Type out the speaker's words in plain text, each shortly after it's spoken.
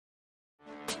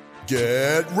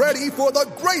Get ready for the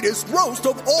greatest roast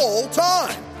of all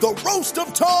time, the Roast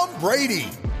of Tom Brady,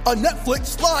 a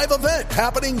Netflix live event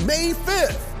happening May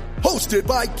 5th. Hosted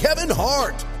by Kevin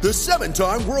Hart, the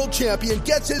 7-time world champion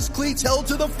gets his cleats held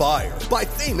to the fire by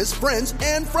famous friends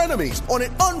and frenemies on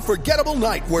an unforgettable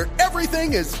night where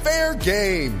everything is fair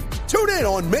game. Tune in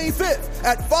on May 5th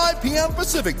at 5 p.m.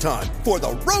 Pacific time for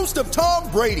the Roast of Tom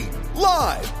Brady,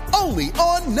 live only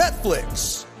on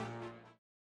Netflix.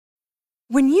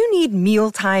 When you need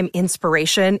mealtime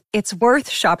inspiration, it's worth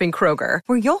shopping Kroger,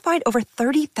 where you'll find over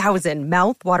 30,000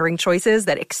 mouth-watering choices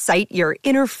that excite your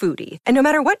inner foodie. And no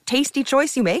matter what tasty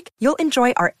choice you make, you'll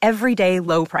enjoy our everyday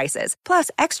low prices, plus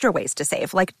extra ways to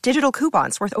save, like digital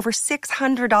coupons worth over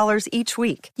 $600 each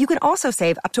week. You can also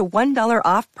save up to $1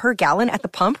 off per gallon at the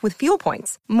pump with fuel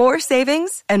points. More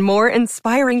savings and more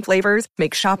inspiring flavors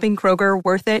make shopping Kroger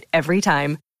worth it every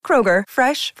time. Kroger,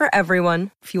 fresh for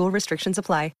everyone. Fuel restrictions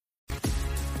apply.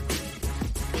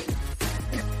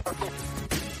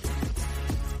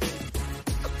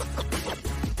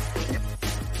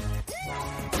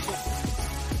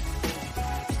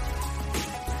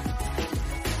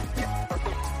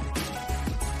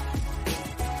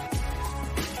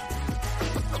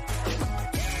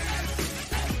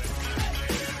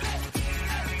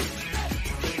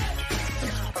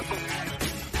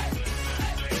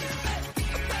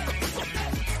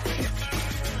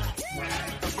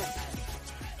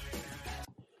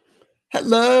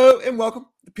 Hello and welcome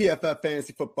to PFF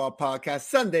Fantasy Football Podcast,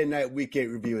 Sunday night Week 8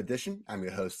 review edition. I'm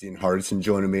your host, Ian Hardison.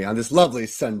 Joining me on this lovely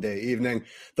Sunday evening,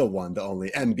 the one, the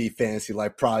only MB Fantasy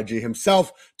Life prodigy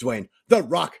himself, Dwayne The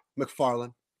Rock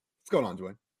McFarland. What's going on,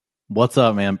 Dwayne? What's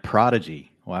up, man?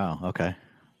 Prodigy. Wow. Okay.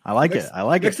 I like it. I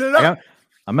like it. Mixing it up.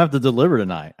 I'm going to have to deliver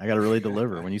tonight. I got to really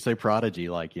deliver. When you say prodigy,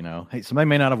 like, you know, hey, somebody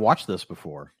may not have watched this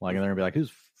before. Like, and they're going to be like,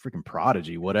 who's freaking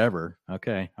prodigy? Whatever.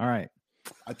 Okay. All right.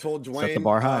 I told Dwayne, set the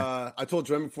bar high. I told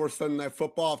Dwayne before Sunday Night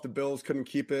Football, if the Bills couldn't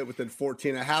keep it within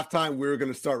 14 at halftime, we were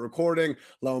going to start recording.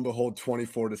 Lo and behold,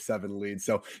 24-7 lead.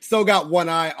 So still got one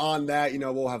eye on that. You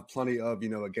know, we'll have plenty of,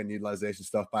 again, utilization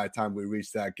stuff by the time we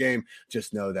reach that game.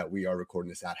 Just know that we are recording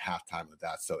this at halftime with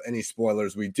that. So any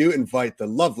spoilers, we do invite the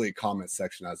lovely comment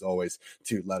section, as always,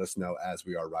 to let us know as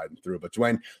we are riding through. But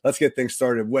Dwayne, let's get things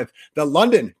started with the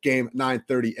London game,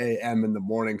 9:30 a.m. in the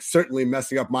morning. Certainly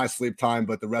messing up my sleep time,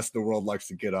 but the rest of the world likes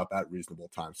to get up at reasonable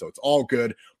time. So it's all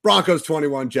good. Broncos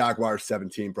 21, Jaguars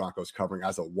 17. Broncos covering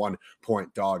as a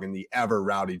 1-point dog in the ever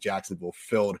rowdy Jacksonville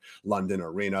filled London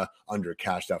arena, under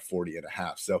cashed at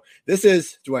 40.5. So this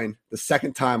is, Dwayne, the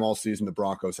second time all season the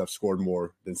Broncos have scored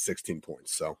more than 16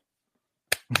 points. So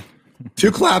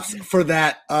two claps for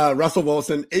that. Russell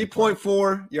Wilson,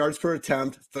 8.4 yards per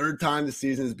attempt. Third time the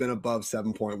season has been above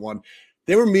 7.1.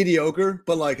 They were mediocre,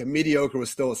 but mediocre was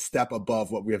still a step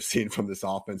above what we have seen from this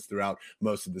offense throughout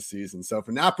most of the season. So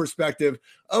from that perspective,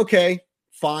 okay,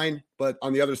 fine. But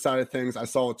on the other side of things, I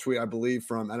saw a tweet, I believe,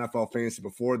 from NFL Fantasy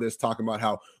before this talking about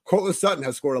how Courtland Sutton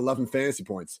has scored 11 fantasy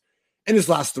points in his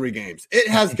last 3 games. It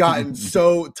has gotten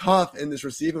so tough in this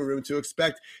receiving room to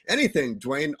expect anything,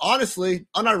 Dwayne. Honestly,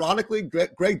 unironically,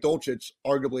 Greg Dulcich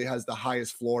arguably has the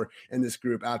highest floor in this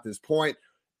group at this point,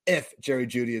 if Jerry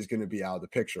Jeudy is going to be out of the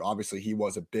picture. Obviously, he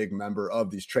was a big member of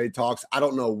these trade talks. I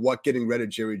don't know what getting rid of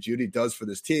Jerry Jeudy does for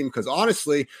this team, because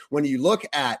honestly, when you look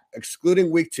at excluding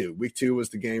week 2 was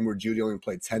the game where Jeudy only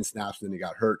played 10 snaps and then he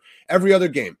got hurt. Every other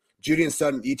game, Jeudy and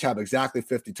Sutton each have exactly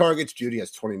 50 targets. Jeudy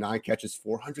has 29 catches,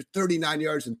 439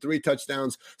 yards, and 3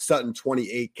 touchdowns. Sutton,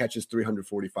 28 catches,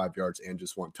 345 yards, and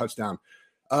just 1 touchdown.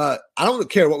 I don't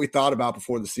care what we thought about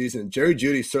before the season. Jerry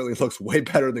Jeudy certainly looks way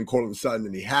better than Courtland Sutton,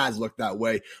 and he has looked that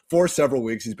way for several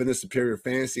weeks. He's been the superior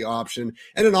fantasy option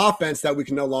and an offense that we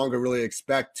can no longer really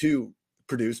expect to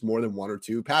produce more than 1 or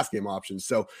 2 pass game options.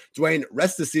 So, Dwayne,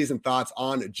 rest of the season thoughts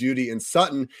on Jeudy and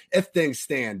Sutton if things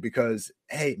stand, because,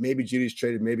 hey, maybe Judy's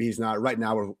traded, maybe he's not. Right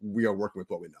now, we are working with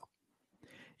what we know.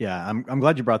 Yeah, I'm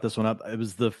glad you brought this one up. It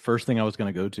was the first thing I was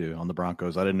going to go to on the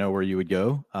Broncos. I didn't know where you would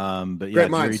go. But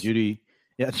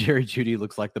yeah, Jerry Jeudy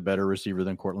looks like the better receiver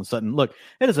than Courtland Sutton. Look,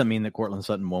 it doesn't mean that Courtland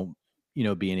Sutton won't,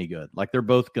 be any good. Like they're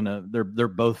both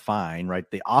fine, right?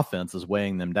 The offense is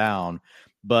weighing them down,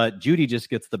 but Jeudy just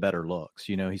gets the better looks.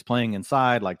 He's playing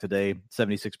inside. Like today,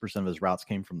 76% of his routes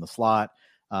came from the slot.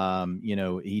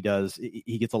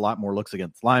 He gets a lot more looks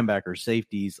against linebackers,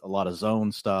 safeties, a lot of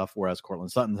zone stuff, whereas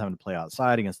Courtland Sutton's having to play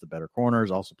outside against the better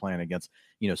corners, also playing against,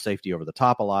 safety over the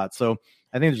top a lot. So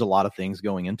I think there's a lot of things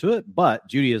going into it, but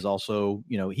Jeudy is also,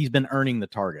 he's been earning the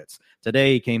targets.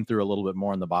 Today he came through a little bit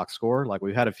more in the box score. Like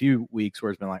we've had a few weeks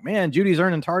where it's been like, man, Judy's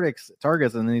earning targets,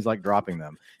 and then he's like dropping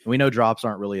them. And we know drops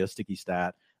aren't really a sticky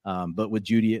stat. But with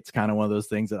Jeudy, it's kind of one of those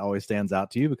things that always stands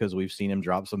out to you because we've seen him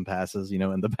drop some passes,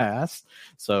 in the past.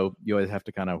 So you always have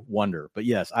to kind of wonder. But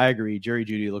yes, I agree. Jerry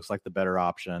Jeudy looks like the better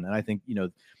option. And I think,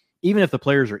 even if the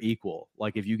players are equal,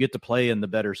 like if you get to play in the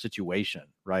better situation,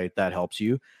 right, that helps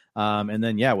you. And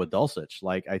then, with Dulcich,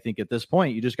 like I think at this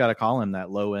point, you just got to call him that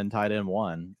low end tight end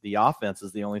one. The offense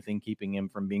is the only thing keeping him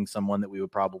from being someone that we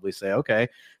would probably say, okay,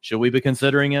 should we be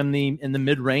considering him in the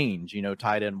mid range,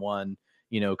 tight end one,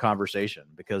 conversation,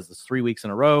 because it's 3 weeks in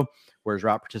a row, whereas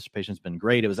route participation has been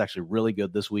great. It was actually really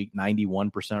good this week,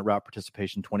 91% route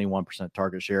participation, 21%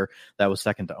 target share. That was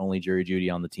second to only Jerry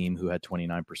Jeudy on the team, who had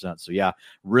 29%. So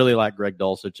really like Greg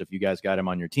Dulcich. If you guys got him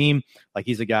on your team, like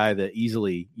he's a guy that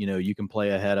easily, you can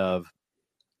play ahead of,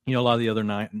 a lot of the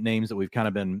other names that we've kind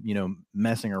of been,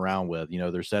 messing around with.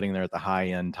 They're sitting there at the high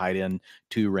end, tight end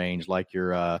 2 range, like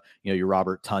your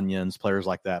Robert Tunyons, players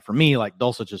like that. For me, like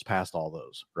Dulcich just passed all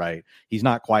those, right? He's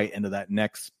not quite into that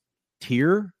next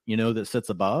tier, that sits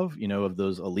above, of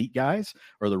those elite guys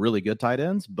or the really good tight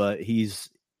ends, but he's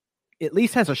at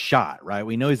least has a shot, right?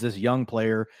 We know he's this young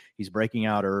player. He's breaking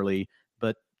out early,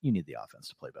 but you need the offense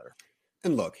to play better.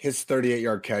 And look, his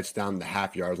 38-yard catch down the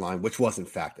half-yard line, which was in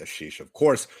fact a sheesh, of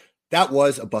course, that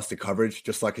was a busted coverage,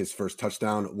 just like his first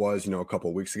touchdown was, a couple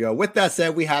of weeks ago. With that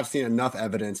said, we have seen enough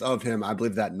evidence of him. I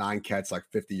believe that 9 catch, like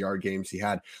 50-yard games he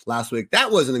had last week,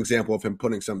 that was an example of him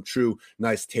putting some true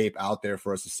nice tape out there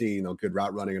for us to see, good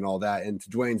route running and all that. And to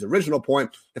Dwayne's original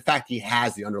point, the fact he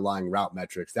has the underlying route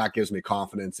metrics, that gives me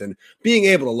confidence in being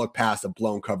able to look past a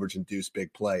blown coverage induced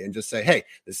big play and just say, hey,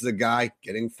 this is a guy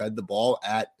getting fed the ball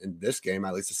in this game,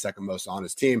 at least the second most on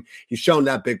his team. He's shown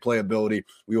that big play ability.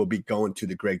 We will be going to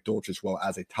the Greg Dulcich as well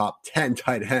as a top 10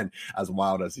 tight end, as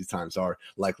wild as these times are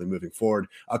likely moving forward.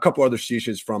 A couple other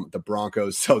sheeshes from the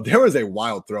Broncos. So there was a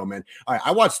wild throw, man. All right, I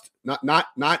watched, not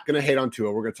going to hate on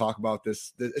Tua. We're going to talk about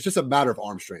this. It's just a matter of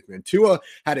arm strength, man. Tua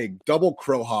had a double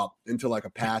crow hop into like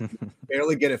a pass,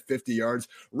 barely get it 50 yards.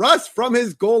 Russ from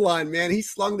his goal line, man, he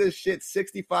slung this shit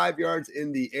 65 yards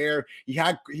in the air. He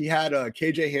had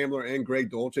KJ Hamler and Greg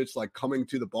Dulcich like coming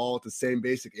to the ball at the same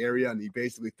basic area, and he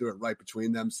basically threw it right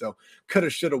between them. So coulda,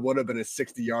 shoulda, woulda been a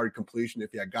 60-yard completion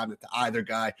if he had gotten it to either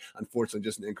guy. Unfortunately,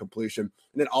 just an incompletion.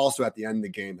 And then also at the end of the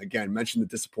game, again, mentioned the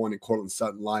disappointing Courtland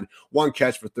Sutton line. 1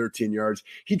 catch for 13 yards.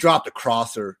 He dropped a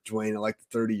crosser, Dwayne, at like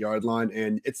the 30-yard line.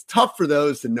 And it's tough for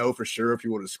those to know for sure if he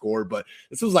would have scored, but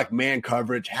this was like man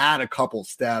coverage, had a couple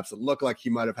steps. It looked like he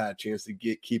might have had a chance to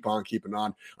keep on keeping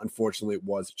on. Unfortunately, it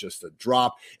was just a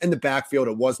drop. In the backfield,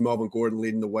 it was Melvin Gordon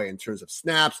leading the way in terms of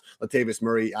snaps. Latavius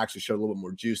Murray actually showed a little bit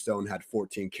more juice, though, and had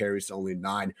 14 carries to only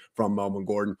 9 from Melvin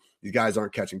Gordon. These guys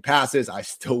aren't catching passes. I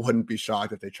still wouldn't be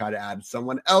shocked if they try to add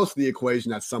someone else to the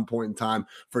equation at some point in time.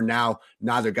 For now,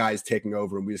 neither guy is taking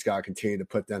over, and we just got to continue to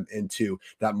put them into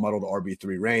that muddled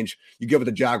RB3 range. You give it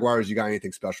the Jaguars, you got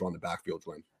anything special on the backfield,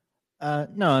 Dwayne?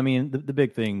 No, I mean, the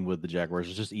big thing with the Jaguars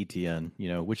is just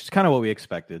ETN, which is kind of what we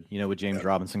expected, with James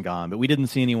Robinson gone, but we didn't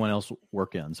see anyone else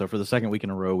work in. So for the second week in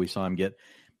a row, we saw him get,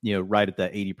 right at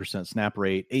that 80% snap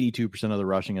rate, 82% of the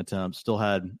rushing attempts, still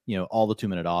had, all the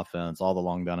 2-minute offense, all the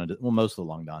long down, most of the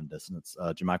long down distance.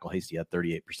 JaMycal Hasty had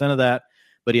 38% of that,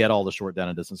 but he had all the short down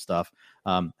and distance stuff.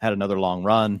 Had another long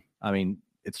run. I mean,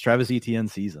 it's Travis Etienne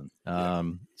season.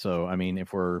 So, I mean,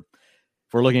 if we're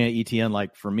looking at ETN,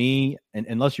 like for me, and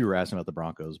unless you were asking about the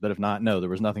Broncos, but if not, no, there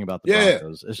was nothing about the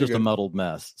Broncos. It's just a muddled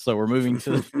mess. So we're moving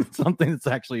to something that's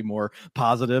actually more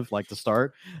positive, like to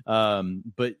start.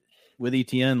 But with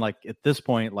ETN, like at this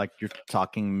point, like you're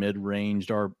talking mid-range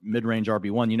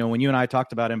RB1. When you and I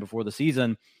talked about him before the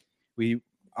season,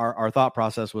 our thought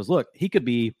process was, look, he could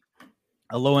be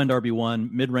a low-end RB1,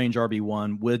 mid-range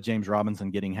RB1 with James Robinson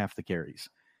getting half the carries.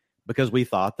 Because we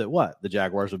thought that the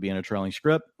Jaguars would be in a trailing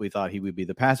script. We thought he would be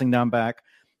the passing down back.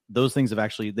 Those things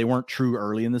they weren't true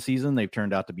early in the season. They've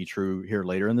turned out to be true here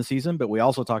later in the season. But we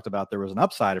also talked about there was an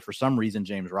upside if for some reason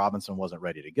James Robinson wasn't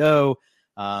ready to go.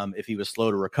 If he was slow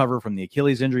to recover from the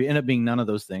Achilles injury, ended up being none of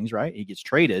those things, right? He gets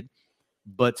traded,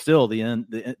 but still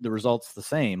the result's the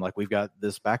same. Like we've got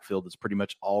this backfield that's pretty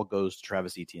much all goes to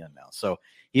Travis Etienne now. So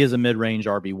he is a mid-range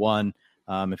RB1.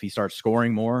 If he starts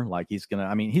scoring more, like he's going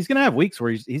to have weeks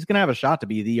where he's going to have a shot to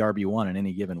be the RB1 in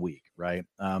any given week, right?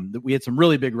 We had some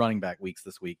really big running back weeks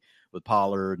this week with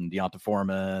Pollard and Deonta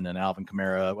Foreman and Alvin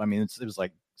Kamara. I mean, it was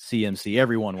like CMC,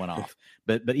 everyone went off,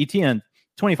 but Etienne,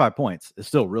 25 points is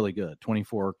still really good.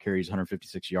 24 carries,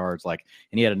 156 yards. Like,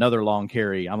 and he had another long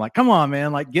carry. I'm like, come on,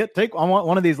 man, like I want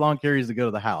one of these long carries to go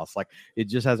to the house. Like it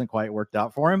just hasn't quite worked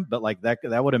out for him, but like that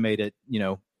would have made it,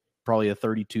 probably a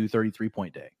 32, 33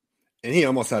 point day. And he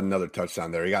almost had another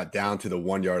touchdown there. He got down to the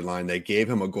 1 yard line. They gave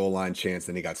him a goal line chance,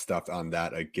 and he got stuffed on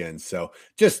that again. So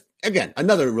just, again,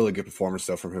 another really good performance,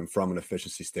 though, from him from an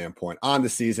efficiency standpoint. On the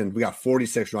season, we got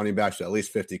 46 running backs with at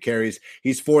least 50 carries.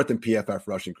 He's fourth in PFF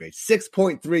rushing grade,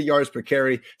 6.3 yards per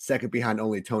carry, second behind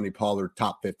only Tony Pollard,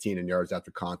 top 15 in yards after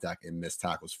contact and missed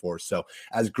tackles forced. So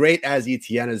as great as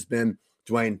Etienne has been,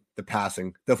 Dwayne, the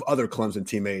passing, the other Clemson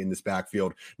teammate in this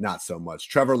backfield, not so much.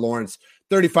 Trevor Lawrence,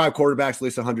 35 quarterbacks, at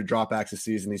least 100 dropbacks this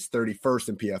season. He's 31st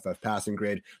in PFF passing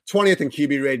grade, 20th in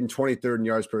QB rating, 23rd in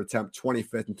yards per attempt,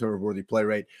 25th in turnover-worthy play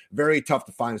rate. Very tough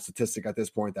to find a statistic at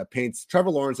this point that paints Trevor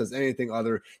Lawrence as anything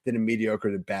other than a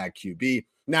mediocre to bad QB.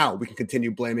 Now we can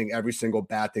continue blaming every single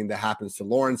bad thing that happens to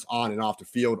Lawrence on and off the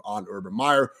field on Urban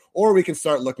Meyer, or we can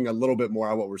start looking a little bit more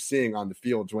at what we're seeing on the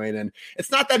field, Dwayne. And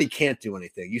it's not that he can't do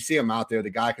anything. You see him out there. The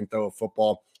guy can throw a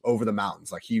football over the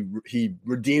mountains. Like he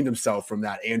redeemed himself from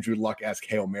that Andrew Luck-esque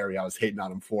Hail Mary I was hating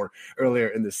on him for earlier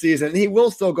in the season. And he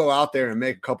will still go out there and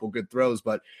make a couple good throws,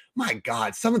 but my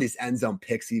God, some of these end zone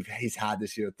picks he's had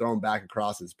this year thrown back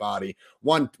across his body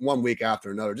one week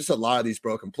after another, just a lot of these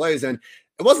broken plays. And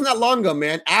it wasn't that long ago,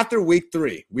 man. After week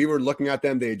 3, we were looking at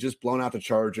them. They had just blown out the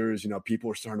Chargers. You know, people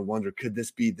were starting to wonder, could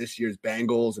this be this year's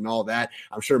Bengals and all that?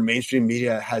 I'm sure mainstream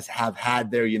media have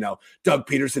had their, Doug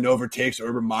Peterson overtakes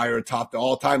Urban Meyer atop the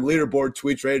all-time leaderboard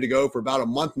tweets ready to go for about a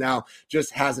month now.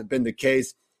 Just hasn't been the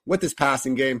case. With this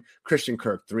passing game, Christian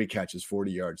Kirk, 3 catches,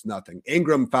 40 yards, nothing.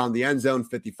 Ingram found the end zone,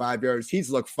 55 yards. He's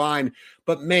looked fine.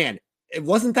 But, man, it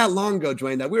wasn't that long ago,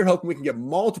 Dwayne, that we were hoping we can get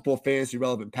multiple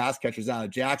fantasy-relevant pass catchers out of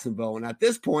Jacksonville. And at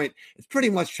this point, it's pretty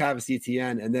much Travis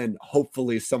Etienne, and then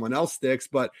hopefully someone else sticks.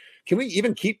 But can we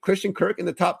even keep Christian Kirk in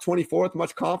the top 24 with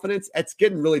much confidence? It's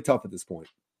getting really tough at this point.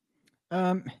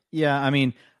 Yeah, I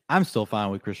mean, I'm still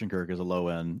fine with Christian Kirk as a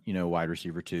low-end, wide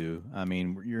receiver 2. I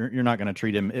mean, you're not going to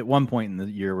treat him at one point in the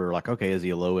year. We were like, okay, is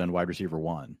he a low-end wide receiver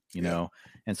 1? You know,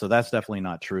 and so that's definitely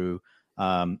not true.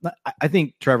 I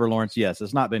think Trevor Lawrence, yes,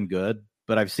 it's not been good,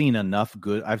 but I've seen enough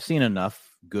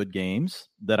good games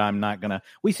that I'm not going to.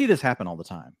 We see this happen all the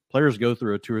time. Players go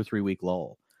through a 2 or 3 week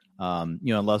lull.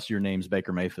 Unless your name's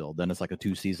Baker Mayfield, then it's like a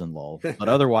 2-season lull. But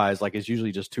otherwise, like it's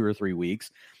usually just 2 or 3 weeks,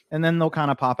 and then they'll kind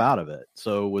of pop out of it.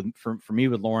 So for me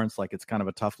with Lawrence, like it's kind of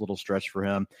a tough little stretch for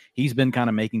him. He's been kind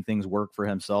of making things work for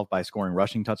himself by scoring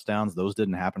rushing touchdowns. Those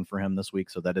didn't happen for him this week,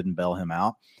 so that didn't bail him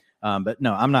out. But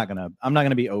no, I'm not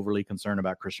gonna be overly concerned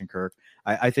about Christian Kirk.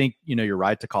 I think you're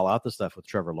right to call out the stuff with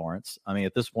Trevor Lawrence. I mean,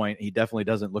 at this point, he definitely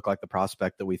doesn't look like the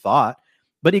prospect that we thought.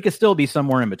 But he could still be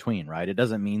somewhere in between, right? It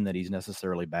doesn't mean that he's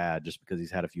necessarily bad just because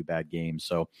he's had a few bad games.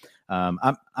 So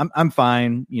I'm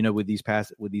fine, with these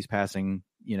passing,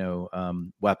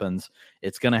 weapons.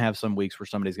 It's going to have some weeks where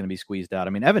somebody's going to be squeezed out. I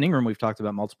mean, Evan Ingram, we've talked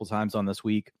about multiple times on this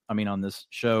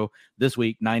show this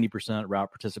week, 90%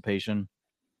 route participation,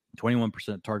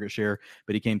 21% target share,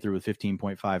 but he came through with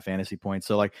 15.5 fantasy points.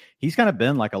 So like he's kind of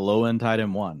been like a low end tight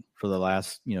end 1 for the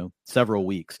last, several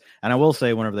weeks. And I will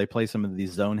say whenever they play some of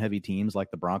these zone heavy teams like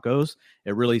the Broncos,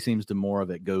 it really seems to more of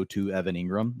it go to Evan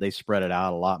Ingram. They spread it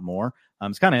out a lot more.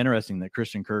 It's kind of interesting that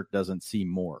Christian Kirk doesn't see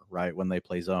more, right? When they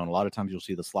play zone, a lot of times you'll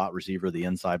see the slot receiver, the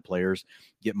inside players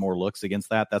get more looks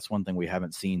against that. That's one thing we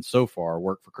haven't seen so far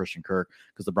work for Christian Kirk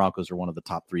because the Broncos are one of the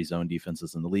top 3 zone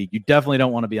defenses in the league. You definitely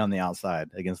don't want to be on the outside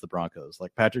against the Broncos.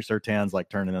 Like Patrick Surtain's like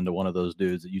turning into one of those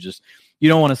dudes that you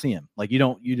don't want to see him. Like you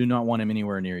do not want him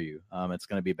anywhere near you. It's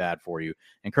going to be bad for you.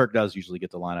 And Kirk does usually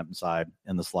get to line up inside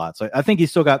in the slot. So I think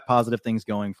he's still got positive things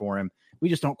going for him. We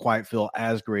just don't quite feel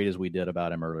as great as we did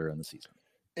about him earlier in the season.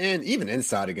 And even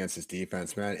inside against his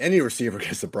defense, man, any receiver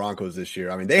against the Broncos this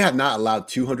year, I mean, they have not allowed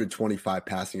 225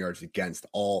 passing yards against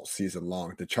all season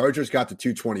long. The Chargers got to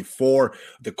 224.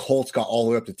 The Colts got all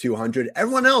the way up to 200.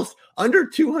 Everyone else under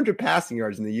 200 passing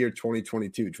yards in the year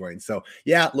 2022, Dwayne. So,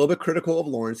 yeah, a little bit critical of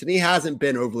Lawrence, and he hasn't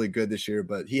been overly good this year,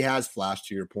 but he has flashed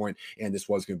to your point, and this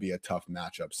was going to be a tough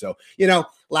matchup. So,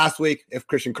 last week, if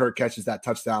Christian Kirk catches that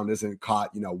touchdown, isn't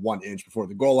caught, 1 inch before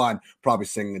the goal line, probably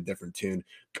singing a different tune.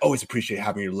 Always appreciate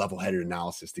having your level-headed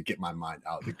analysis to get my mind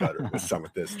out of the gutter with some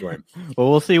of this, Dwayne.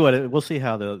 Well, we'll see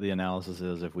how the analysis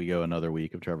is if we go another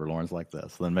week of Trevor Lawrence like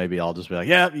this. Then maybe I'll just be like,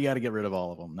 yeah, you got to get rid of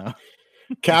all of them. No.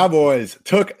 Cowboys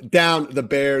took down the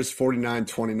Bears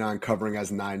 49-29, covering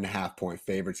as 9.5-point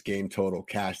favorites. Game total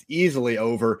cashed easily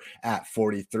over at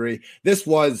 43. This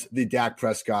was the Dak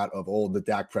Prescott of old, the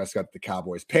Dak Prescott the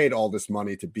Cowboys paid all this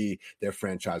money to be their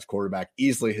franchise quarterback.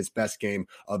 Easily his best game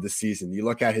of the season. You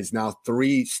look at his now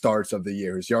 3 starts of the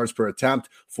year. His yards per attempt,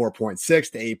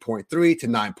 4.6 to 8.3 to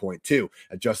 9.2.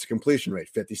 Adjusted completion rate,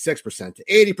 56% to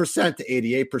 80% to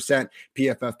 88%.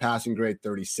 PFF passing grade,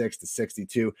 36 to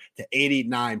 62 to 80%.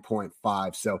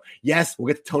 89.5. So yes,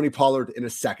 we'll get to Tony Pollard in a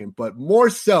second, but more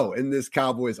so in this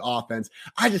Cowboys offense,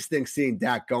 I just think seeing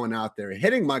Dak going out there,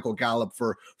 hitting Michael Gallup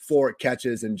for 4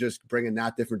 catches and just bringing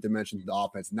that different dimension to the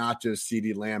offense, not just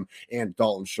CeeDee Lamb and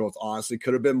Dalton Schultz, honestly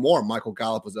could have been more. Michael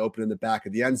Gallup was open in the back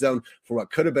of the end zone for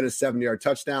what could have been a 70-yard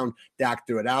touchdown. Dak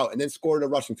threw it out and then scored a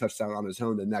rushing touchdown on his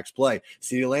own the next play.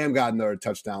 CeeDee Lamb got another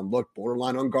touchdown. Look,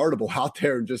 borderline unguardable out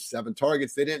there and just 7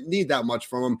 targets. They didn't need that much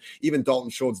from him. Even Dalton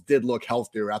Schultz did look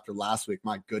healthier after last week.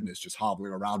 My goodness, just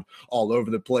hobbling around all over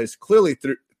the place.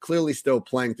 Clearly still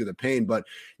playing through the pain. But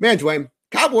man, Dwayne,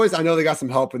 Cowboys, I know they got some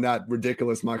help in that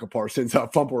ridiculous Michael Parsons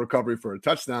fumble recovery for a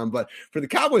touchdown, but for the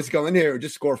Cowboys to go in here and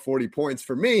just score 40 points,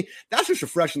 for me, that's just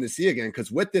refreshing to see again, because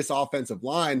with this offensive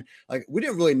line, like, we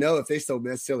didn't really know if they still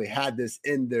necessarily had this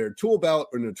in their tool belt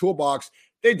or in their toolbox.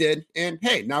 They did, and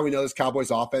hey, now we know this Cowboys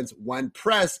offense, when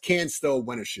pressed, can still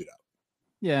win a shootout.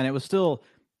 Yeah, and it was still,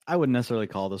 I wouldn't necessarily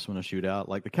call this one a shootout.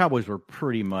 Like, the Cowboys were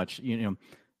pretty much,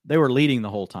 they were leading the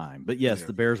whole time. But yes,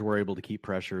 the Bears were able to keep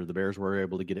pressure. The Bears were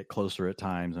able to get it closer at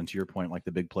times. And to your point, like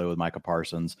the big play with Micah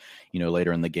Parsons,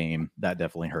 later in the game, that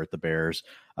definitely hurt the Bears.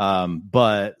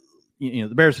 But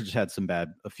the Bears just had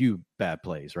a few bad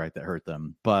plays, right, that hurt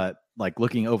them. But like,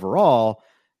 looking overall,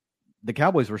 the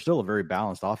Cowboys were still a very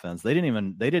balanced offense. They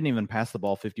didn't even pass the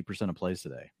ball 50% of plays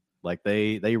today. Like,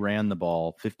 they ran the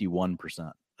ball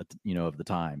 51%. Of the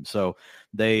time. So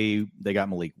they got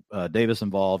Malik Davis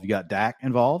involved. You got Dak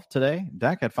involved today.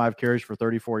 Dak had 5 carries for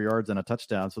 34 yards and a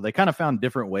touchdown. So they kind of found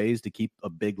different ways to keep a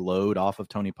big load off of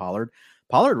Tony Pollard.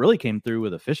 Pollard really came through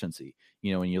with efficiency,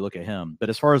 when you look at him. But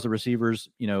as far as the receivers,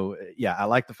 I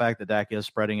like the fact that Dak is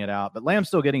spreading it out, but Lamb's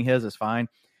still getting his is fine.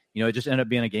 It just ended up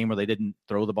being a game where they didn't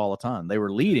throw the ball a ton. They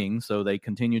were leading, so they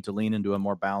continued to lean into a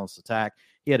more balanced attack.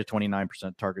 He had a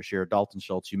 29% target share. Dalton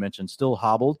Schultz, you mentioned, still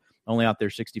hobbled, only out there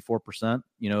 64%,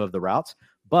 of the routes,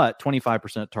 but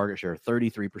 25% target share,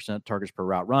 33% targets per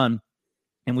route run.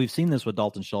 And we've seen this with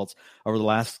Dalton Schultz over the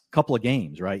last couple of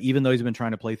games, right? Even though he's been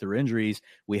trying to play through injuries,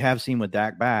 we have seen with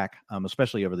Dak back,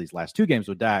 especially over these last 2 games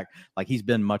with Dak, like, he's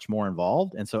been much more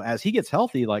involved. And so as he gets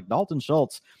healthy, like Dalton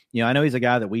Schultz, I know he's a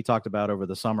guy that we talked about over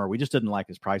the summer. We just didn't like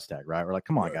his price tag, right? We're like,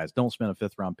 come on, guys, don't spend a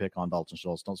 5th-round pick on Dalton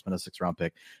Schultz. Don't spend a 6th-round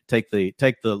pick. Take the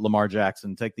Lamar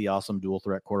Jackson, take the awesome dual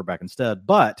threat quarterback instead.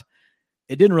 But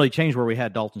it didn't really change where we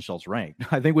had Dalton Schultz ranked.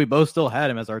 I think we both still had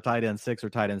him as our tight end 6 or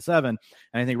tight end 7.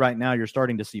 And I think right now you're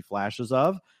starting to see flashes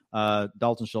of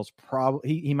Dalton Schultz.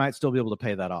 He might still be able to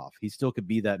pay that off. He still could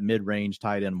be that mid-range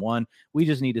tight end 1. We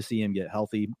just need to see him get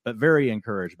healthy, but very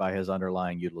encouraged by his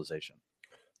underlying utilization.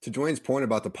 To Dwayne's point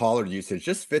about the Pollard usage,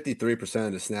 just 53%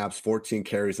 of the snaps, 14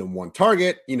 carries and 1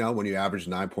 target. When you average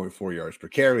 9.4 yards per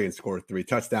carry and score 3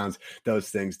 touchdowns, those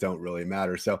things don't really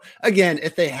matter. So again,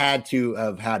 if they had to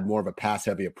have had more of a pass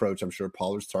heavy approach, I'm sure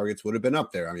Pollard's targets would have been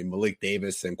up there. I mean, Malik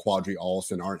Davis and Quadri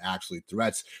Allison aren't actually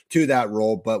threats to that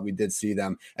role, but we did see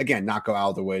them, again, not go out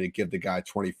of the way to give the guy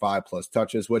 25 plus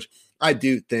touches, which I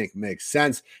do think makes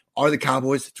sense. Are the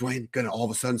Cowboys, Dwayne, going to all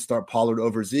of a sudden start Pollard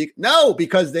over Zeke? No,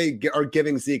 because they are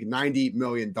giving Zeke $90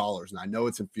 million. And I know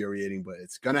it's infuriating, but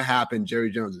it's going to happen.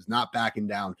 Jerry Jones is not backing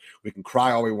down. We can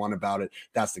cry all we want about it.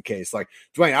 That's the case. Like,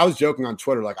 Dwayne, I was joking on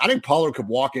Twitter. Like, I think Pollard could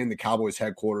walk in the Cowboys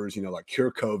headquarters, like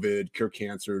cure COVID, cure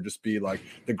cancer, just be like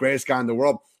the greatest guy in the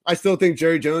world. I still think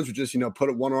Jerry Jones would just,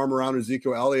 put one arm around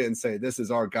Ezekiel Elliott and say, this is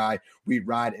our guy. We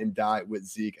ride and die with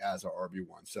Zeke as our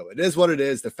RB1. So it is what it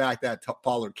is. The fact that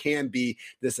Pollard can be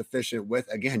this efficient with,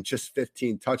 again, just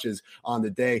 15 touches on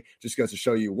the day just goes to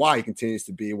show you why he continues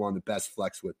to be one of the best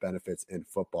flex with benefits in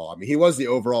football. I mean, he was the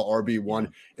overall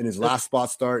RB1 in his last spot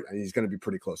start, and he's going to be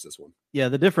pretty close this one. Yeah,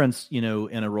 the difference, in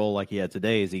a role like he had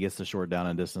today is he gets the short down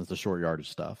and distance, the short yardage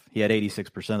stuff. He had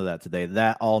 86% of that today.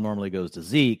 That all normally goes to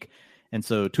Zeke. And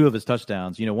so 2 of his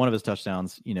touchdowns, one of his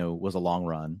touchdowns, was a long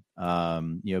run,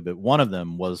 but one of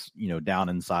them was, down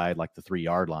inside like the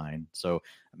 3-yard line. So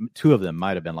 2 of them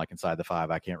might have been like inside the 5.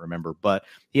 I can't remember, but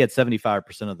he had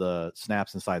 75% of the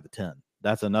snaps inside the 10.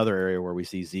 That's another area where we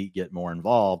see Zeke get more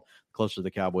involved. Closer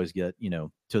the Cowboys get,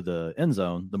 to the end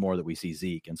zone, the more that we see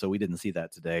Zeke. And so we didn't see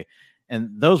that today.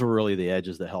 And those were really the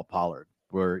edges that helped Pollard.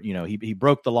 Where, he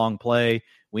broke the long play.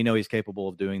 We know he's capable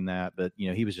of doing that, but,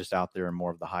 he was just out there in more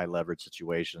of the high leverage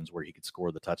situations where he could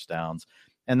score the touchdowns.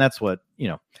 And that's what,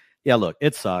 look,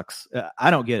 it sucks.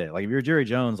 I don't get it. Like, if you're Jerry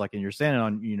Jones, like, and you're standing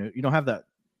on, you don't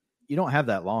have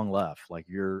that long left. Like,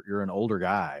 you're an older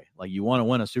guy. Like, you want to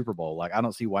win a Super Bowl. Like, I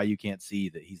don't see why you can't see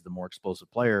that he's the more explosive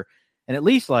player and at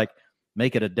least like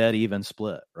make it a dead even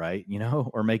split, right?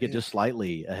 Or make it just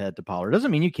slightly ahead to Pollard.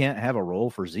 Doesn't mean you can't have a role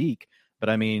for Zeke, but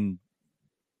I mean,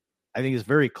 I think it's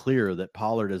very clear that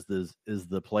Pollard is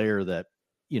the player that,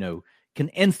 can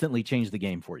instantly change the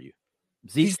game for you.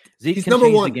 Zeke can number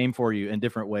change one. the game for you in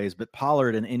different ways, but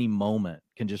Pollard in any moment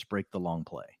can just break the long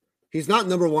play. He's not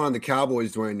number one on the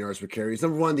Cowboys doing yards per carry. He's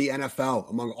number one in the NFL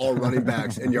among all running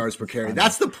backs in yards per carry.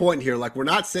 That's the point here. Like, we're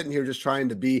not sitting here just trying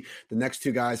to be the next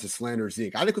two guys to slander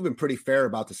Zeke. I think we've been pretty fair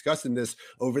about discussing this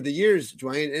over the years,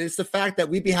 Dwayne. And it's the fact that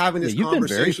we'd be having this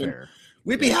conversation. Been very fair.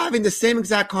 We'd be having the same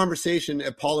exact conversation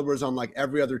if Pollard was on like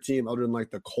every other team other than like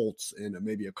the Colts and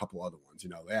maybe a couple other ones.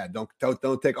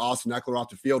 Don't take Austin Eckler off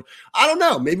the field. I don't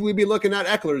know. Maybe we'd be looking at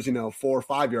Eckler's 4 or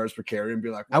 5 yards per carry and be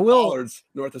like, Pollard's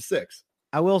north of 6.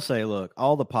 I will say, look,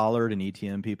 all the Pollard and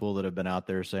ETN people that have been out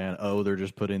there saying, oh, they're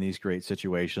just put in these great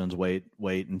situations. Wait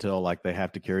until like they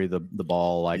have to carry the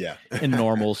ball in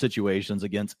normal situations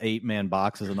against 8-man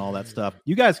boxes and all that stuff.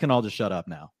 You guys can all just shut up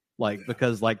now.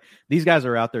 Because these guys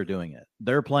are out there doing it.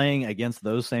 They're playing against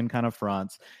those same kind of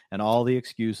fronts, and all the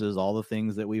excuses, all the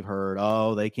things that we've heard.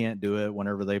 Oh, they can't do it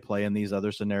whenever they play in these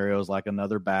other scenarios like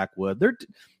another backwood.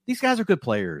 These guys are good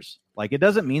players. Like, it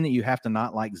doesn't mean that you have to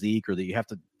not like Zeke or that you have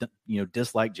to,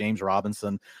 dislike James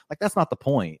Robinson. Like, that's not the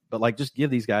point. But just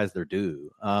give these guys their due.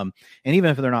 And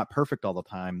even if they're not perfect all the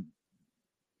time,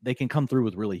 they can come through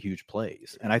with really huge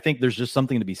plays. And I think there's just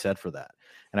something to be said for that.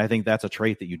 And I think that's a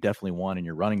trait that you definitely want in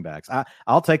your running backs.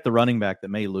 I'll take the running back that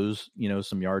may lose,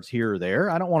 some yards here or there.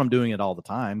 I don't want them doing it all the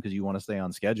time because you want to stay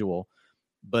on schedule.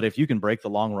 But if you can break the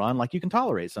long run, you can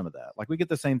tolerate some of that. We get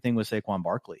the same thing with Saquon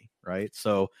Barkley, right?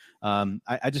 So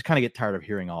I just kind of get tired of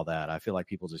hearing all that. I feel like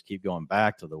people just keep going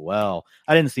back to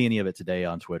I didn't see any of it today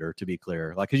on Twitter, to be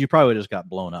clear. Because you probably just got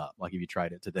blown up. If you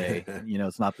tried it today,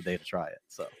 it's not the day to try it.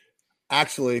 So.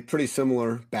 Actually, pretty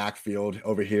similar backfield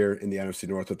over here in the NFC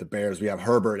North with the Bears. We have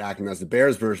Herbert acting as the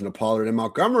Bears version of Pollard and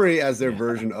Montgomery as their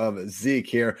version of Zeke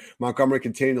here. Montgomery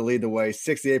continued to lead the way,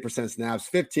 68% snaps,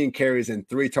 15 carries, and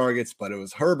 3 targets, but it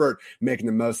was Herbert making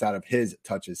the most out of his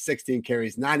touches. 16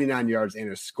 carries, 99 yards,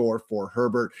 and a score for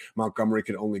Herbert. Montgomery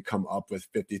could only come up with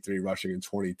 53 rushing and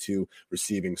 22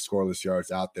 receiving scoreless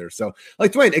yards out there. So,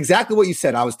 Dwayne, exactly what you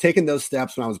said. I was taking those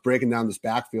steps when I was breaking down this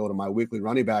backfield in my weekly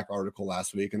running back article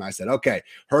last week, and I said, okay,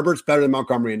 Herbert's better than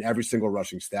Montgomery in every single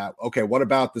rushing stat. Okay, what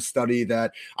about the study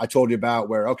that I told you about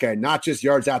where, okay, not just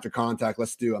yards after contact,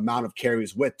 let's do amount of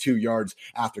carries with 2 yards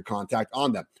after contact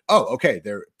on them. Oh, okay,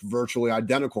 they're virtually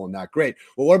identical in that. Great.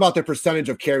 Well, what about the percentage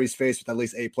of carries faced with at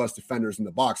least 8+ defenders in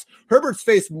the box? Herbert's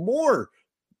faced more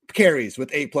carries with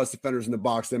 8+ defenders in the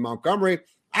box than Montgomery.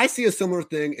 I see a similar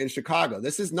thing in Chicago.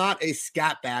 This is not a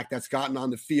scat back that's gotten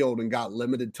on the field and got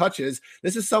limited touches.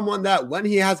 This is someone that when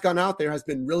he has gone out there has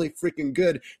been really freaking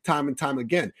good time and time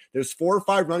again. There's 4 or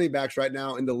 5 running backs right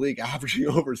now in the league averaging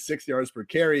over 6 yards per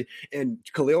carry, and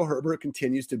Khalil Herbert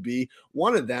continues to be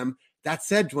one of them. That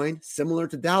said, Dwayne, similar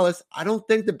to Dallas, I don't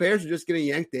think the Bears are just going to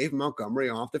yank Dave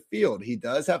Montgomery off the field. He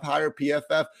does have higher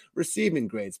PFF receiving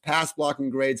grades, pass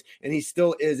blocking grades, and he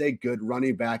still is a good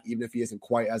running back, even if he isn't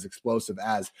quite as explosive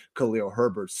as Khalil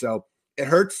Herbert. So it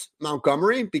hurts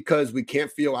Montgomery because we can't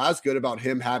feel as good about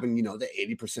him having, the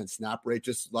 80% snap rate,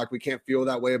 just like we can't feel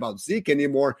that way about Zeke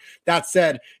anymore. That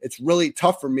said, it's really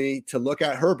tough for me to look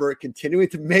at Herbert continuing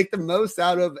to make the most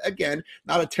out of, again,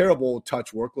 not a terrible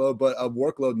touch workload, but a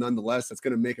workload nonetheless that's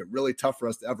going to make it really tough for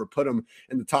us to ever put him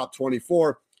in the top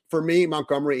 24. For me,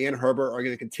 Montgomery and Herbert are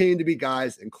going to continue to be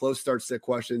guys in close start-sit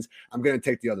questions. I'm going to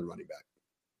take the other running back.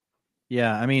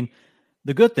 Yeah, I mean,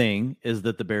 the good thing is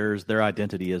that the Bears, their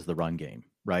identity is the run game,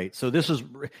 right? So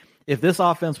if this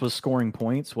offense was scoring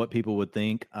points, what people would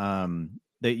think that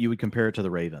you would compare it to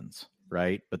the Ravens,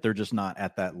 right? But they're just not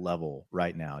at that level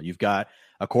right now. You've got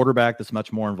a quarterback that's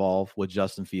much more involved with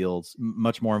Justin Fields,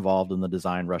 much more involved in the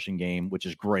design rushing game, which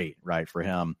is great, right, for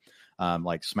him.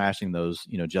 Smashing those,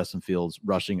 Justin Fields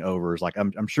rushing overs.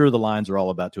 I'm sure the lines are all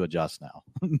about to adjust now.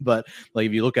 But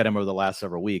if you look at him over the last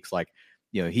several weeks,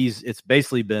 it's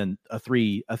basically been a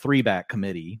three back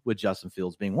committee with Justin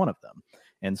Fields being one of them.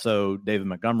 And so David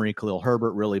Montgomery, Khalil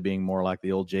Herbert really being more like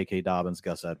the old J.K. Dobbins,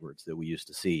 Gus Edwards that we used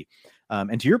to see.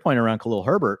 And to your point around Khalil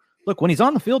Herbert, look, when he's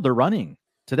on the field, they're running.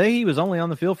 Today, he was only on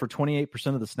the field for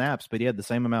 28% of the snaps, but he had the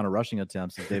same amount of rushing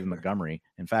attempts as David Montgomery.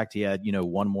 In fact, he had,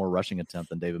 one more rushing attempt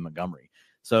than David Montgomery.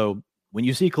 So when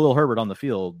you see Khalil Herbert on the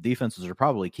field, defenses are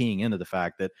probably keying into the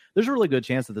fact that there's a really good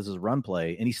chance that this is a run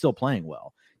play, and he's still playing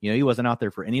well. He wasn't out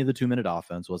there for any of the 2-minute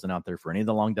offense, wasn't out there for any of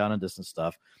the long down and distance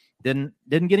stuff. Didn't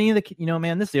get any of the,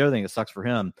 man, this is the other thing that sucks for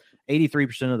him.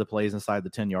 83% of the plays inside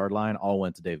the 10-yard line all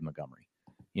went to David Montgomery.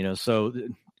 So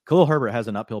Khalil Herbert has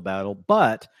an uphill battle,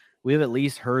 but we have at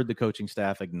least heard the coaching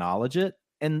staff acknowledge it.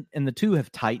 And the two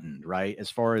have tightened, right,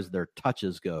 as far as their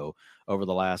touches go over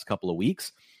the last couple of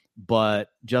weeks. but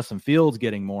Justin Fields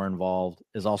getting more involved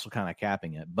is also kind of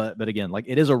capping it. But again, like,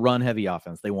 it is a run-heavy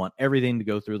offense. They want everything to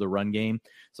go through the run game,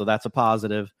 so that's a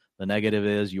positive. The negative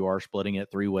is you are splitting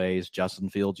it 3 ways. Justin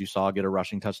Fields, you saw, get a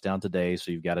rushing touchdown today,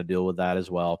 so you've got to deal with that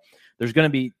as well. There's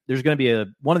going to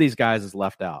be one of these guys is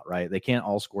left out, right? They can't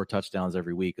all score touchdowns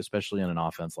every week, especially in an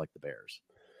offense like the Bears.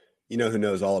 You know who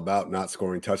knows all about not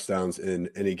scoring touchdowns in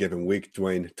any given week,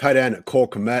 Dwayne? Tight end Cole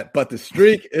Kmet. But the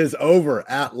streak is over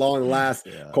at long last.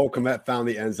 Yeah. Cole Kmet found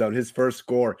the end zone. His first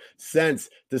score since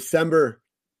December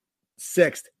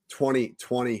 6th,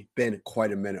 2020. Been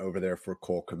quite a minute over there for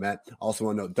Cole Kmet. Also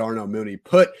want to note Darnell Mooney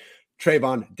put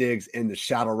Trayvon Diggs in the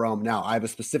shadow realm. Now, I have a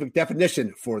specific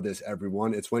definition for this,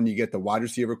 everyone. It's when you get the wide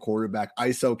receiver, cornerback,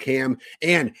 ISO cam,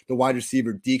 and the wide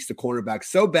receiver dekes the cornerback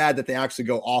so bad that they actually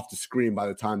go off the screen by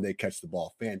the time they catch the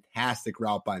ball. Fantastic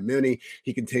route by Mooney.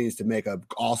 He continues to make an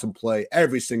awesome play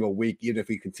every single week, even if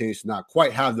he continues to not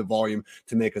quite have the volume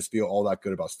to make us feel all that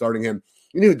good about starting him.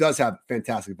 You know who does have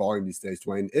fantastic volume these days,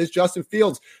 Dwayne, is Justin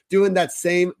Fields, doing that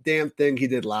same damn thing he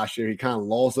did last year. He kind of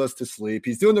lulls us to sleep.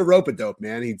 He's doing the rope-a-dope,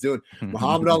 man. He's doing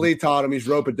Muhammad Ali taught him. He's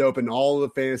rope-a-dope in all of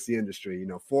the fantasy industry.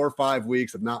 4 or 5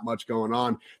 weeks of not much going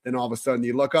on. Then all of a sudden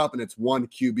you look up and it's one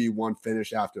QB, one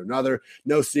finish after another.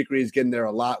 No secret, he's getting there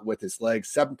a lot with his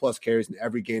legs. 7+ carries in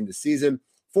every game this season.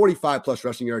 45+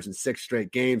 rushing yards in 6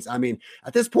 straight games. I mean,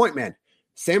 at this point, man,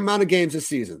 same amount of games this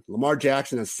season. Lamar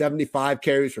Jackson has 75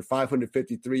 carries for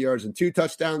 553 yards and 2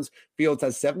 touchdowns. Fields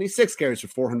has 76 carries for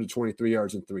 423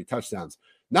 yards and 3 touchdowns.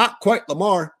 Not quite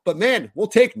Lamar, but man, we'll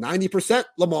take 90%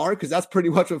 Lamar because that's pretty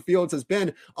much what Fields has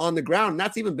been on the ground. And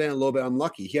that's even been a little bit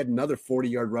unlucky. He had another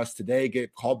 40-yard rush today,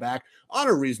 get called back on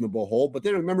a reasonable hold. But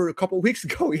then remember a couple of weeks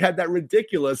ago, he had that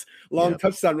ridiculous long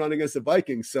touchdown run against the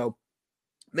Vikings. So,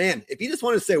 man, if you just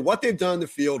want to say what they've done in the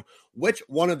field, which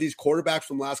one of these quarterbacks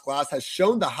from last class has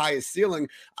shown the highest ceiling,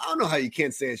 I don't know how you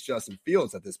can't say it's Justin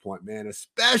Fields at this point, man,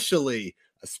 especially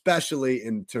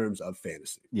in terms of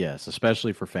fantasy. Yes,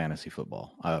 especially for fantasy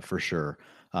football, for sure.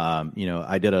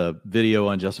 I did a video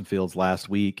on Justin Fields last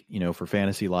week, for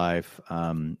Fantasy Life,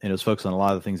 and it was focused on a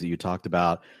lot of the things that you talked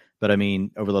about. But I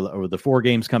mean, over the 4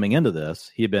 games coming into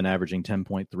this, he had been averaging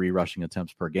 10.3 rushing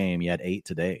attempts per game. He had 8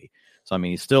 today. So, I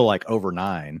mean, he's still like over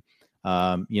 9.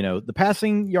 The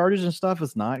passing yardage and stuff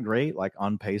is not great, like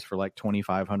on pace for like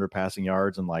 2,500 passing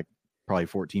yards and like probably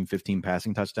 14, 15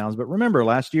 passing touchdowns. But remember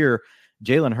last year,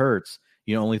 Jalen Hurts,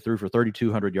 only threw for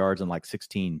 3,200 yards and like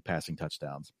 16 passing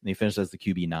touchdowns. And he finished as the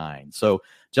QB9. So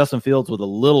Justin Fields with a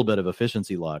little bit of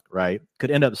efficiency luck, right,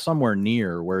 could end up somewhere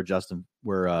near where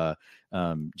Jalen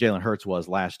Hurts was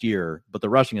last year. But the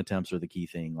rushing attempts are the key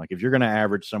thing. Like if you're going to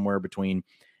average somewhere between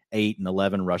 8 and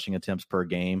 11 rushing attempts per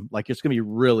game, like it's going to be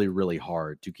really, really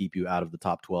hard to keep you out of the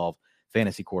top 12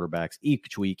 fantasy quarterbacks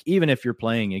each week, even if you're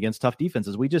playing against tough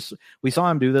defenses. We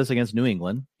saw him do this against New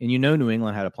England, and New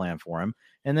England had a plan for him.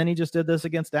 And then he just did this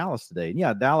against Dallas today. And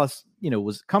yeah, Dallas,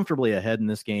 was comfortably ahead in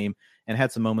this game and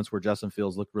had some moments where Justin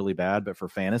Fields looked really bad, but for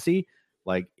fantasy,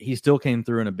 like he still came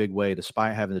through in a big way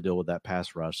despite having to deal with that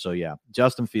pass rush. So yeah,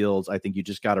 Justin Fields, I think you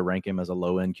just got to rank him as a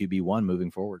low-end QB1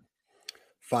 moving forward.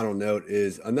 Final note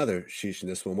is another sheesh in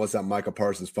this one. Was that Micah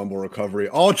Parsons fumble recovery?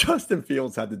 All Justin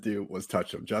Fields had to do was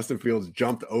touch him. Justin Fields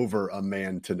jumped over a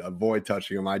man to avoid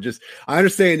touching him. I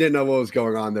understand didn't know what was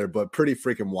going on there, but pretty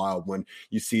freaking wild when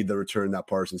you see the return that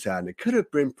Parsons had. And it could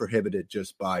have been prohibited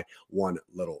just by one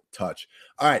little touch.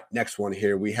 All right, next one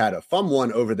here. We had a fun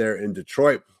one over there in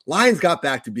Detroit. Lions got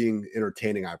back to being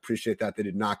entertaining. I appreciate that. They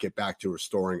did not get back to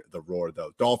restoring the roar,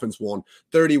 though. Dolphins won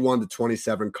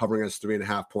 31-27, covering as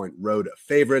 3.5-point road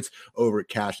favorites over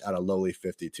cash at a lowly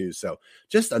 52. So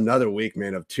just another week,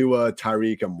 man, of Tua,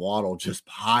 Tyreek, and Waddle just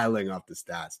piling up the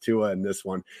stats. Tua in this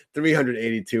one,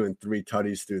 382 and 3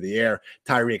 tutties through the air.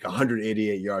 Tyreek,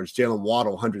 188 yards. Jalen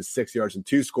Waddle, 106 yards and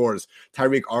 2 scores.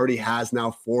 Tyreek already has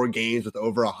now 4 games with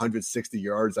over 160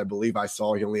 yards. I believe I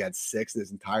saw he only had 6 in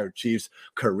his entire Chiefs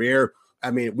career.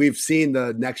 I mean, we've seen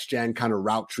the next gen kind of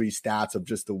route tree stats of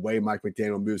just the way Mike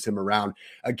McDaniel moves him around.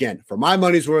 Again, for my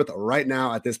money's worth, right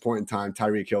now at this point in time,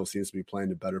 Tyreek Hill seems to be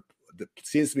playing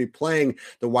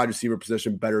the wide receiver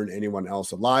position better than anyone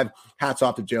else alive. Hats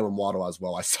off to Jalen Waddle as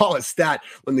well. I saw his stat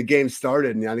when the game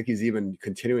started, and I think he's even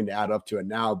continuing to add up to it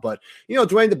now. But,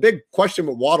 Dwayne, the big question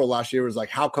with Waddle last year was like,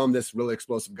 how come this really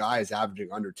explosive guy is averaging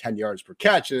under 10 yards per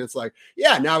catch? And it's like,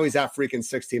 yeah, now he's at freaking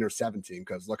 16 or 17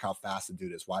 because look how fast the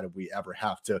dude is. Why did we ever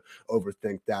have to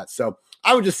overthink that? So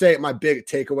I would just say my big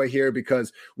takeaway here,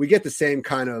 because we get the same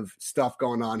kind of stuff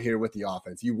going on here with the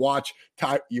offense. You watch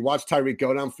Tyreek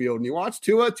go downfield, and you watch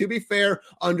Tua, to be fair,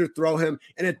 underthrow him,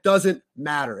 and it doesn't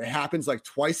matter. It happens like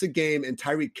twice a game, and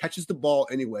Tyreek catches the ball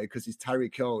anyway because he's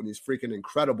Tyreek Hill and he's freaking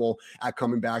incredible at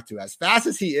coming back to it. As fast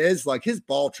as he is, like his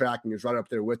ball tracking is right up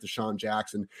there with Deshaun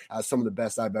Jackson as some of the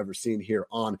best I've ever seen here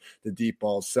on the deep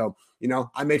balls. So, you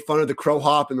know, I made fun of the crow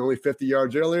hop and only 50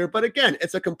 yards earlier, but again,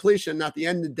 it's a completion. At the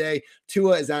end of the day,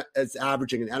 Tua is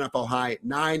averaging an NFL high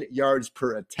 9 yards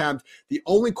per attempt. The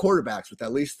only quarterbacks with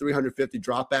at least 350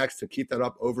 dropbacks to keep that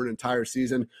up over an entire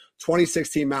season.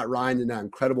 2016 Matt Ryan in that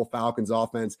incredible Falcons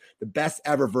offense, the best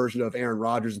ever version of Aaron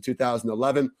Rodgers in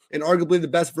 2011, and arguably the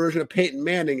best version of Peyton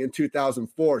Manning in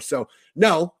 2004. So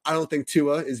no, I don't think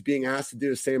Tua is being asked to do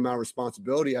the same amount of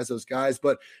responsibility as those guys,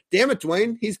 but damn it,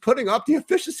 Dwayne, he's putting up the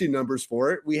efficiency numbers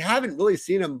for it. We haven't really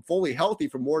seen him fully healthy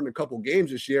for more than a couple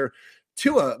games this year.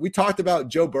 Tua, we talked about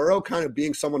Joe Burrow kind of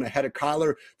being someone ahead of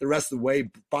Kyler the rest of the way,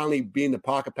 finally being the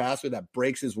pocket passer that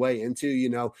breaks his way into, you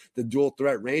know, the dual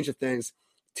threat range of things.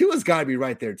 Tua's got to be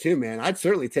right there too, man. I'd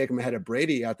certainly take him ahead of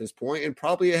Brady at this point and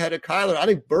probably ahead of Kyler. I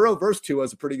think Burrow versus Tua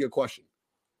is a pretty good question.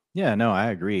 Yeah, no,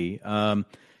 I agree.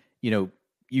 You know,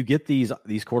 you get these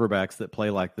quarterbacks that play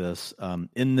like this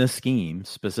in this scheme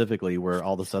specifically, where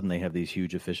all of a sudden they have these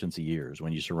huge efficiency years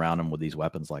when you surround them with these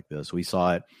weapons like this. We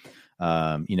saw it,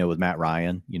 you know, with Matt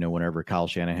Ryan, you know, whenever Kyle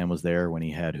Shanahan was there, when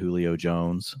he had Julio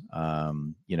Jones,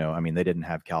 you know, I mean, they didn't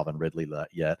have Calvin Ridley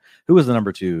yet. Who was the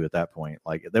number 2 at that point?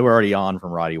 Like they were already on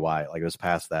from Roddy White. Like it was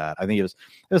past that. I think it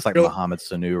was like Mohamed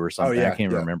Sanu or something. I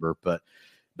can't remember, but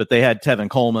they had Tevin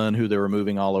Coleman, who they were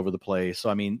moving all over the place.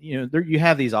 So, I mean, you know, you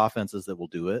have these offenses that will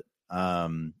do it,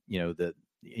 you know, that,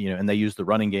 you know, and they use the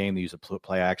running game, they use the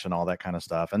play action, all that kind of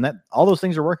stuff. And that all those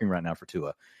things are working right now for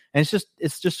Tua. And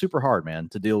it's just super hard, man,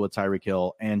 to deal with Tyreek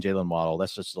Hill and Jalen Waddle.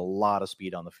 That's just a lot of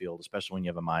speed on the field, especially when you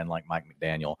have a mind like Mike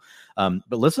McDaniel.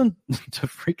 But listen to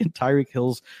freaking Tyreek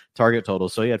Hill's target total.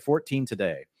 So he had 14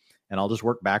 today. And I'll just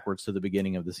work backwards to the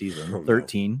beginning of the season.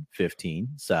 13, 15,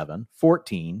 7,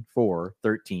 14, 4,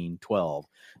 13, 12.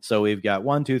 So we've got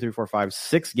 1, 2, 3, 4, 5,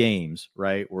 6 games,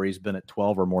 right, where he's been at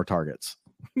 12 or more targets,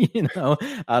 you know,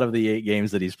 out of the 8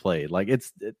 games that he's played. Like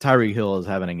Tyreek Hill is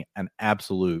having an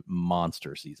absolute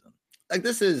monster season. Like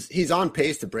he's on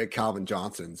pace to break Calvin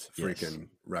Johnson's freaking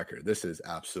record. This is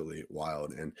absolutely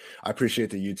wild. And I appreciate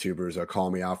the YouTubers are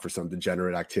calling me out for some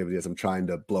degenerate activity as I'm trying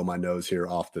to blow my nose here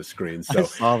off the screen. So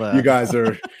you guys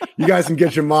can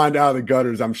get your mind out of the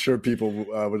gutters. I'm sure people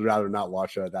would rather not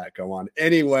watch that go on.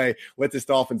 Anyway, with this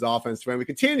Dolphins offense, man, we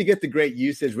continue to get the great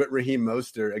usage with Raheem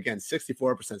Mostert. Again,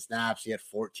 64% snaps. He had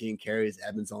 14 carries.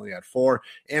 Evans only had 4.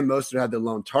 And Mostert had the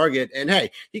lone target. And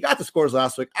hey, he got the scores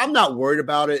last week. I'm not worried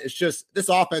about it. It's just this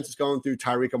offense is going through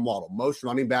Tyreek and Waddle. Most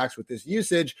running backs with this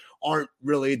usage aren't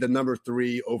really the number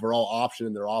 3 overall option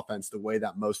in their offense the way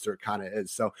that Mostert kind of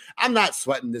is. So I'm not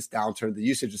sweating this downturn. The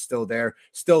usage is still there.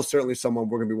 Still certainly someone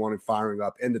we're going to be wanting firing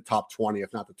up in the top 20,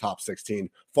 if not the top 16,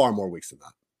 far more weeks than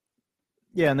that.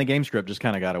 Yeah, and the game script just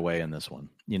kind of got away in this one.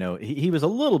 You know, he was a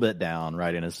little bit down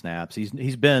right in his snaps.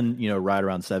 He's been, you know, right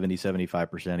around 70,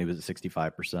 75%. He was at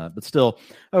 65%, but still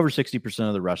over 60%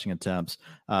 of the rushing attempts.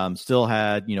 Still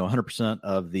had, you know, 100%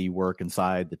 of the work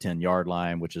inside the 10-yard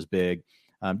line, which is big.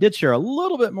 Did share a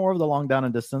little bit more of the long down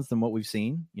and distance than what we've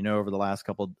seen, you know, over the last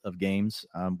couple of games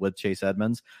with Chase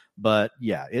Edmonds. But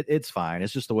yeah, it's fine.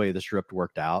 It's just the way the script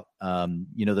worked out.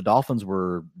 You know, the Dolphins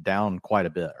were down quite a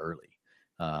bit early.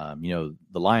 You know,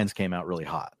 the Lions came out really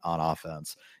hot on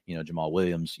offense. You know, Jamal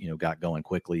Williams, you know, got going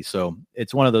quickly. So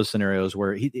it's one of those scenarios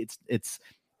where it's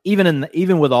even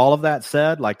with all of that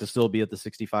said, like to still be at the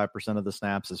 65% of the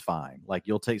snaps is fine. Like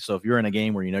so if you're in a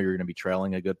game where you know you're going to be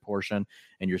trailing a good portion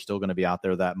and you're still going to be out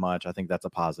there that much, I think that's a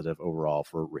positive overall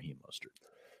for Raheem Mostert.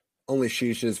 Only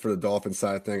sheeshes for the Dolphins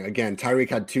side thing. Again, Tyreek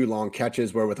had 2 long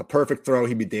catches where with a perfect throw,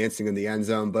 he'd be dancing in the end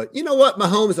zone. But you know what?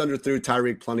 Mahomes underthrew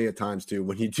Tyreek plenty of times too.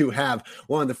 When you do have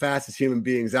one of the fastest human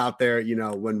beings out there, you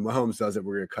know, when Mahomes does it,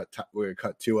 we're going to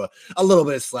cut to a little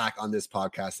bit of slack on this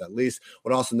podcast at least.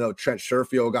 Would also note Trent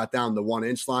Sherfield got down the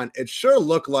 1-inch line. It sure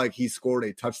looked like he scored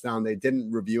a touchdown. They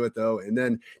didn't review it though. And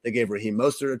then they gave Raheem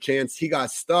Mostert a chance. He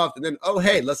got stuffed. And then, oh,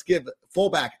 hey, let's give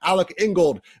fullback Alec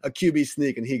Ingold a QB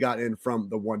sneak. And he got in from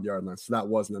the 1-yard line. So that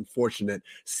was an unfortunate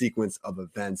sequence of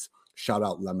events. Shout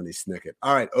out Lemony Snicket.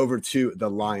 All right, over to the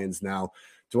Lions now.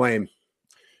 Dwayne,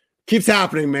 keeps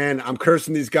happening, man. I'm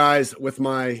cursing these guys with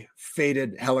my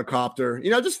faded helicopter. You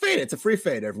know, just fade it. It's a free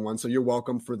fade, everyone. So you're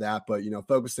welcome for that. But, you know,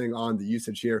 focusing on the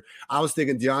usage here, I was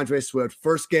thinking DeAndre Swift,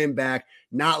 first game back,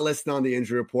 not listed on the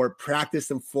injury report,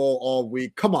 practiced in full all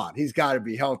week. Come on, he's got to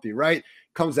be healthy, right?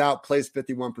 Comes out, plays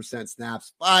 51%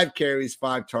 snaps, 5 carries,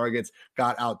 5 targets,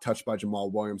 got out touched by Jamal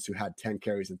Williams, who had 10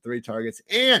 carries and 3 targets.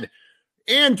 And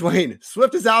And Dwayne,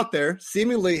 Swift is out there,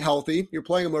 seemingly healthy. You're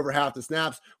playing him over half the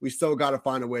snaps. We still got to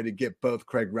find a way to get both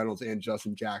Craig Reynolds and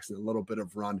Justin Jackson a little bit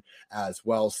of run as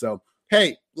well. So,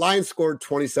 hey, Lions scored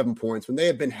 27 points when they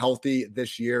have been healthy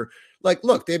this year. Like,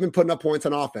 look, they've been putting up points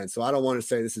on offense. So I don't want to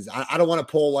say this is, I don't want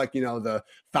to pull like, the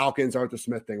Falcons, Arthur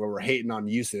Smith thing where we're hating on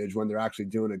usage when they're actually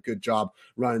doing a good job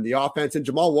running the offense. And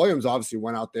Jamal Williams obviously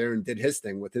went out there and did his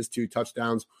thing with his 2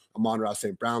 touchdowns. Amon-Ra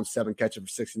St. Brown, 7 catches for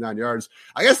 69 yards.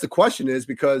 I guess the question is,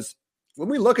 because when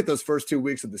we look at those first 2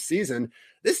 weeks of the season,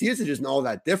 this usage isn't all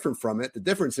that different from it. The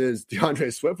difference is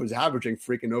DeAndre Swift was averaging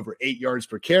freaking over 8 yards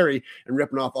per carry and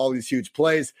ripping off all these huge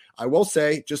plays. I will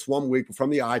say just 1 week from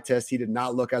the eye test, he did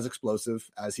not look as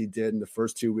explosive as he did in the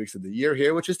first 2 weeks of the year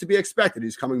here, which is to be expected.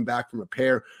 He's coming back from a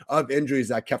pair of injuries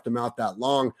that kept him out that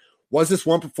long. Was this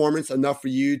one performance enough for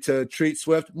you to treat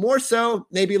Swift? More so,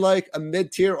 maybe like a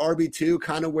mid-tier RB2,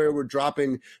 kind of where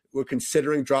we're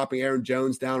considering dropping Aaron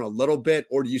Jones down a little bit,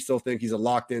 or do you still think he's a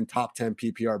locked-in top 10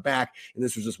 PPR back, and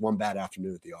this was just one bad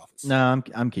afternoon at the office? No,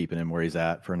 I'm keeping him where he's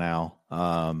at for now.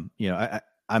 I'm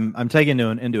taking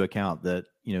into account that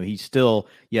he's still,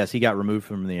 yes, he got removed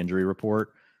from the injury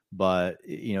report, but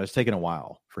it's taken a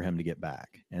while for him to get back.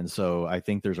 And so I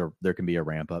think there can be a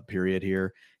ramp up period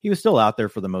here. He was still out there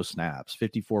for the most snaps,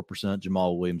 54%.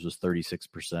 Jamal Williams was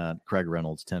 36%, Craig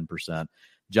Reynolds 10%,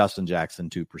 Justin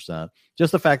Jackson 2%.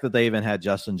 Just the fact that they even had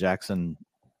Justin Jackson,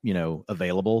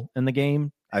 available in the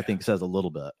game, I think says a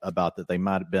little bit about that. They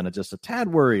might have been just a tad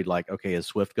worried, like, okay, is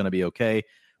Swift going to be okay?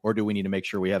 Or do we need to make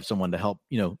sure we have someone to help,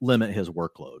 limit his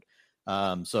workload?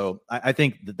 So I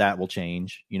think that will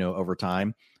change, over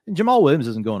time. And Jamal Williams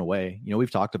isn't going away. We've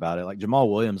talked about it. Like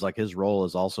Jamal Williams, like his role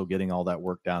is also getting all that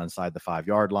work down inside the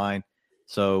 5-yard line.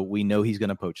 So we know he's going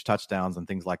to poach touchdowns and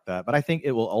things like that. But I think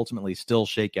it will ultimately still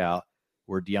shake out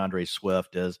where DeAndre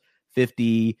Swift is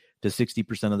 50 to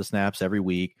 60% of the snaps every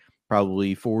week,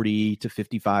 probably 40 to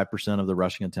 55% of the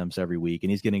rushing attempts every week. And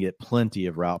he's going to get plenty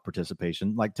of route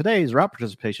participation. Like today's route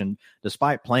participation,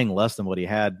 despite playing less than what he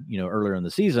had, earlier in the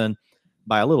season,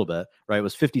 by a little bit, right? It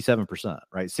was 57%,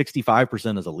 right?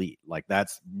 65% is elite. Like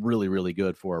that's really, really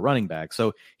good for a running back.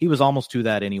 So he was almost to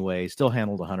that anyway, still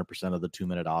handled 100% of the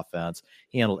 2-minute offense.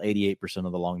 He handled 88%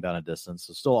 of the long down and distance.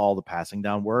 So still all the passing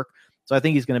down work. So I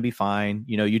think he's going to be fine.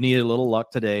 You needed a little luck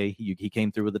today. He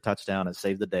came through with the touchdown and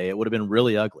saved the day. It would have been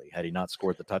really ugly had he not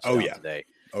scored the touchdown today.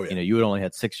 Oh, yeah. You would only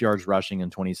had 6 yards rushing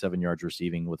and 27 yards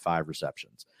receiving with 5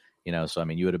 receptions. So I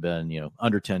mean, you would have been,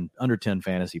 under 10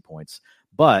 fantasy points.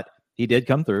 But he did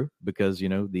come through because,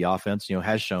 the offense,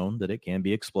 has shown that it can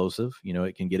be explosive.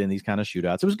 It can get in these kind of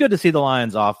shootouts. It was good to see the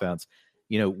Lions offense,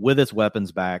 with its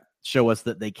weapons back, show us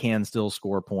that they can still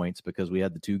score points, because we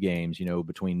had the 2 games,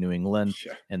 between New England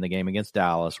and the game against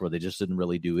Dallas where they just didn't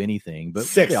really do anything, but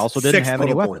they also didn't have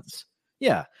any weapons.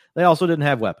 Yeah, they also didn't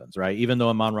have weapons, right? Even though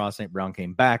Amon-Ra St. Brown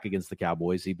came back against the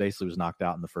Cowboys, he basically was knocked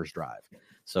out in the first drive.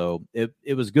 So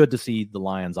it was good to see the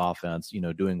Lions offense,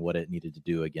 doing what it needed to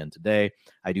do again today.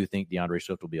 I do think DeAndre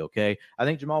Swift will be okay. I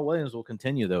think Jamal Williams will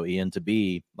continue, though, Ian, to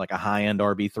be like a high-end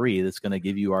RB3 that's going to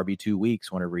give you RB2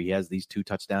 weeks whenever he has these 2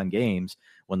 touchdown games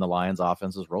when the Lions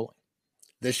offense is rolling.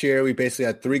 This year, we basically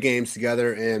had 3 games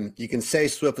together, and you can say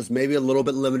Swift was maybe a little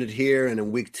bit limited here, and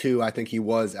in week 2, I think he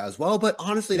was as well. But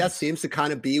honestly, that seems to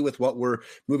kind of be with what we're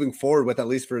moving forward with, at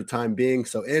least for the time being.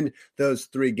 So in those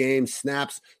 3 games,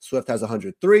 snaps, Swift has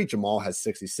 103, Jamal has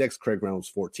 66, Craig Reynolds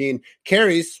 14,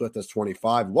 carries, Swift has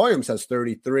 25, Williams has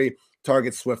 33,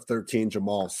 targets, Swift 13,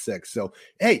 Jamal 6. So,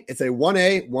 hey, it's a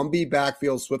 1A, 1B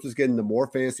backfield. Swift is getting the more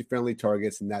fantasy-friendly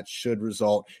targets, and that should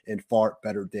result in far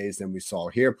better days than we saw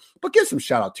here. But give some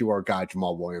shout-out to our guy,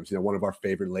 Jamal Williams, one of our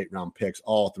favorite late-round picks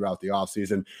all throughout the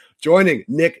offseason, joining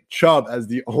Nick Chubb as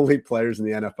the only players in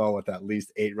the NFL with at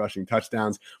least 8 rushing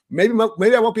touchdowns. Maybe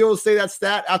I won't be able to say that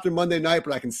stat after Monday night,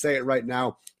 but I can say it right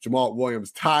now. Jamal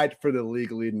Williams tied for the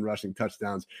league lead in rushing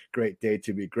touchdowns. Great day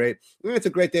to be great. And it's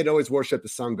a great day to always worship the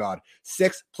sun god.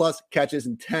 6+ catches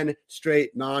in 10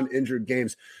 straight non-injured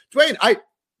games. Dwayne,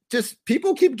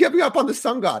 people keep giving up on the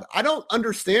sun god. I don't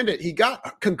understand it. He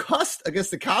got concussed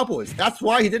against the Cowboys. That's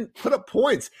why he didn't put up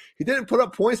points. He didn't put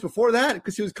up points before that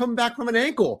because he was coming back from an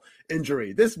ankle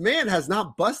injury. This man has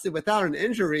not busted without an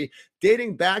injury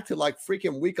dating back to like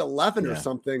freaking week 11 or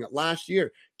something last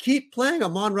year. Keep playing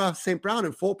Amon-Ra St. Brown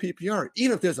in full PPR,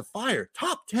 even if there's a fire.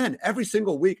 Top 10 every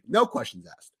single week. No questions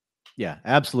asked. Yeah,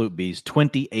 absolute beast.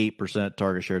 28%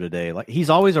 target share today. Like he's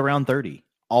always around 30.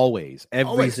 Always,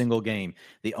 every single game.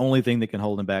 The only thing that can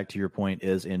hold him back, to your point,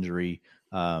 is injury.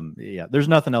 There's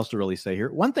nothing else to really say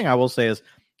here. One thing I will say is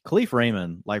Khalif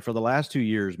Raymond, like for the last 2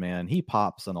 years, man, he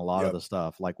pops in a lot of the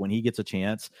stuff. Like when he gets a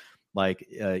chance, Like,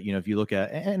 if you look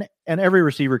at, and every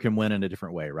receiver can win in a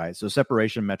different way, right? So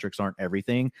separation metrics aren't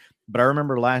everything. But I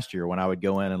remember last year when I would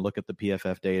go in and look at the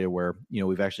PFF data where,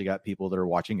 we've actually got people that are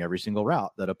watching every single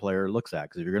route that a player looks at.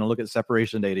 Because if you're going to look at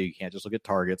separation data, you can't just look at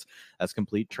targets. That's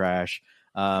complete trash.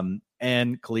 And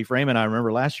Khalif Raymond, I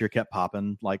remember last year kept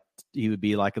popping, like he would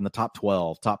be like in the top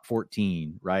 12, top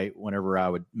 14, right? Whenever I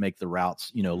would make the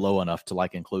routes, low enough to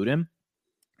like include him.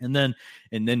 And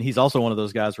then he's also one of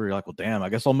those guys where you're like, well, damn, I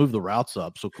guess I'll move the routes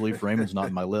up. So Khalif Raymond's not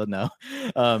in my lid now.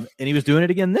 And he was doing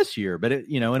it again this year, but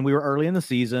and we were early in the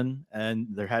season and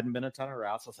there hadn't been a ton of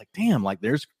routes. I was like, damn, like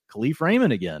there's Khalif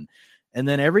Raymond again. And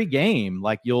then every game,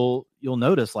 like you'll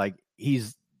notice like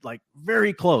he's like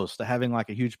very close to having like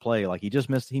a huge play. Like he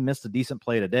missed a decent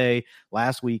play today.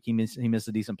 Last week he missed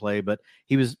a decent play, but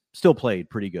he was still played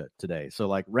pretty good today. So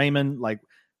like Raymond, like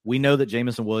we know that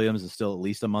Jameson Williams is still at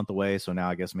least a month away. So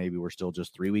now I guess maybe we're still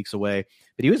just 3 weeks away,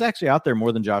 but he was actually out there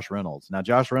more than Josh Reynolds. Now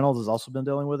Josh Reynolds has also been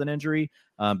dealing with an injury,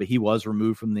 but he was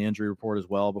removed from the injury report as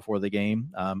well before the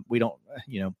game. We don't,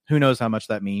 who knows how much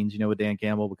that means, with Dan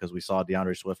Campbell, because we saw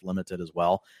DeAndre Swift limited as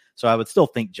well. So I would still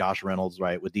think Josh Reynolds,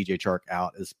 right, with DJ Chark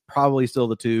out is probably still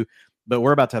the two, but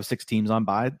we're about to have 6 teams on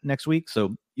bye next week.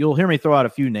 So you'll hear me throw out a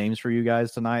few names for you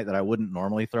guys tonight that I wouldn't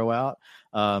normally throw out,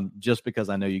 just because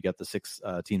I know you got the 6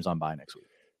 teams on bye next week.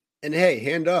 And hey,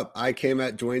 hand up, I came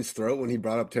at Dwayne's throat when he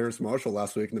brought up Terrace Marshall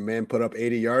last week, and the man put up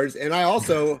 80 yards. And I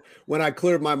also, when I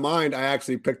cleared my mind, I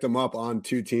actually picked him up on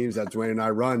 2 teams that Dwayne and I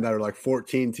run that are like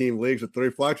 14-team leagues with 3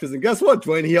 flexes. And guess what,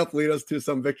 Dwayne? He helped lead us to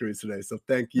some victories today. So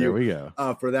thank you there we go.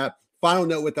 For that. Final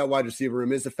note with that wide receiver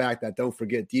room is the fact that, don't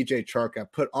forget, DJ Chark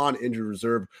got put on injured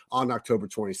reserve on October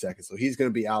 22nd. So he's going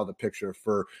to be out of the picture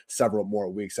for several more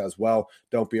weeks as well.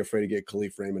 Don't be afraid to get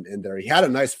Khalif Raymond in there. He had a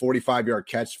nice 43-yard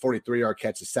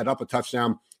catch to set up a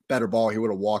touchdown. Better ball, he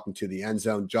would have walked into the end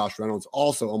zone. Josh Reynolds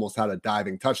also almost had a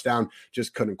diving touchdown,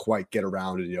 just couldn't quite get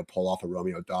around and pull off a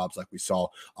Romeo Doubs like we saw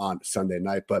on Sunday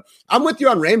night. But I'm with you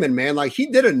on Raymond, man. Like he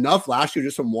did enough last year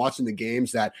just from watching the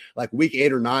games that like week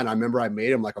 8 or 9, I remember I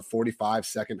made him like a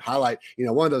 45-second highlight.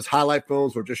 One of those highlight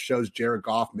films where it just shows Jared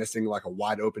Goff missing like a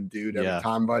wide open dude every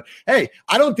time. But hey,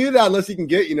 I don't do that unless you can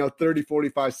get 30,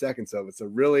 45 seconds of it. So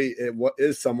really, it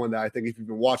is someone that I think if you've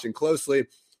been watching closely,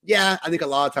 I think a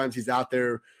lot of times he's out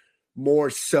there more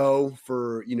so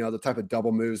for, the type of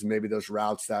double moves and maybe those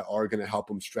routes that are going to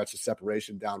help him stretch the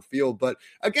separation downfield. But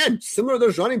again, similar to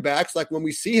those running backs, like when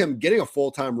we see him getting a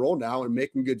full-time role now and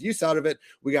making good use out of it,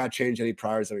 we got to change any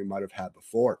priors that we might have had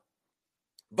before.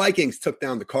 Vikings took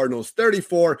down the Cardinals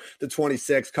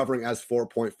 34-26, covering as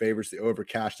 4-point favorites. The over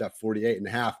cashed at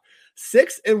 48.5.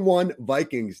 6-1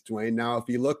 Vikings, Dwayne. Now, if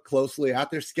you look closely at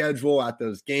their schedule, at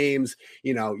those games,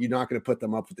 you're not going to put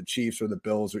them up with the Chiefs or the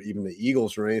Bills or even the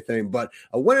Eagles or anything. But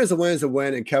a win is a win is a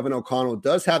win. And Kevin O'Connell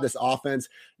does have this offense,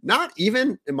 not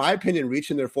even, in my opinion,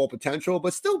 reaching their full potential,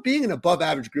 but still being an above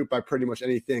average group by pretty much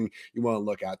anything you want to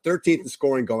look at. 13th in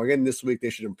scoring going in this week. They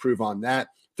should improve on that.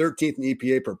 13th in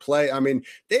EPA per play. I mean,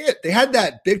 they had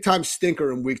that big time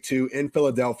stinker in week 2 in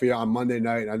Philadelphia on Monday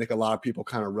night. And I think a lot of people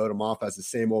kind of wrote them off as the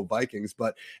same old Vikings,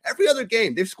 but every other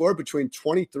game they've scored between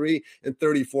 23 and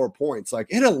 34 points.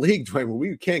 Like in a league, Dwayne, where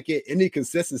we can't get any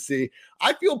consistency,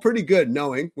 I feel pretty good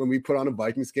knowing when we put on a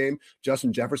Vikings game,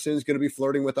 Justin Jefferson is going to be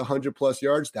flirting with 100+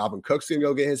 yards. Dalvin Cook's going to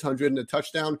go get his 100 and a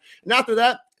touchdown. And after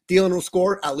that, Thielen will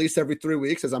score at least every 3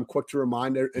 weeks, as I'm quick to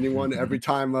remind anyone every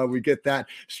time we get that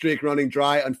streak running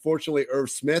dry. Unfortunately, Irv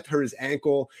Smith hurt his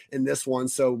ankle in this one,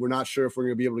 so we're not sure if we're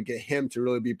going to be able to get him to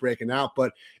really be breaking out.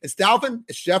 But it's Dalvin,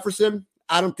 it's Jefferson.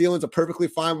 Adam Thielen's a perfectly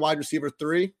fine wide receiver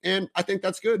 3, and I think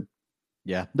that's good.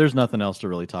 Yeah, there's nothing else to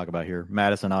really talk about here.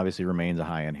 Madison obviously remains a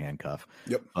high-end handcuff.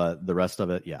 Yep. But the rest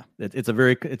of it, it's a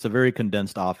very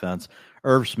condensed offense.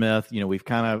 Irv Smith, we've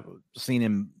kind of seen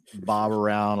him bob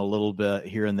around a little bit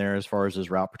here and there as far as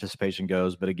his route participation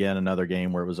goes. But again, another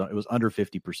game where it was under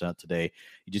 50% today.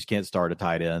 You just can't start a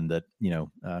tight end that,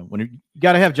 when you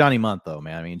got to have Johnny Munt though,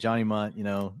 man. I mean, Johnny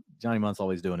Munt's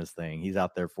always doing his thing. He's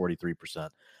out there 43%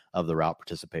 of the route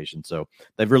participation. So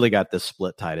they've really got this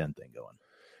split tight end thing going.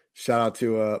 Shout out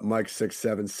to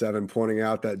Mike677 pointing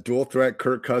out that dual threat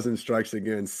Kirk Cousins strikes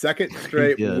again. Second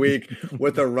straight week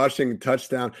with a rushing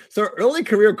touchdown. So early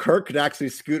career Kirk could actually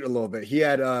scoot a little bit. He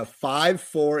had 5,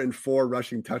 4, and 4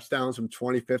 rushing touchdowns from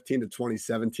 2015 to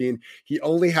 2017. He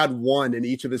only had 1 in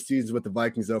each of his seasons with the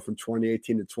Vikings, though, from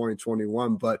 2018 to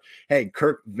 2021. But hey,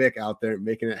 Kirk Vick out there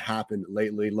making it happen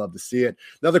lately. Love to see it.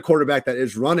 Another quarterback that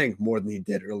is running more than he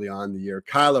did early on in the year.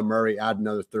 Kyler Murray added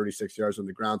another 36 yards on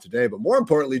the ground today. But more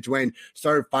importantly, Dwayne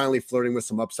started finally flirting with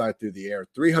some upside through the air.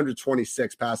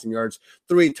 326 passing yards,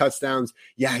 3 touchdowns.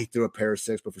 Yeah, he threw a pair of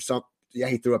 6, but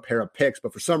he threw a pair of picks,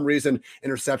 but for some reason,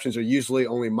 interceptions are usually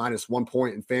only -1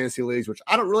 point in fantasy leagues, which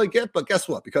I don't really get. But guess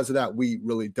what? Because of that, we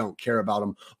really don't care about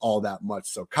him all that much.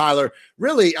 So Kyler,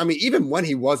 really, I mean, even when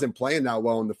he wasn't playing that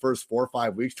well in the first 4 or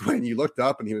 5 weeks, Dwayne, you looked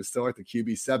up and he was still like the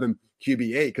QB7,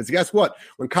 QB8. Because guess what?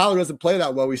 When Kyler doesn't play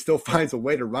that well, he still finds a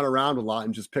way to run around a lot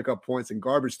and just pick up points in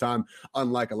garbage time,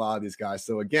 unlike a lot of these guys.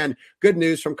 So again, good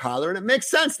news from Kyler. And it makes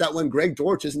sense that when Greg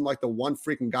Dortch isn't like the one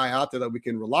freaking guy out there that we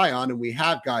can rely on, and we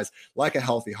have guys like a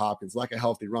healthy Hopkins, like a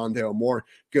healthy Rondale Moore,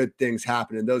 good things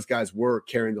happen. And those guys were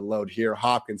carrying the load here.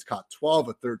 Hopkins caught 12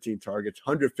 of 13 targets,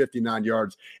 159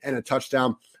 yards, and a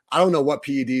touchdown. I don't know what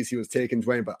PEDs he was taking,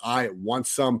 Dwayne, but I want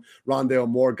some. Rondale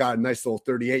Moore got a nice little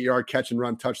 38-yard catch and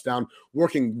run touchdown,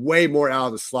 working way more out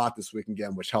of the slot this week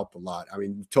again, which helped a lot. I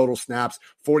mean, total snaps,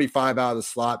 45 out of the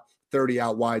slot, 30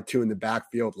 out wide, 2 in the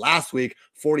backfield. Last week,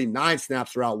 49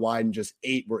 snaps were out wide and just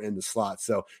 8 were in the slot.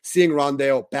 So seeing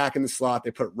Rondale back in the slot,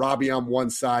 they put Robbie on one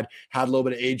side, had a little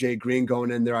bit of AJ Green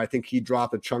going in there. I think he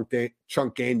dropped a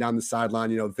chunk gain down the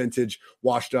sideline, vintage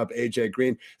washed up AJ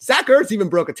Green. Zach Ertz even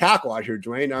broke a tackle out here,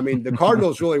 Dwayne. I mean, the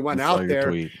Cardinals really went out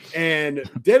there and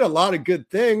did a lot of good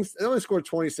things. They only scored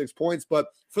 26 points, but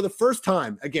for the first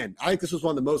time, again, I think this was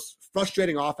one of the most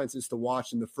frustrating offenses to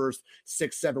watch in the first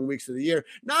 6-7 weeks of the year.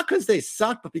 Not because they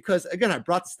suck, but because, again, I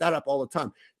brought the stat up all the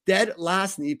time. Dead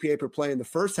last in EPA per play in the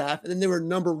first half, and then they were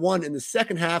number 1 in the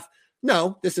second half.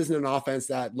 No, this isn't an offense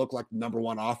that looked like number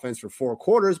 1 offense for 4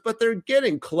 quarters, but they're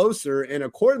getting closer. And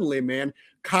accordingly, man,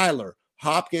 Kyler,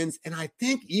 Hopkins, and I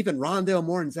think even Rondale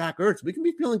Moore and Zach Ertz, we can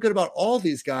be feeling good about all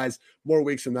these guys more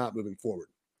weeks than not moving forward.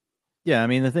 Yeah, I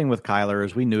mean, the thing with Kyler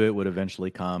is we knew it would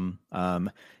eventually come.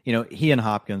 He and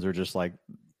Hopkins are just like,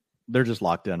 they're just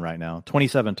locked in right now.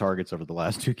 27 targets over the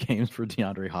last 2 games for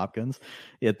DeAndre Hopkins.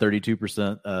 He had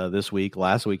 32% this week.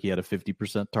 Last week, he had a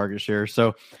 50% target share.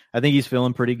 So I think he's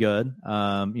feeling pretty good.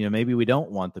 Maybe we don't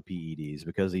want the PEDs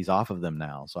because he's off of them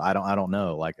now. So I don't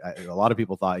know. Like a lot of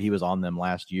people thought he was on them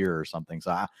last year or something. So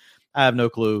I have no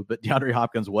clue. But DeAndre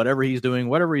Hopkins, whatever he's doing,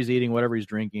 whatever he's eating, whatever he's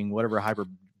drinking, whatever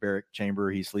hyperbaric chamber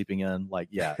he's sleeping in,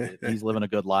 he's living a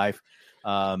good life.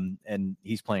 And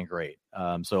he's playing great.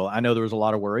 So I know there was a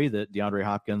lot of worry that DeAndre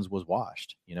Hopkins was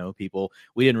washed.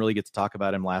 We didn't really get to talk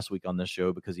about him last week on this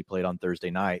show because he played on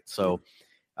Thursday night. So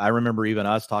I remember even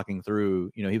us talking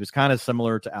through, he was kind of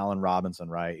similar to Allen Robinson,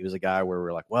 right? He was a guy where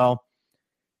we're like, well,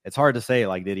 it's hard to say,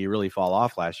 did he really fall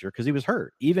off last year? Because he was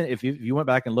hurt. Even if you went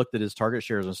back and looked at his target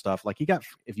shares and stuff,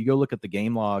 if you go look at the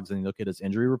game logs and you look at his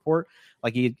injury report,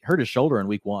 he hurt his shoulder in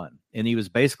week 1. And he was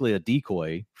basically a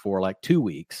decoy for 2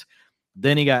 weeks.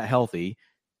 Then he got healthy,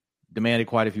 demanded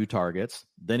quite a few targets.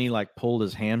 Then he pulled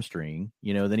his hamstring,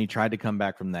 then he tried to come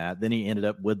back from that. Then he ended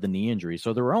up with the knee injury.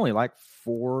 So there were only 3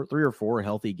 or 4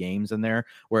 healthy games in there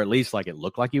where at least it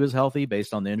looked like he was healthy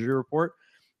based on the injury report.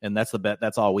 And that's the bet.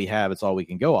 That's all we have. It's all we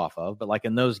can go off of. But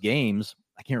in those games,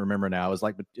 I can't remember now.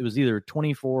 It was either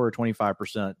 24 or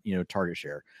 25%, target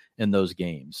share in those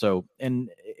games. So, and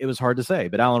it was hard to say,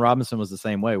 but Allen Robinson was the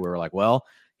same way. We were like, well,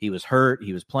 he was hurt.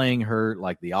 He was playing hurt.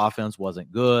 The offense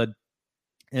wasn't good.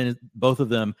 And both of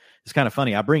them, it's kind of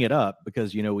funny. I bring it up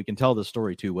because, we can tell the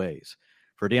story 2 ways.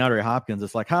 For DeAndre Hopkins,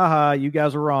 it's haha, you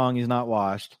guys are wrong. He's not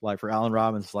washed. For Allen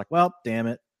Robinson, it's well, damn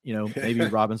it. Maybe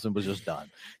Robinson was just done.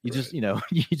 You just, you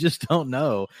just don't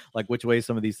know which way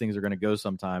some of these things are going to go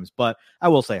sometimes. But I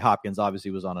will say Hopkins obviously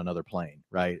was on another plane,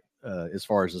 right? As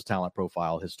far as his talent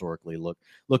profile historically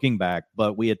looking back,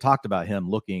 but we had talked about him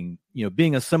looking,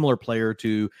 being a similar player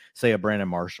to say a Brandon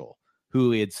Marshall, who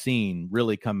we had seen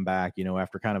really come back,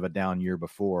 after kind of a down year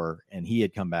before, and he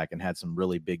had come back and had some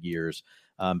really big years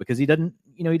because he doesn't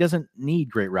need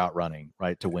great route running,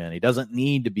 right, to win. He doesn't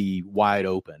need to be wide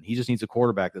open. He just needs a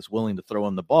quarterback that's willing to throw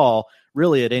him the ball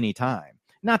really at any time.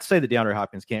 Not to say that DeAndre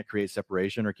Hopkins can't create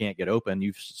separation or can't get open.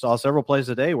 You saw several plays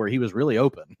today where he was really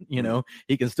open.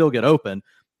 He can still get open,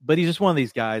 but he's just one of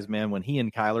these guys, man. When he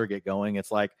and Kyler get going,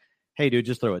 it's hey, dude,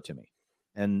 just throw it to me.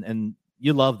 And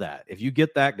you love that. If you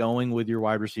get that going with your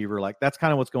wide receiver, that's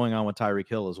kind of what's going on with Tyreek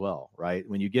Hill as well, right?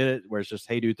 When you get it where it's just,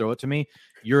 hey, dude, throw it to me,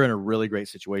 you're in a really great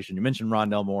situation. You mentioned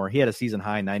Rondale Moore. He had a season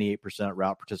high 98%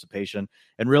 route participation.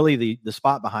 And really the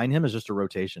spot behind him is just a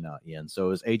rotation out, Ian.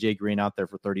 So is AJ Green out there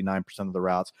for 39% of the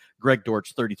routes, Greg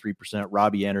Dortch 33%,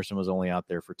 Robbie Anderson was only out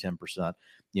there for 10%.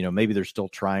 Maybe they're still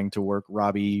trying to work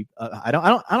Robbie. I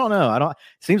don't know. It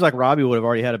seems like Robbie would have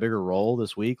already had a bigger role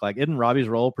this week. Isn't Robbie's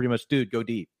role pretty much, dude, go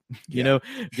deep?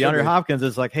 DeAndre Hopkins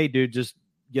is hey, dude, just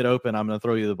get open. I'm going to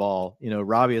throw you the ball.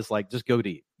 Robbie is just go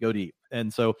deep.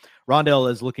 And so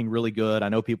Rondale is looking really good. I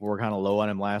know people were kind of low on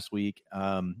him last week.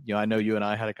 I know you and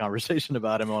I had a conversation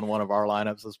about him on one of our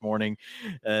lineups this morning.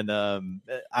 And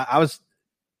I was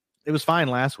it was fine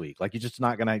last week. Like you're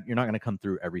not gonna come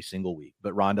through every single week.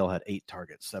 But Rondale had 8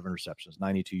 targets, 7 receptions,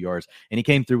 92 yards, and he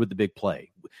came through with the big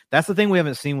play. That's the thing we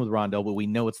haven't seen with Rondale, but we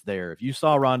know it's there. If you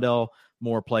saw Rondale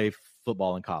Moore play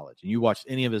football in college and you watched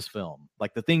any of his film,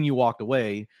 like the thing you walked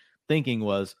away thinking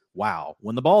was, wow,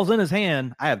 when the ball's in his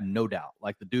hand, I have no doubt,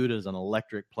 like the dude is an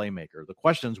electric playmaker. The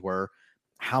questions were,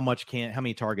 how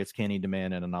many targets can he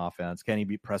demand in an offense? Can he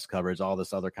beat press coverage? All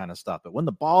this other kind of stuff. But when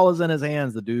the ball is in his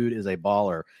hands, the dude is a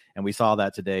baller. And we saw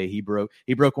that today. He broke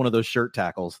one of those shirt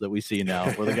tackles that we see now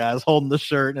where the guy's holding the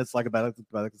shirt and it's like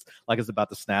it's about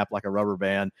to snap like a rubber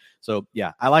band. So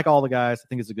yeah, I like all the guys. I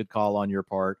think it's a good call on your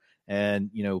part. And,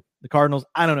 the Cardinals,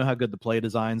 I don't know how good the play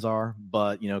designs are,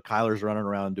 but, Kyler's running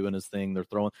around doing his thing.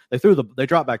 They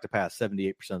dropped back to pass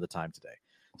 78% of the time today.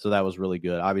 So that was really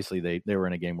good. Obviously, they were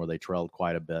in a game where they trailed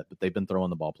quite a bit, but they've been throwing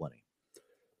the ball plenty.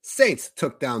 Saints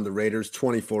took down the Raiders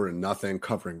 24-0,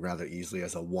 covering rather easily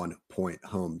as a 1-point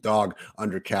home dog.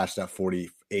 Under cashed at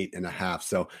 48.5.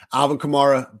 So Alvin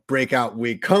Kamara breakout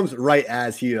week comes right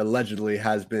as he allegedly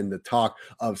has been the talk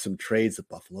of some trades. The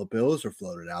Buffalo Bills are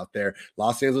floated out there.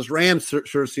 Los Angeles Rams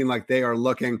sure seem like they are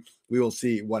looking. We will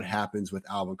see what happens with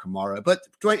Alvin Kamara. But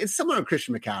Dwayne, it's similar to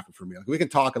Christian McCaffrey for me. Like, we can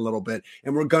talk a little bit,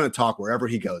 and we're going to talk wherever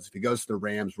he goes. If he goes to the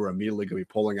Rams, we're immediately going to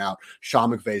be pulling out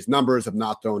Sean McVay's numbers of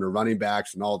not throwing to running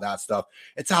backs and all that stuff.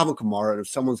 It's Alvin Kamara, and if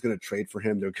someone's going to trade for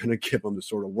him, they're going to give him the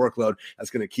sort of workload that's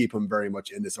going to keep him very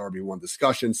much in this RB1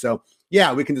 discussion. So,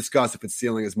 yeah, we can discuss if its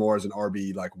ceiling is more as an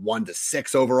RB like 1 to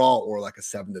 6 overall or like a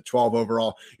 7 to 12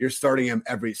 overall. You're starting him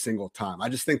every single time. I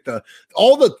just think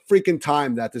all the freaking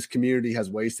time that this community has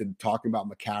wasted talking about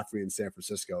McCaffrey in San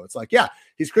Francisco, it's like, yeah,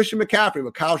 he's Christian McCaffrey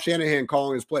with Kyle Shanahan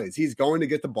calling his plays. He's going to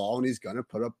get the ball and he's going to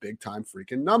put up big time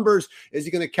freaking numbers. Is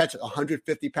he going to catch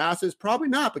 150 passes? Probably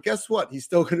not. But guess what? He's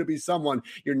still going to be someone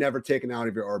you're never taking out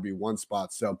of your RB1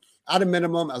 spot. So at a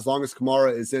minimum, as long as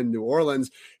Kamara is in New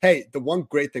Orleans, hey, the one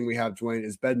great thing we have, Dwayne,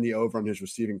 is betting the over on his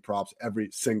receiving props every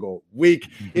single week.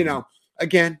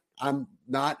 Again, I'm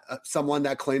not someone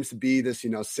that claims to be this,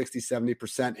 60,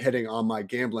 70% hitting on my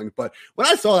gambling. But when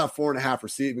I saw that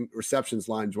 4.5 receptions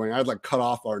line, Dwayne, I'd like cut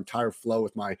off our entire flow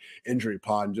with my injury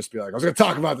pod and just be like, I was going to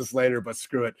talk about this later, but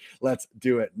screw it. Let's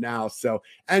do it now. So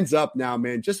ends up now,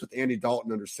 man, just with Andy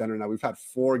Dalton under center. Now we've had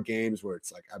 4 games where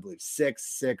it's like, I believe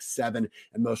 6, 7,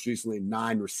 and most recently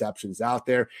 9 receptions out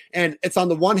there. And it's on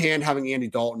the one hand, having Andy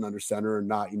Dalton under center and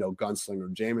not,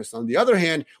 Gunslinger Jameis. On the other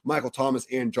hand, Michael Thomas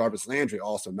and Jarvis Landry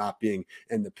also not being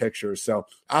in the picture. So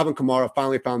Alvin Kamara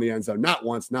finally found the end zone, not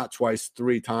once, not twice,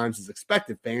 3 times. His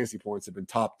expected fantasy points have been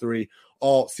top 3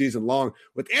 all season long.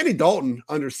 With Andy Dalton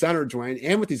under center, Dwayne,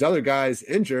 and with these other guys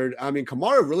injured, I mean,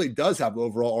 Kamara really does have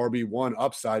overall RB1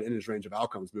 upside in his range of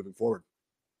outcomes moving forward.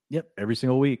 Yep, every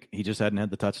single week. He just hadn't had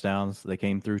the touchdowns. They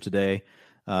came through today.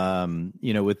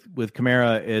 With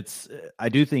Kamara, I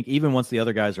do think even once the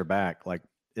other guys are back, like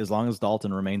as long as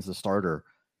Dalton remains the starter,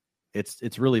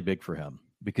 it's really big for him,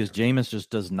 because Jameis just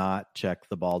does not check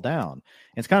the ball down. And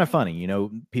it's kind of funny,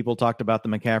 people talked about the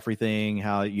McCaffrey thing,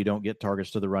 how you don't get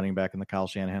targets to the running back in the Kyle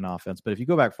Shanahan offense. But if you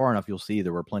go back far enough, you'll see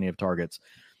there were plenty of targets,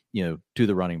 to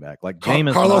the running back. Like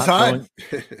Jameis. Carlos Hyde.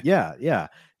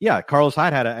 Yeah. Carlos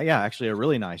Hyde had actually a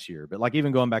really nice year. But like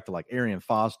even going back to like Arian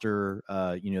Foster,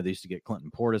 they used to get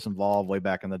Clinton Portis involved way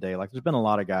back in the day. Like there's been a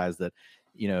lot of guys that,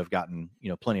 have gotten,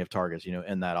 plenty of targets,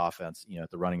 in that offense, at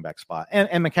the running back spot. And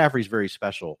McCaffrey's very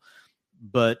special.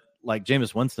 But like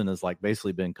Jameis Winston has like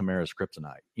basically been Kamara's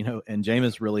kryptonite, and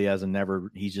Jameis really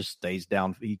he just stays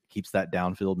down. He keeps that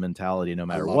downfield mentality no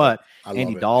matter what.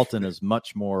 Andy Dalton is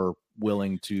much more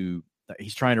willing to,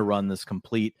 he's trying to run this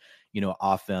complete,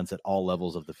 offense at all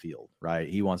levels of the field, right?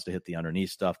 He wants to hit the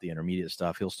underneath stuff, the intermediate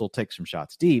stuff. He'll still take some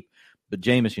shots deep, but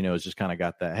Jameis, has just kind of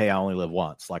got that, hey, I only live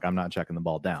once. Like, I'm not checking the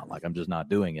ball down. Like, I'm just not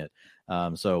doing it.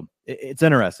 So it's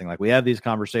interesting. Like, we have these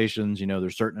conversations,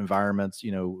 there's certain environments,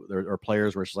 there are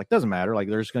players where it's just like, doesn't matter. Like,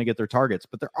 they're just going to get their targets.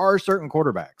 But there are certain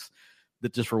quarterbacks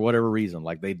that just for whatever reason,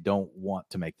 like they don't want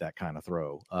to make that kind of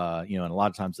throw, and a lot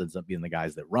of times it ends up being the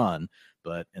guys that run.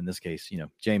 But in this case,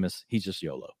 Jameis, he's just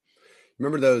YOLO.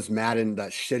 Remember those Madden,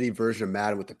 that shitty version of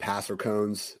Madden with the passer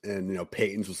cones and,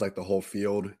 Peyton's was like the whole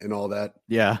field and all that?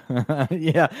 Yeah.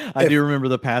 Yeah. I do remember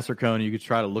the passer cone. You could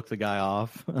try to look the guy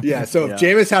off. Yeah. So if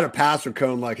Jameis had a passer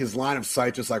cone, like his line of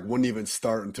sight just like wouldn't even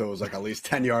start until it was like at least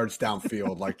 10 yards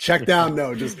downfield. Like check down,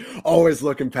 no, just always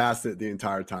looking past it the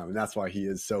entire time. And that's why he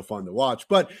is so fun to watch.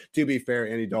 But to be fair,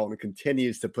 Andy Dalton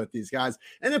continues to put these guys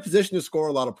in a position to score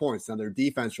a lot of points. Now their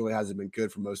defense really hasn't been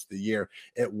good for most of the year.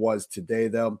 It was today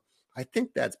though. I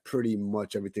think that's pretty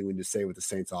much everything we need to say with the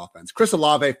Saints offense. Chris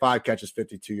Olave, 5 catches,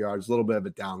 52 yards, a little bit of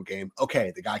a down game.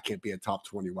 Okay, the guy can't be a top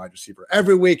 20 wide receiver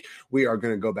every week. We are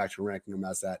going to go back to ranking him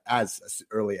as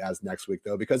early as next week,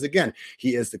 though, because, again,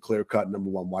 he is the clear-cut number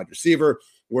 1 wide receiver.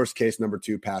 Worst case, number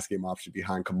 2 pass game option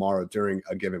behind Kamara during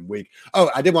a given week. Oh,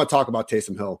 I did want to talk about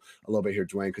Taysom Hill a little bit here,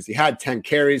 Dwayne, because he had 10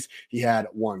 carries. He had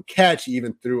 1 catch. He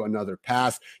even threw another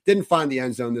pass. Didn't find the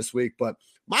end zone this week, but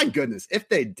my goodness, if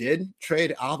they did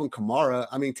trade Alvin Kamara,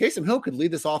 I mean, Taysom Hill could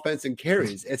lead this offense in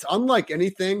carries. It's unlike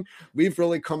anything we've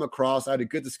really come across. I had a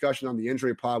good discussion on the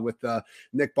injury pod with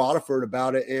Nick Botiford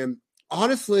about it. And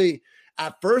honestly,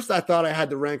 at first I thought I had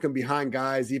to rank him behind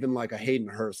guys, even like a Hayden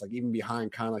Hurst, like even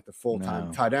behind kind of like the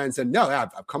full-time tight ends. And no,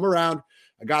 I've come around.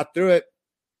 I got through it.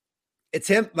 It's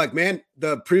him. Like, man,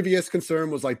 the previous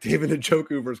concern was like David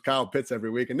Njoku versus Kyle Pitts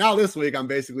every week. And now this week, I'm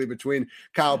basically between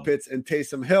Kyle Pitts and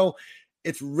Taysom Hill.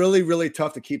 It's really, really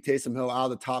tough to keep Taysom Hill out of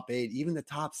the top 8, even the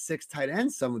top 6 tight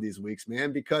ends some of these weeks,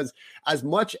 man, because as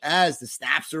much as the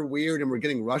snaps are weird and we're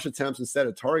getting rush attempts instead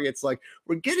of targets, like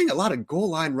we're getting a lot of goal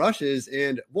line rushes,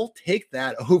 and we'll take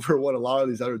that over what a lot of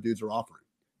these other dudes are offering.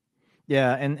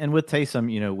 Yeah, and with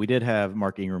Taysom, we did have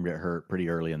Mark Ingram get hurt pretty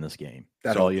early in this game.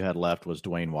 So all you had left was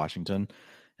Dwayne Washington,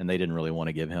 and they didn't really want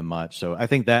to give him much. So I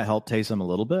think that helped Taysom a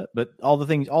little bit, but all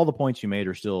the points you made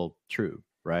are still true,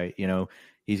 right?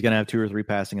 He's going to have 2 or 3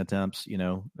 passing attempts,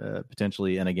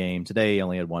 potentially in a game. Today, he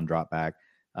only had 1 drop back.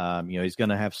 He's going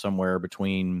to have somewhere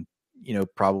between,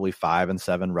 probably 5 and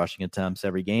 7 rushing attempts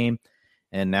every game.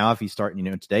 And now if he's starting,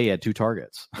 today he had 2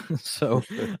 targets. So,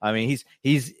 I mean,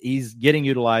 he's getting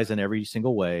utilized in every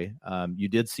single way. You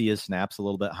did see his snaps a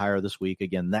little bit higher this week.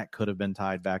 Again, that could have been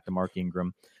tied back to Mark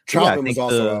Ingram. Troutman was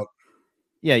also out.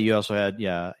 Yeah, you also had, you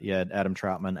had Adam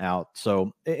Troutman out.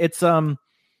 So it's,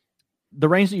 the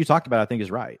range that you talked about, I think,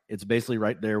 is right. It's basically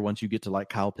right there once you get to like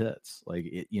Kyle Pitts. Like,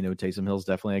 Taysom Hill's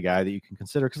definitely a guy that you can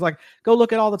consider. Because, like, go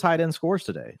look at all the tight end scores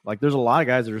today. Like, there's a lot of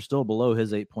guys that are still below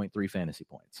his 8.3 fantasy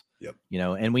points. Yep.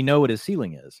 And we know what his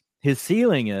ceiling is. His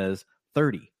ceiling is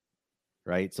 30,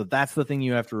 right? So that's the thing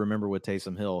you have to remember with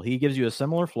Taysom Hill. He gives you a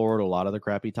similar floor to a lot of the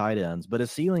crappy tight ends, but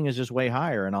his ceiling is just way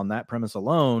higher. And on that premise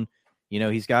alone,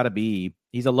 he's got to be.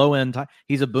 He's a low end.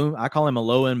 He's a boom. I call him a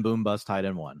low end boom bust tight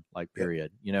end 1, like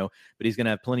period. But he's going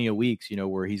to have plenty of weeks,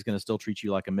 where he's going to still treat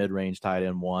you like a mid range tight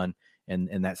end 1,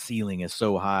 and that ceiling is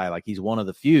so high. Like he's one of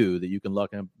the few that you can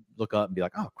look up and be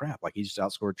like, oh crap, like he just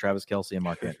outscored Travis Kelce and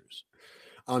Mark Andrews.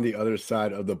 On the other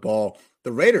side of the ball,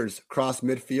 the Raiders crossed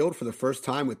midfield for the first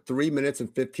time with 3 minutes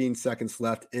and 15 seconds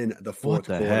left in the fourth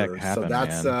quarter.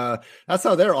 Happened, so that's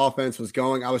how their offense was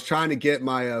going. I was trying to get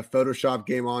my Photoshop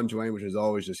game on, Dwayne, which is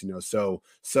always just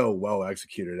so well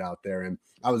executed out there. And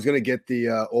I was going to get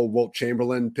the old Wilt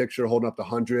Chamberlain picture holding up the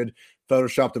 100.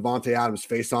 Photoshop Davante Adams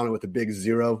face on it with a big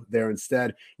 0 there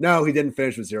instead. No, he didn't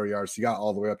finish with 0 yards. He got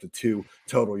all the way up to 2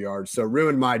 total yards. So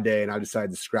ruined my day, and I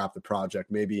decided to scrap the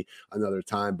project maybe another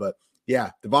time. But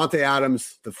yeah, Davante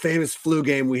Adams, the famous flu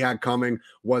game we had coming,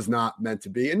 was not meant to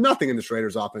be. And nothing in this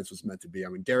Raiders offense was meant to be. I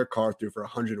mean, Derek Carr threw for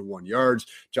 101 yards.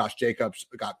 Josh Jacobs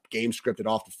got game scripted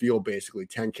off the field, basically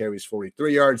 10 carries,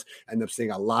 43 yards. Ended up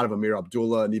seeing a lot of Amir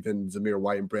Abdullah and even Zamir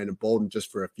White and Brandon Bolden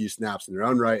just for a few snaps in their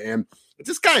own right. And it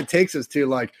just kind of takes us to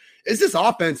like, is this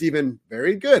offense even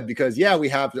very good? Because, yeah, we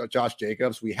have Josh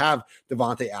Jacobs. We have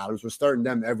Davante Adams. We're starting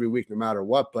them every week no matter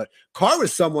what. But Carr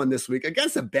was someone this week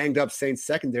against a banged-up Saints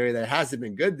secondary that hasn't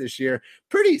been good this year.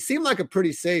 Seemed like a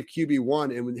pretty safe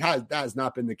QB1, and that has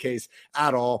not been the case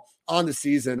at all on the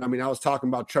season. I mean, I was talking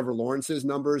about Trevor Lawrence's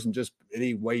numbers, and just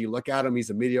any way you look at him, he's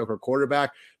a mediocre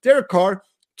quarterback. Derek Carr,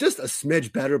 just a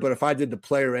smidge better, but if I did the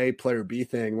player A, player B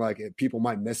thing, like people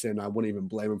might miss it, and I wouldn't even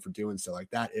blame him for doing so. Like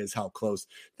that is how close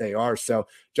they are. So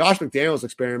Josh McDaniels'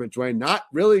 experiment, Dwayne, not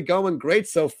really going great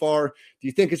so far. Do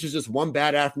you think it's just one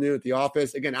bad afternoon at the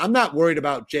office? Again, I'm not worried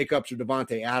about Jacobs or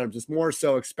Davante Adams. It's more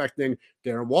so expecting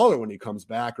Darren Waller when he comes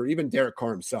back, or even Derek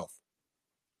Carr himself.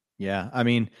 Yeah, I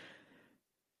mean,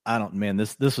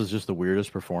 this was just the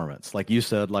weirdest performance. Like you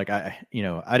said, like I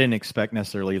didn't expect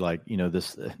necessarily like,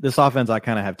 this offense, I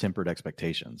kind of have tempered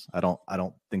expectations. I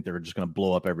don't think they're just going to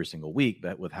blow up every single week,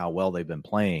 but with how well they've been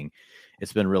playing,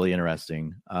 it's been really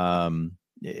interesting.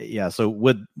 Yeah. So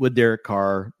with Derek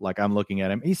Carr, like I'm looking at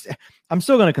him, I'm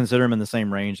still going to consider him in the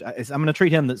same range. I'm going to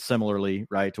treat him similarly,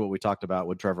 right, to what we talked about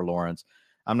with Trevor Lawrence.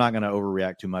 I'm not going to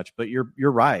overreact too much, but you're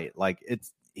right. Like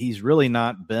he's really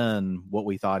not been what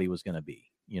we thought he was going to be.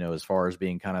 As far as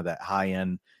being kind of that high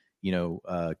end,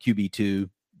 QB2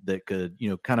 that could,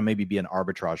 kind of maybe be an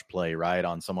arbitrage play, right,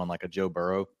 on someone like a Joe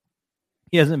Burrow.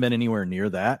 He hasn't been anywhere near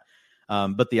that.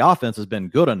 But the offense has been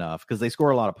good enough because they score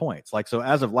a lot of points. Like, so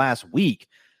as of last week,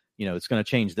 it's going to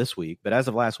change this week. But as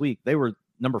of last week, they were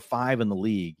number 5 in the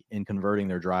league in converting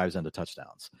their drives into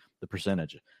touchdowns, the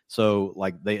percentage. So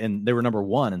they were number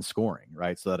 1 in scoring,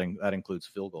 right? So that includes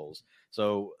field goals.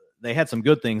 So they had some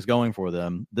good things going for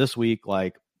them this week.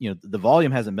 The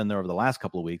volume hasn't been there over the last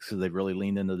couple of weeks because they've really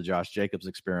leaned into the Josh Jacobs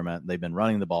experiment. They've been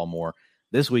running the ball more.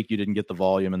 This week, you didn't get the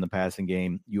volume in the passing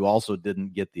game. You also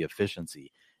didn't get the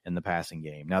efficiency in the passing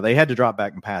game. Now, they had to drop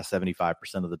back and pass 75%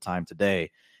 of the time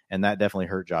today, and that definitely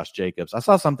hurt Josh Jacobs. I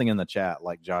saw something in the chat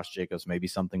like Josh Jacobs, maybe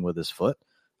something with his foot.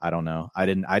 I don't know. I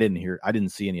didn't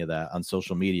see any of that on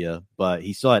social media, but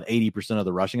he still had 80% of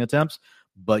the rushing attempts.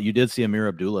 But you did see Ameer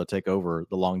Abdullah take over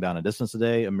the long down and distance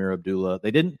today. Ameer Abdullah,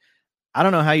 I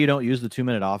don't know how you don't use the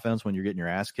 2-minute offense when you're getting your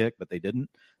ass kicked, but they didn't.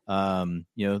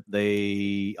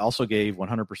 They also gave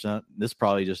 100%. This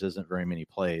probably just isn't very many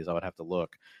plays. I would have to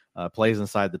look. Plays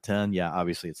inside the 10. Yeah,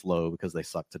 obviously it's low because they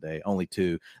sucked today. Only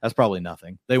 2. That's probably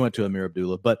nothing. They went to Ameer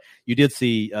Abdullah, but you did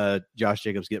see Josh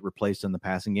Jacobs get replaced in the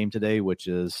passing game today, which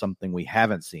is something we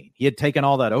haven't seen. He had taken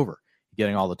all that over,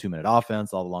 getting all the 2-minute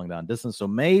offense, all the long down distance. So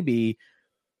maybe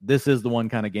this is the one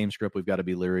kind of game script we've got to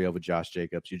be leery of with Josh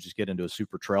Jacobs. You just get into a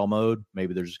super trail mode.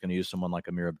 Maybe they're just going to use someone like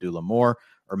Ameer Abdullah more,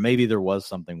 or maybe there was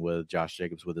something with Josh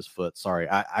Jacobs with his foot. Sorry,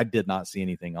 I did not see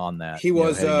anything on that. He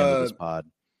was into this pod.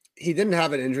 He didn't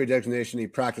have an injury designation. He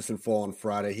practiced in full on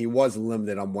Friday. He was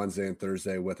limited on Wednesday and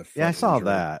Thursday with a foot I saw injury.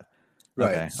 that.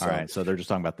 Right. Okay. All right. So they're just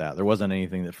talking about that. There wasn't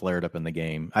anything that flared up in the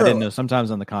game. I didn't know. Sometimes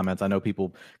in the comments, I know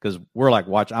people, because we're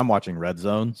I'm watching Red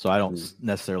Zone, so I don't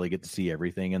necessarily get to see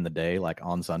everything in the day, like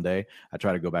on Sunday. I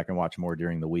try to go back and watch more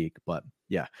during the week. But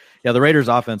yeah, the Raiders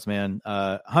offense, man.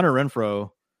 Hunter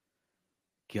Renfrow,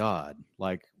 God,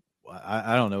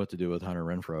 I don't know what to do with Hunter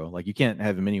Renfrow. You can't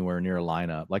have him anywhere near a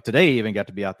lineup. Today, he even got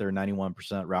to be out there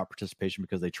 91% route participation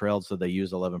because they trailed, so they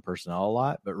used 11 personnel a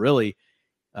lot. But really,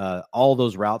 all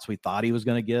those routes we thought he was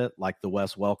going to get, like the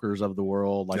Wes Welkers of the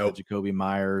world, like the Jacoby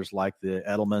Myers, like the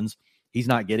Edelmans, he's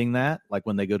not getting that.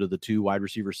 When they go to the 2 wide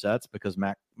receiver sets, because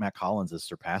Matt Collins has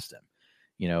surpassed him,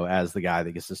 as the guy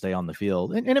that gets to stay on the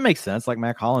field. And it makes sense.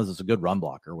 Matt Collins is a good run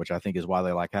blocker, which I think is why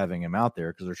they like having him out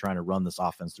there, because they're trying to run this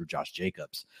offense through Josh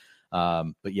Jacobs.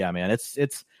 But yeah, man,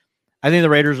 I think the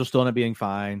Raiders are still end up being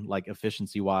fine,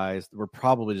 efficiency wise. We're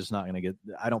probably just not going to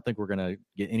I don't think we're going to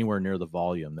get anywhere near the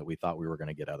volume that we thought we were going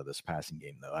to get out of this passing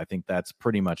game, though. I think that's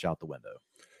pretty much out the window.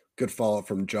 Good follow-up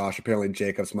from Josh. Apparently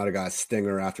Jacobs might have got a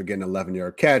stinger after getting an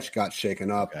 11-yard catch, got shaken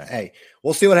up. Okay. Hey,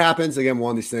 we'll see what happens. Again,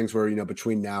 one of these things where,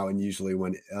 between now and usually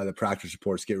when the practice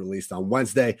reports get released on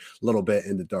Wednesday, a little bit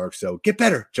in the dark. So get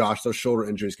better, Josh. Those shoulder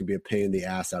injuries can be a pain in the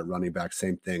ass at running back.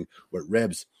 Same thing with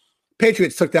ribs.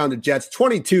 Patriots took down the Jets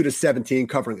 22-17,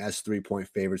 covering as 3-point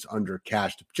favorites, under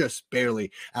cashed just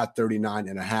barely at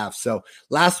 39.5. So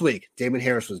last week, Damon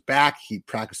Harris was back. He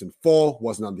practiced in full,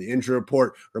 wasn't on the injury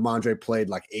report. Ramondre played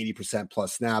 80%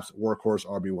 plus snaps, workhorse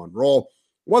RB1 role.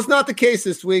 Was not the case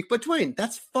this week, but Dwayne,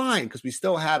 that's fine because we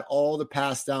still had all the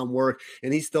pass down work,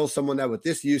 and he's still someone that with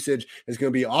this usage is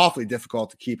going to be awfully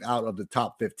difficult to keep out of the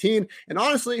top 15. And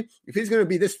honestly, if he's going to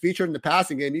be this featured in the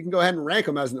passing game, you can go ahead and rank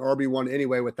him as an RB1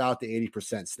 anyway without the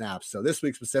 80% snaps. So this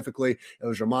week specifically, it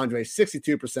was Ramondre,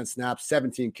 62% snaps,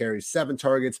 17 carries, 7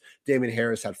 targets. Damon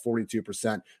Harris had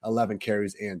 42%, 11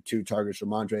 carries, and 2 targets.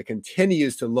 Ramondre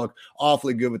continues to look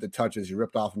awfully good with the touches. He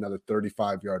ripped off another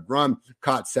 35-yard run,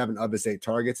 caught 7 of his 8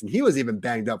 targets. And he was even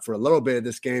banged up for a little bit of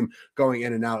this game, going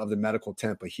in and out of the medical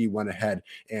tent, but he went ahead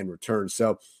and returned.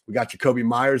 So we got Jacoby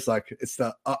Myers, it's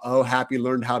the Happy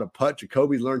learned how to putt.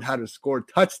 Jacoby learned how to score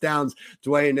touchdowns.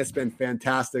 Dwayne, it's been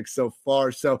fantastic so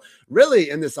far. So really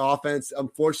in this offense,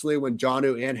 unfortunately, when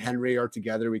Jonnu and Henry are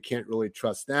together, we can't really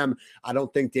trust them. I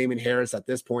don't think Damon Harris at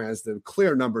this point, as the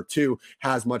clear number 2,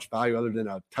 has much value other than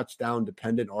a touchdown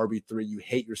dependent RB3. You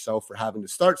hate yourself for having to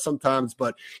start sometimes,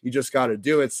 but you just got to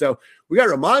do it. So we got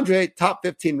Ramondre, top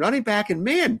 15 running back, and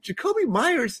man, Jacoby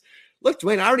Myers, look,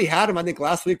 Dwayne, I already had him, I think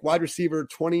last week, wide receiver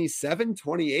 27,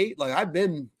 28. I've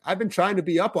been trying to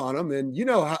be up on him, and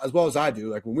as well as I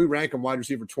do, when we rank him wide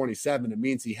receiver 27, it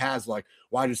means he has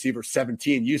wide receiver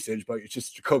 17 usage, but it's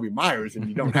just Jacoby Myers, and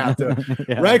you don't have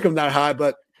to rank him that high.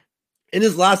 But in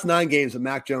his last 9 games with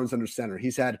Mac Jones under center,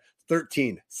 he's had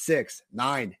 13, 6,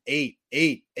 9, 8,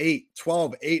 8, 8,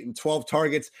 12, 8, and 12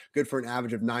 targets, good for an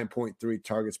average of 9.3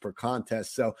 targets per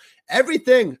contest. So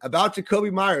everything about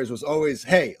Jacoby Myers was always,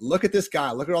 hey, look at this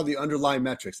guy. Look at all the underlying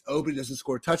metrics. Oh, but he doesn't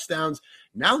score touchdowns.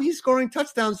 Now he's scoring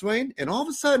touchdowns, Dwayne. And all of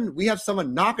a sudden, we have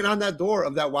someone knocking on that door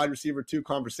of that wide receiver 2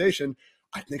 conversation.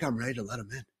 I think I'm ready to let him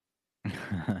in.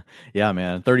 Yeah,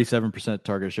 man, 37%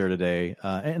 target share today.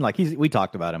 And like we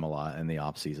talked about him a lot in the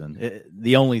offseason.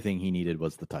 The only thing he needed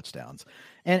was the touchdowns.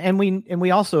 And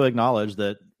we also acknowledge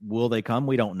that will they come?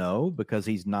 We don't know, because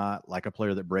he's not like a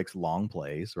player that breaks long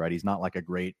plays, right? He's not like a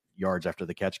great yards after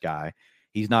the catch guy.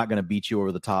 He's not going to beat you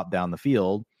over the top down the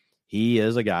field. He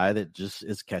is a guy that just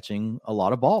is catching a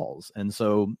lot of balls. And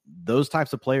so those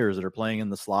types of players that are playing in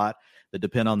the slot that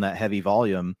depend on that heavy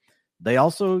volume, they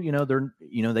also,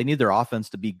 they need their offense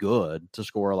to be good to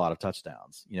score a lot of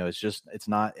touchdowns. It's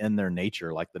not in their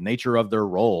nature, like the nature of their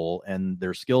role and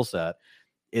their skill set.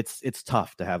 It's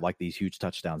tough to have like these huge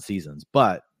touchdown seasons,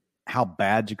 but how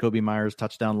bad Jakobi Meyers'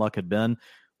 touchdown luck had been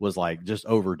was like just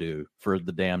overdue for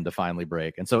the dam to finally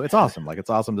break. And so it's awesome. Like, it's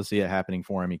awesome to see it happening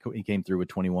for him. He came through with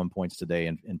 21 points today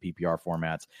in PPR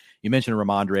formats. You mentioned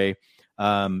Rhamondre.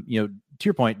 To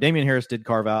your point, Damian Harris did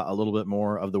carve out a little bit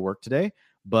more of the work today,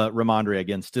 but Rhamondre,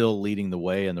 again, still leading the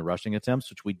way in the rushing attempts,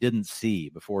 which we didn't see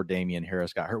before Damian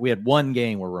Harris got hurt. We had one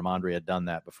game where Rhamondre had done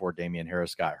that before Damian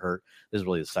Harris got hurt. This is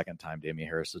really the second time Damian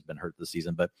Harris has been hurt this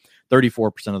season, but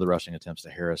 34% of the rushing attempts to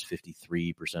Harris,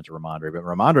 53% to Rhamondre. But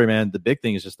Rhamondre, man, the big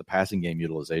thing is just the passing game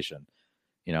utilization.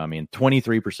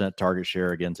 23% target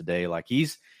share again today. Like,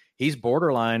 he's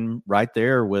borderline right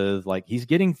there with, like, he's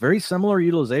getting very similar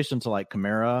utilization to like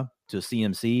Kamara, to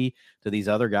CMC, to these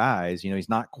other guys. He's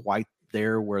not quite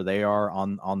there where they are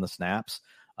on the snaps.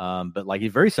 But like,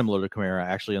 he's very similar to Kamara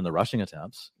actually in the rushing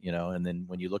attempts, and then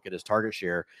when you look at his target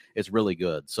share, it's really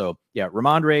good. So yeah,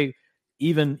 Rhamondre,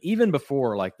 even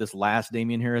before like this last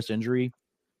Damian Harris injury,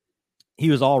 he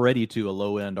was already to a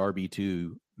low end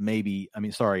RB2,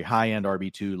 high end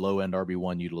RB2, low end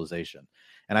RB1 utilization.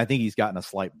 And I think he's gotten a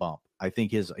slight bump. I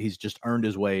think he's just earned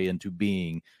his way into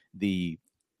being the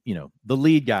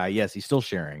lead guy. Yes, he's still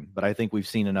sharing, but I think we've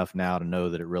seen enough now to know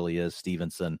that it really is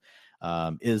Stevenson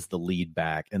is the lead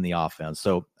back in the offense.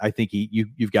 So I think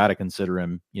you've got to consider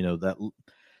him, that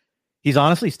he's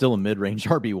honestly still a mid-range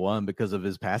RB1 because of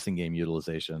his passing game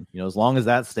utilization. As long as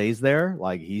that stays there,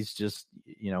 like, he's just,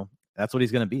 that's what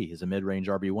he's going to be. He's a mid-range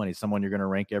RB1. He's someone you're going to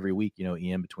rank every week,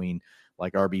 Ian, between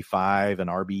like RB5 and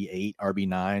RB8,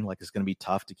 RB9. Like, it's going to be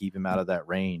tough to keep him out of that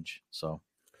range. So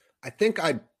I think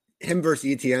him versus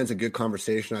ETN is a good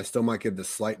conversation. I still might give the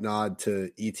slight nod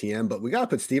to ETN, but we got to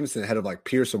put Stevenson ahead of like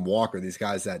Pierce and Walker, these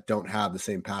guys that don't have the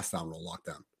same pass down role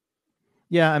lockdown.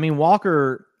 Yeah, I mean,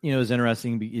 Walker, is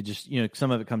interesting. But you just,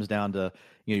 some of it comes down to,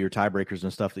 your tiebreakers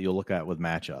and stuff that you'll look at with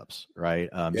matchups, right?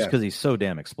 Just because he's so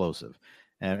damn explosive.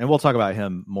 And we'll talk about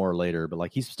him more later, but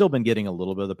like, he's still been getting a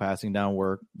little bit of the passing down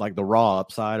work. Like, the raw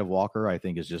upside of Walker, I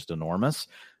think, is just enormous.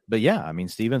 But yeah, I mean,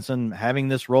 Stevenson having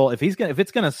this role, if it's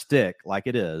going to stick like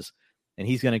it is, and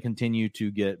he's going to continue to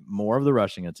get more of the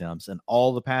rushing attempts and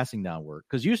all the passing down work,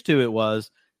 because used to it was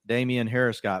Damian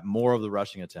Harris got more of the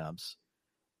rushing attempts.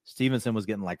 Stevenson was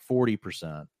getting like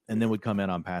 40% and then would come in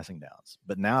on passing downs.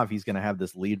 But now if he's going to have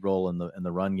this lead role in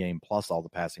the run game plus all the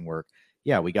passing work,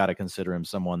 yeah, we got to consider him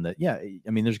someone that,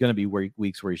 there's going to be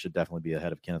weeks where he should definitely be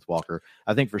ahead of Kenneth Walker.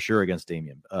 I think for sure against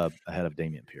Damian, ahead of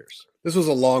Damian Pierce. This was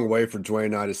a long way for Dwayne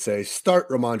and I to say, start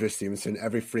Rhamondre Stevenson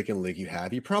every freaking league you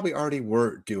have. You probably already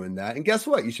were doing that. And guess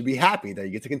what? You should be happy that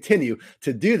you get to continue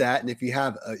to do that. And if you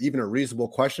have even a reasonable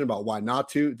question about why not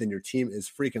to, then your team is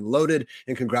freaking loaded.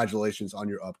 And congratulations on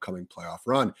your upcoming playoff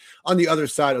run. On the other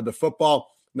side of the football,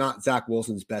 not Zach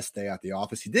Wilson's best day at the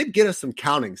office. He did get us some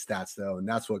counting stats, though, and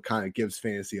that's what kind of gives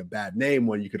fantasy a bad name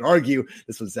when you could argue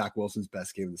this was Zach Wilson's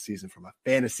best game of the season from a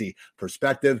fantasy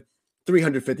perspective.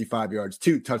 355 yards,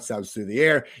 2 touchdowns through the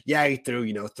air. Yeah, he threw,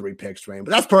 3 picks, Dwayne,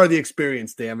 but that's part of the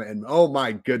experience, damn it. And oh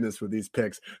my goodness, with these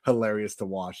picks, hilarious to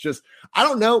watch. Just, I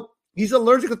don't know. He's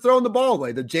allergic to throwing the ball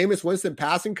away. The Jameis Winston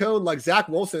passing code, like Zach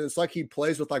Wilson, it's like he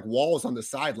plays with like walls on the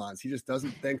sidelines. He just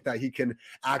doesn't think that he can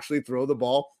actually throw the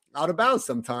ball out of bounds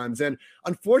sometimes. And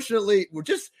unfortunately, we're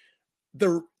just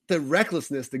the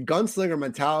recklessness, the gunslinger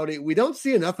mentality. We don't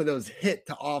see enough of those hit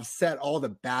to offset all the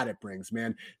bad it brings,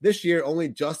 man. This year, only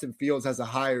Justin Fields has a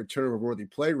higher turnover-worthy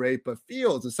play rate, but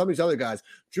Fields and some of these other guys,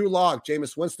 Drew Lock,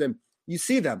 Jameis Winston, you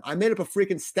see them. I made up a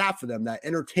freaking stat for them, that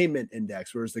entertainment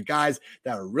index, whereas the guys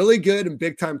that are really good in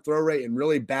big-time throw rate and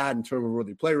really bad in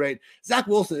turnover-worthy play rate, Zach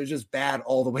Wilson is just bad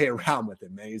all the way around with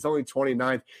it, man. He's only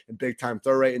 29th in big-time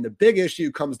throw rate, and the big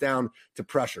issue comes down to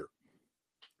pressure.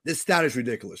 This stat is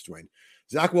ridiculous, Dwayne.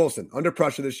 Zach Wilson, under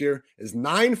pressure this year, is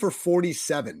 9 for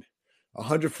 47,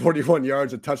 141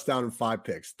 yards, a touchdown, and 5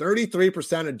 picks.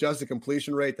 33% adjusted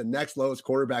completion rate. The next lowest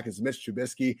quarterback is Mitch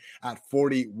Trubisky at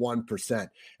 41%.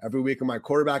 Every week in my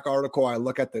quarterback article, I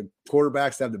look at the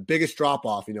quarterbacks that have the biggest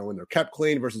drop-off, when they're kept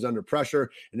clean versus under pressure.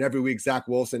 And every week, Zach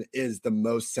Wilson is the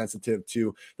most sensitive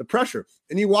to the pressure.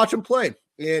 And you watch him play.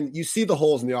 And you see the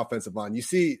holes in the offensive line. You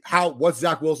see what's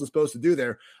Zach Wilson supposed to do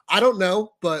there. I don't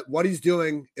know, but what he's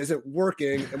doing isn't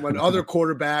working. And when other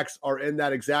quarterbacks are in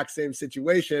that exact same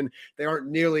situation, they aren't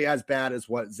nearly as bad as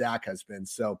what Zach has been.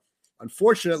 So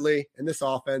unfortunately, in this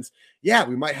offense,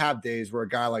 we might have days where a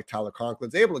guy like Tyler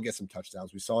Conklin's able to get some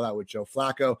touchdowns. We saw that with Joe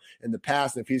Flacco in the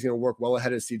past. And if he's going to work well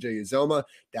ahead of CJ Uzomah,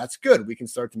 that's good. We can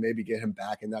start to maybe get him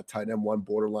back in that tight end one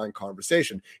borderline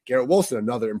conversation. Garrett Wilson,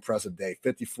 another impressive day,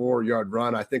 54-yard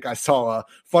run. I think I saw a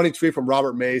funny tweet from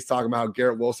Robert Mays talking about how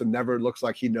Garrett Wilson never looks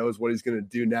like he knows what he's going to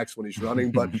do next when he's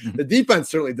running. But the defense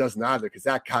certainly doesn't either, because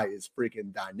that guy is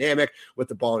freaking dynamic with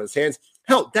the ball in his hands.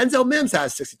 Hell, Denzel Mims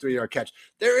has a 63-yard catch.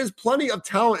 There is plenty of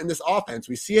talent in this offense.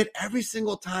 We see it every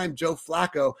single time Joe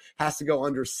Flacco has to go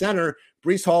under center.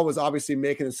 Breece Hall was obviously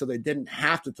making it so they didn't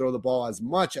have to throw the ball as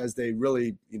much as they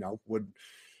really, would.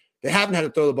 They haven't had to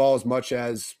throw the ball as much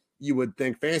as you would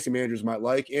think fantasy managers might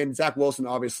like. And Zach Wilson,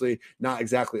 obviously, not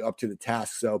exactly up to the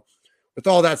task. So with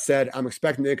all that said, I'm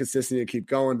expecting the inconsistency to keep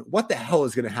going. What the hell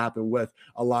is going to happen with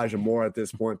Elijah Moore at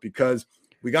this point? Because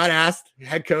we got asked,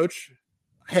 head coach,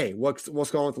 hey, what's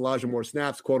going on with Elijah Moore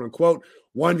snaps, quote unquote,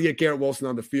 wanted to get Garrett Wilson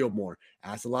on the field more.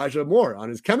 Asked Elijah Moore on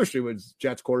his chemistry with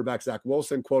Jets quarterback Zach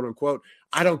Wilson, quote unquote,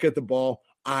 I don't get the ball.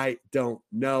 I don't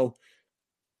know.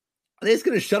 Are they just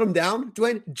going to shut him down,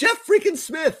 Dwayne? Jeff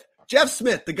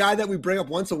Smith, the guy that we bring up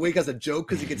once a week as a joke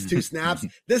because he gets 2 snaps.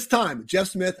 This time, Jeff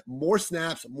Smith, more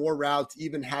snaps, more routes,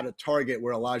 even had a target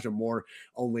where Elijah Moore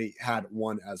only had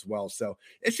 1 as well. So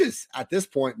it's just, at this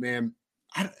point, man,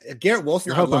 Garrett Wilson.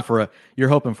 You're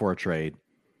hoping for a trade.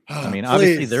 I mean,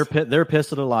 obviously they're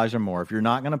pissed at Elijah Moore. If you're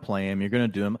not going to play him, you're going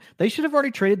to do him. They should have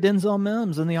already traded Denzel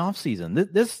Mims in the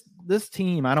offseason. This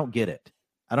team, I don't get it.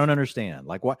 I don't understand.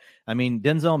 Like what? I mean,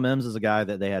 Denzel Mims is a guy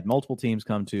that they had multiple teams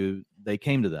come to. They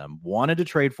came to them, wanted to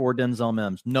trade for Denzel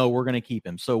Mims. No, we're going to keep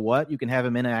him. So what? You can have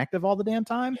him inactive all the damn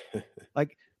time?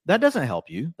 Like, that doesn't help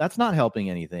you. That's not helping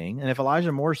anything. And if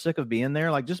Elijah Moore's sick of being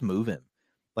there, like, just move him.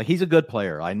 Like, he's a good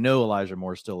player. I know Elijah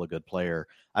Moore's still a good player.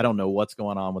 I don't know what's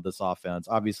going on with this offense.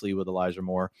 Obviously, with Elijah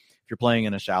Moore, if you're playing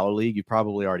in a shallow league, you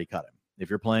probably already cut him. If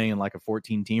you're playing in like a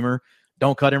 14-teamer,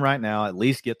 don't cut him right now. At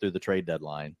least get through the trade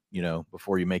deadline,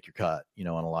 before you make your cut,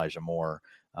 on Elijah Moore,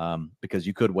 because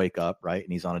you could wake up, right,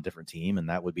 and he's on a different team, and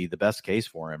that would be the best case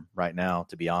for him right now,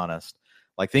 to be honest.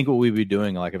 Like, think what we'd be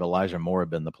doing, like, if Elijah Moore had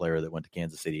been the player that went to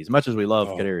Kansas City. As much as we love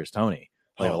Kadarius Toney,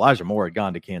 like, if Elijah Moore had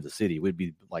gone to Kansas City, we'd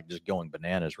be like just going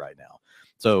bananas right now.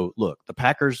 So look, the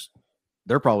Packers,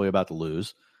 they're probably about to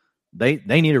lose. They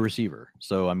need a receiver.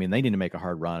 So, I mean, they need to make a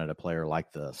hard run at a player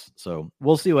like this. So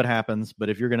we'll see what happens. But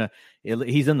if you're going to,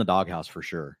 he's in the doghouse for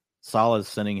sure. Salah's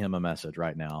sending him a message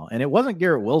right now. And it wasn't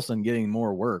Garrett Wilson getting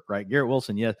more work, right? Garrett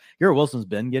Wilson's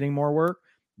been getting more work.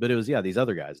 But it was, these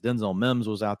other guys. Denzel Mims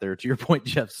was out there. To your point,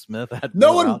 Jeff Smith had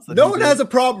no one has a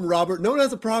problem, Robert. No one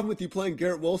has a problem with you playing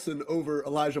Garrett Wilson over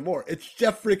Elijah Moore. It's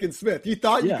Jeff freaking Smith. You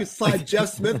thought you could slide Jeff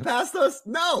Smith past us?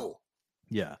 No.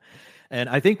 Yeah. And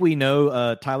I think we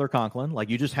know Tyler Conklin. Like,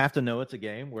 you just have to know it's a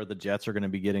game where the Jets are going to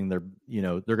be getting their,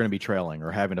 they're going to be trailing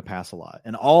or having to pass a lot.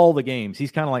 And all the games, he's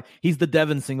kind of like, he's the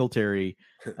Devin Singletary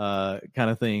kind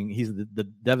of thing. He's the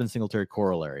Devin Singletary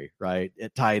corollary, right?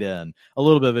 At tight end, a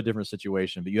little bit of a different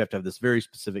situation, but you have to have this very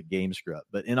specific game script.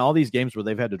 But in all these games where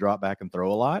they've had to drop back and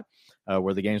throw a lot,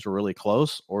 where the games were really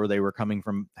close or they were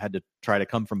had to try to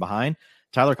come from behind,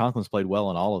 Tyler Conklin's played well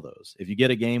in all of those. If you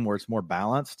get a game where it's more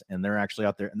balanced and they're actually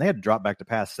out there and they had to drop back to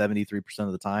pass 73%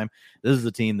 of the time, this is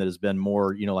a team that has been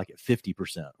more, like at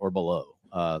 50% or below,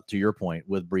 to your point,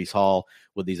 with Breece Hall,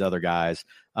 with these other guys.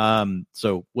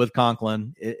 So with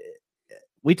Conklin,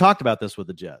 we talked about this with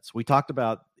the Jets. We talked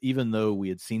about, even though we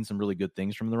had seen some really good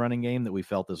things from the running game, that we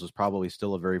felt this was probably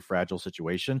still a very fragile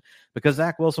situation because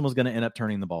Zach Wilson was going to end up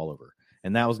turning the ball over.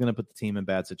 And that was going to put the team in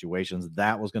bad situations.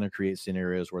 That was going to create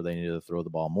scenarios where they needed to throw the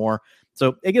ball more.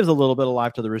 So it gives a little bit of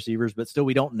life to the receivers, but still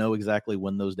we don't know exactly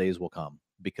when those days will come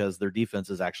because their defense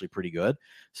is actually pretty good.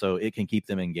 So it can keep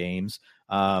them in games.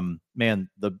 Man,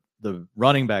 the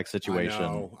running back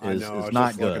situation is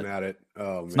not good. Looking at it.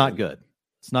 Oh, it's not good.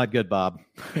 It's not good, Bob.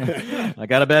 I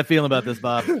got a bad feeling about this,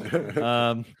 Bob.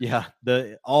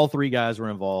 All 3 guys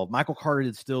were involved. Michael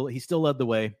Carter he still led the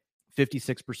way.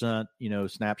 56%,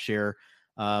 snap share,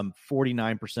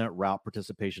 49% route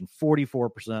participation,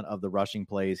 44% of the rushing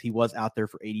plays. He was out there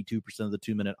for 82% of the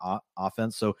 2-minute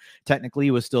offense. So technically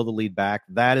he was still the lead back.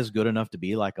 That is good enough to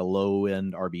be like a low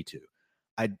end RB2.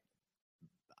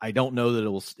 I don't know that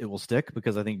it will stick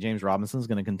because I think James Robinson is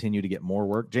going to continue to get more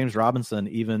work. James Robinson,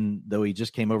 even though he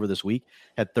just came over this week,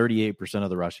 had 38% of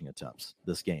the rushing attempts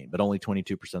this game, but only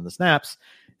 22% of the snaps.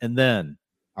 And then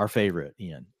our favorite,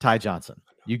 Ian, Ty Johnson.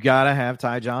 You got to have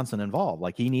Ty Johnson involved.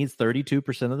 Like, he needs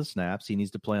 32% of the snaps. He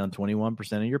needs to play on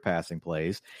 21% of your passing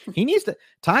plays. He needs to.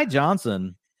 Ty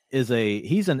Johnson is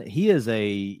he is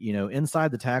a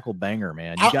inside the tackle banger,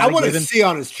 man. I want to see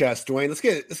on his chest, Dwayne. Let's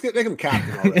get make him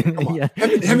captain already. Come on. Yeah.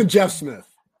 Him and Jeff Smith.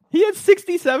 He had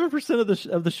 67%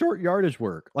 of the short yardage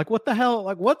work. Like, what the hell?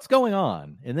 Like, what's going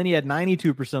on? And then he had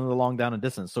 92% of the long down and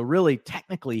distance. So really,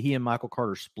 technically, he and Michael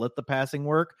Carter split the passing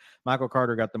work. Michael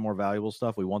Carter got the more valuable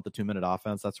stuff. We want the 2-minute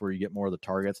offense. That's where you get more of the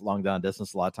targets. Long down and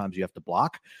distance, a lot of times you have to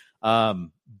block.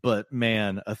 But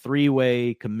man, a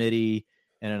 3-way committee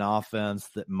and an offense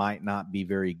that might not be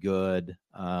very good.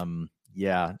 Michael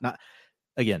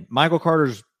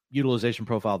Carter's utilization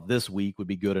profile this week would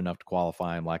be good enough to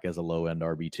qualify him like as a low end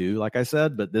RB2, like I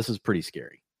said, but this is pretty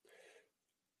scary.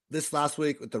 This last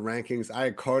week with the rankings, I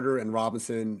had Carter and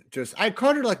Robinson. I had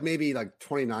Carter like maybe like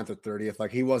 29th or 30th.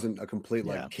 Like, he wasn't a complete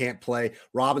can't play.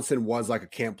 Robinson was like a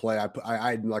can't play.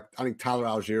 I think Tyler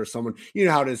Algier or someone, you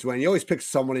know how it is when you always pick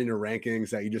someone in your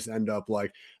rankings that you just end up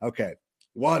like, okay,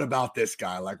 what about this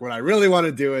guy? Like, when I really want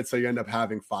to do it. So you end up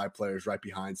having 5 players right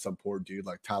behind some poor dude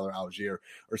like Tyler Algier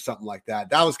or something like that.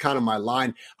 That was kind of my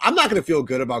line. I'm not going to feel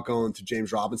good about going to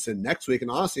James Robinson next week. And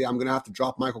honestly, I'm going to have to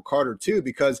drop Michael Carter too,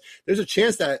 because there's a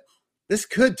chance that this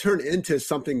could turn into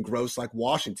something gross like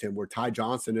Washington, where Ty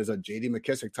Johnson is a J.D.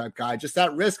 McKissic type guy, just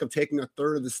at risk of taking a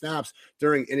third of the snaps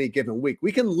during any given week.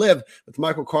 We can live with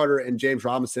Michael Carter and James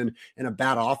Robinson in a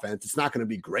bad offense. It's not going to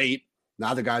be great.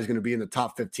 Neither guy's going to be in the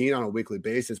top 15 on a weekly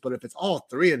basis. But if it's all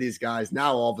 3 of these guys,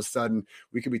 now all of a sudden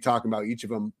we could be talking about each of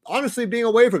them honestly being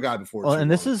a waiver guy before. Well, and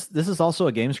this is also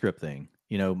a game script thing.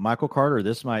 Michael Carter,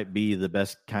 this might be the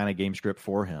best kind of game script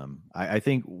for him. I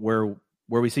think where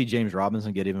we see James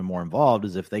Robinson get even more involved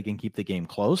is if they can keep the game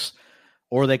close,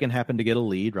 or they can happen to get a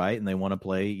lead, right? And they want to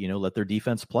play, let their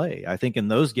defense play. I think in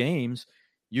those games,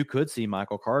 you could see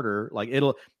Michael Carter,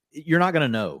 you're not going to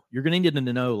know. You're going to need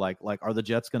to know, like, are the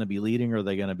Jets going to be leading or are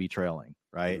they going to be trailing,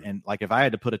 right? Mm-hmm. And like, if I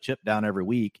had to put a chip down every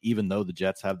week, even though the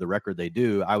Jets have the record they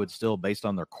do, I would still, based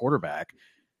on their quarterback,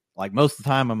 like, most of the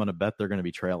time I'm going to bet they're going to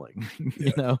be trailing,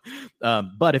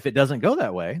 but if it doesn't go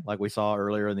that way, like we saw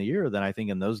earlier in the year, then I think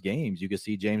in those games you could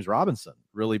see James Robinson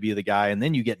really be the guy. And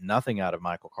then you get nothing out of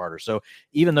Michael Carter. So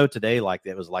even though today, like,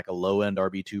 it was like a low end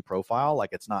RB2 profile,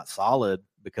 like, it's not solid,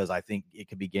 because I think it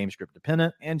could be game script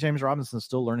dependent, and James Robinson's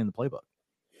still learning the playbook.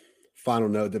 Final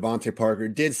note, Devontae Parker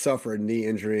did suffer a knee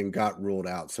injury and got ruled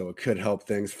out, so it could help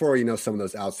things for, some of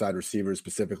those outside receivers,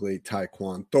 specifically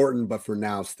Tyquan Thornton, but for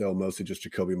now, still mostly just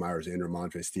Jacoby Myers and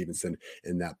Ramondre Stevenson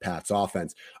in that Pats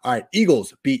offense. All right,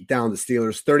 Eagles beat down the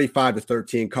Steelers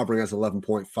 35-13, covering as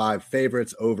 11.5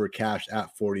 favorites, over cash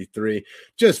at 43.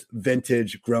 Just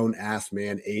vintage grown-ass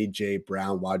man, A.J.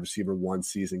 Brown, wide receiver, 1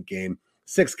 season game.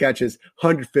 6 catches,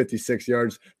 156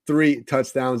 yards, 3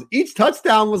 touchdowns. Each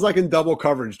touchdown was like in double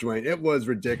coverage, Dwayne. It was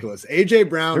ridiculous. A.J.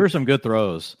 Brown. There were some good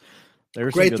throws. There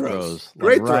were great some good throws.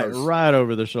 Great throws. Right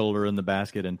over the shoulder in the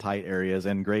basket in tight areas,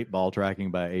 and great ball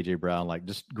tracking by A.J. Brown. Like,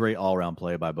 just great all-around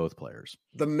play by both players.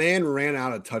 The man ran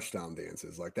out of touchdown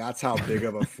dances. Like, that's how big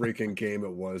of a freaking game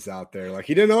it was out there. Like,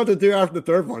 he didn't know what to do after the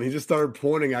third one. He just started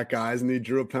pointing at guys, and he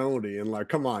drew a penalty. And, like,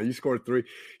 come on, you scored 3.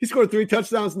 He scored 3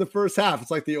 touchdowns in the first half. It's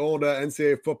like the old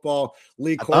NCAA football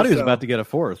Lee Corso. I thought he was about to get a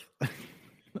 4th.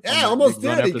 Yeah, almost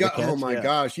did. He got, oh my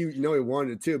gosh, he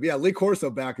wanted it too. But yeah, Lee Corso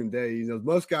back in the day,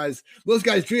 most guys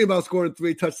dream about scoring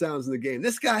 3 touchdowns in the game.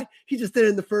 This guy, he just did it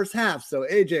in the first half. So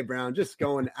AJ Brown just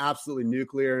going absolutely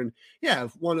nuclear. And yeah,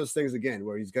 one of those things again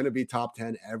where he's going to be top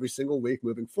 10 every single week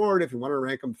moving forward. If you want to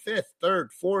rank him 5th, 3rd,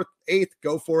 4th, 8th,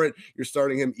 go for it. You're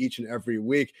starting him each and every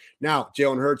week. Now,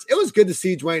 Jalen Hurts, it was good to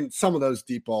see, Dwayne, some of those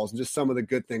deep balls and just some of the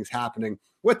good things happening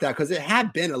with that, because it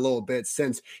had been a little bit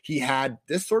since he had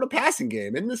this sort of passing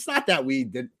game. And it's not that we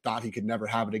thought he could never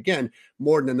have it again.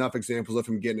 More than enough examples of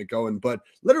him getting it going. But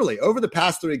literally, over the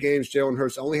past 3 games, Jalen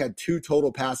Hurts only had 2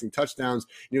 total passing touchdowns,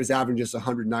 and he was averaging just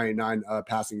 199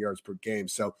 passing yards per game.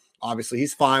 So obviously,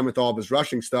 he's fine with all of his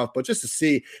rushing stuff, but just to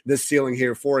see this ceiling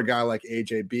here for a guy like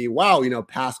AJB, wow,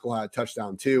 Pascal had a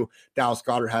touchdown too. Dallas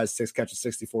Goedert has 6 catches,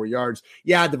 64 yards.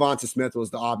 Yeah, Devonta Smith was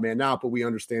the odd man out, but we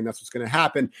understand that's what's going to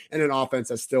happen in an offense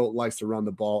that still likes to run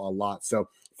the ball a lot. So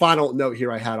final note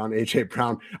here I had on A.J.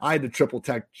 Brown. I had to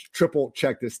triple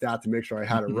check this stat to make sure I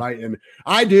had it right, and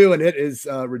I do, and it is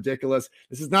ridiculous.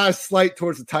 This is not a slight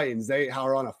towards the Titans. They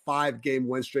are on a 5-game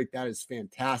win streak. That is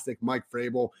fantastic. Mike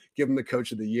Vrabel, give him the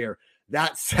coach of the year.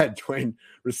 That said, Dwayne,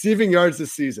 receiving yards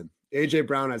this season, A.J.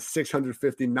 Brown has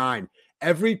 659.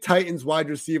 Every Titans wide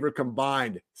receiver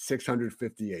combined,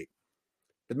 658.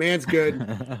 The man's good.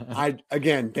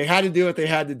 They had to do what they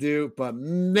had to do, but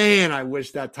man, I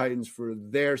wish that Titans, for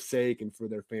their sake and for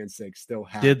their fans' sake, still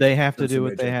had. Did they have to do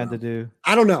what they had to do?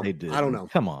 I don't know. They did. I don't know.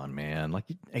 Come on, man. Like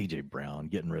AJ Brown,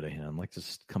 getting rid of him. Like,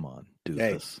 just come on, do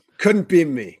this. Couldn't be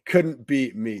me,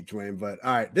 Dwayne. But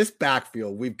all right, this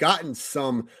backfield, we've gotten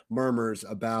some murmurs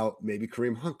about maybe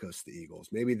Kareem Hunt goes to the Eagles.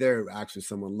 Maybe they're actually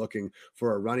someone looking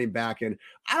for a running back. And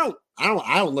I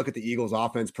don't look at the Eagles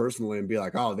offense personally and be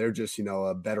like, oh, they're just,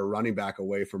 a better running back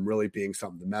away from really being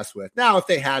something to mess with. Now, if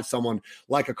they had someone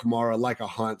like a Kamara, like a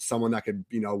Hunt, someone that could,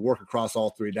 work across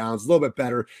all three downs a little bit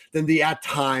better than the, at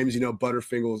times,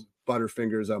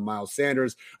 Butterfingers Miles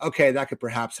Sanders. Okay, that could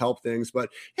perhaps help things. But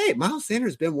hey, Miles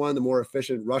Sanders has been one of the more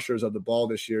efficient rushers of the ball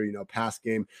this year, pass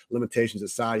game limitations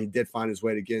aside. He did find his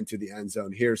way to get into the end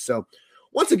zone here. So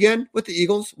once again, with the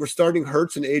Eagles, we're starting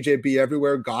Hurts and AJB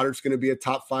everywhere. Goddard's going to be a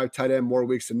top 5 tight end more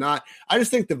weeks than not. I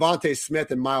just think Devontae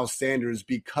Smith and Miles Sanders,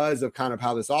 because of kind of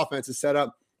how this offense is set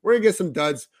up, we're going to get some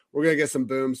duds. We're going to get some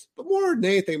booms. But more than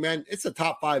anything, man, it's a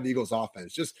top 5 Eagles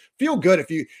offense. Just feel good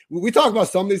we talk about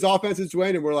some of these offenses,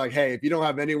 Dwayne, and we're like, hey, if you don't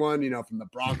have anyone, from the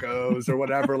Broncos or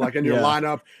whatever, like in your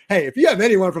lineup, hey, if you have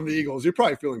anyone from the Eagles, you're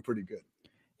probably feeling pretty good.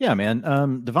 Yeah, man.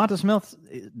 Devonta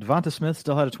Smith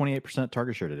still had a 28%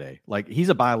 target share today. Like, he's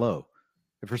a buy low.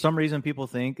 If for some reason people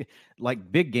think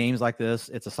like big games like this,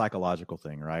 it's a psychological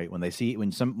thing, right? When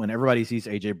everybody sees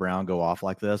AJ Brown go off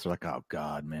like this, they're like, oh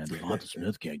God, man, Devonta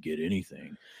Smith can't get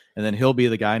anything. And then he'll be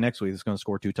the guy next week that's going to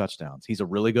score 2 touchdowns. He's a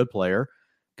really good player.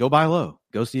 Go buy low.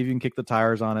 Go see if you can kick the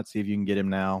tires on it. See if you can get him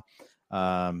now.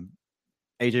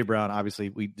 AJ Brown, obviously,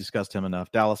 we discussed him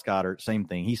enough. Dallas Goedert, same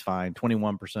thing. He's fine.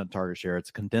 21% target share. It's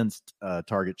a condensed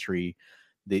target tree.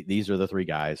 These are the 3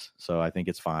 guys, so I think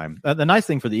it's fine. The nice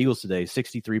thing for the Eagles today,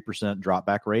 63% drop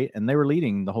back rate, and they were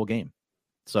leading the whole game.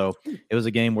 So it was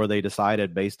a game where they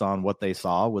decided based on what they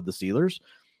saw with the Steelers,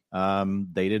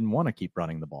 they didn't want to keep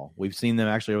running the ball. We've seen them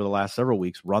actually over the last several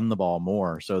weeks run the ball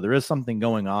more. So there is something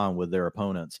going on with their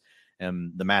opponents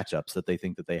and the matchups that they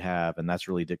think that they have, and that's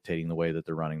really dictating the way that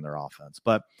they're running their offense.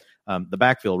 But the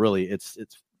backfield, really, it's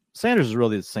Sanders is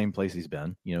really the same place he's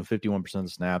been. 51% of the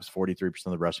snaps, 43%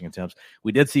 of the rushing attempts.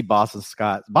 We did see Boston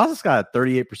Scott. Boston Scott had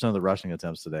 38% of the rushing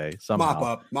attempts today.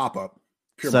 Somehow. Mop up.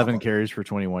 Pure 7 carries for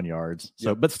 21 yards.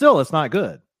 So, but still, it's not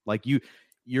good. Like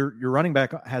your running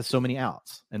back has so many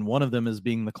outs, and one of them is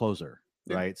being the closer.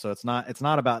 Right. So it's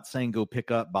not about saying go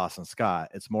pick up Boston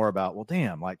Scott. It's more about, well,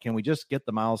 damn, like, can we just get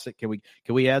the Miles? Can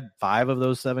we add 5 of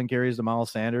those 7 carries to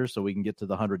Miles Sanders so we can get to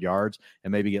the 100 yards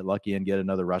and maybe get lucky and get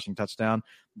another rushing touchdown?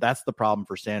 That's the problem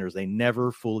for Sanders. They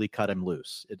never fully cut him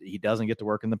loose. He doesn't get to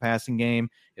work in the passing game.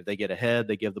 If they get ahead,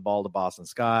 they give the ball to Boston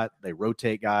Scott. They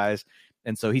rotate guys.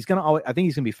 And so I think he's going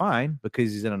to be fine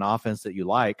because he's in an offense that you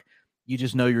like. You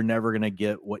just know you're never going to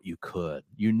get what you could.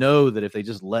 That if they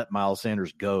just let Miles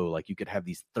Sanders go, like, you could have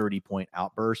these 30-point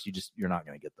outbursts. You're not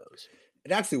going to get those.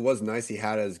 It actually was nice he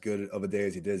had as good of a day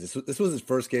as he did. This was his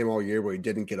first game all year where he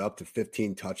didn't get up to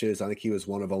 15 touches. I think he was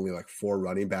one of only like 4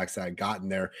 running backs that had gotten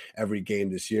there every game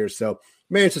this year. So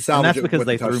managed to salvage it with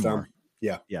the touchdown.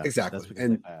 Yeah, exactly.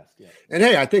 And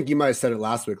hey, I think you might have said it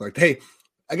last week. Like, hey,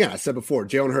 again, I said before,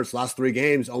 Jalen Hurts' last 3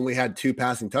 games only had 2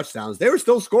 passing touchdowns. They were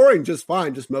still scoring just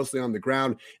fine, just mostly on the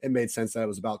ground. It made sense that it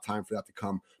was about time for that to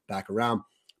come back around.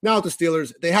 Now with the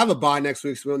Steelers, they have a bye next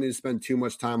week, so we don't need to spend too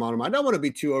much time on them. I don't want to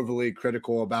be too overly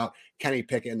critical about Kenny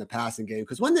Pickett in the passing game,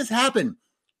 because when this happened,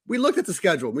 we looked at the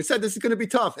schedule. We said this is going to be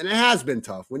tough, and it has been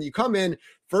tough. When you come in,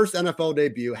 first NFL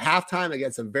debut, halftime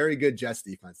against a very good Jets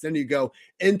defense. Then you go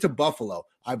into Buffalo,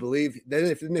 I believe.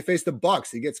 Then they face the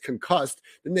Bucs. He gets concussed.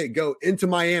 Then they go into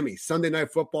Miami, Sunday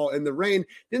Night Football in the rain.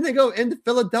 Then they go into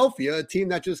Philadelphia, a team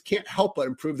that just can't help but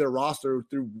improve their roster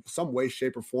through some way,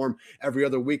 shape, or form every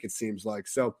other week, it seems like.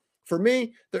 So for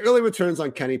me, the early returns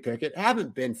on Kenny Pickett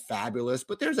haven't been fabulous,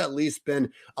 but there's at least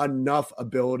been enough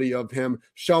ability of him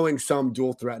showing some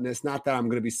dual threatness. Not that I'm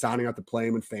going to be signing up to play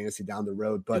him in fantasy down the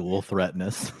road, but dual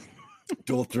threatness.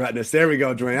 Dual threatness. There we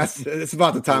go, Dwayne. It's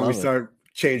about the time we start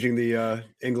changing the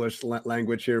English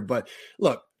language here. But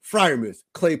look, Freiermuth,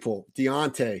 Claypool,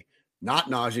 Deontay, not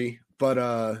Najee, but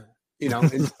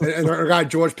and our guy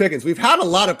George Pickens. We've had a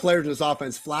lot of players in this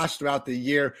offense flash throughout the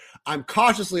year. I'm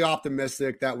cautiously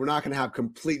optimistic that we're not going to have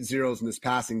complete zeros in this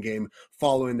passing game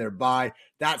following their bye.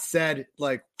 That said,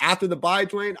 like, after the bye,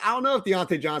 Dwayne, I don't know if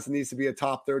Deontay Johnson needs to be a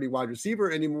top 30 wide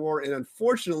receiver anymore. And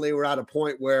unfortunately, we're at a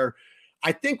point where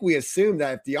I think we assumed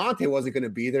that if Deontay wasn't going to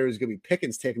be there, it was going to be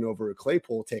Pickens taking over or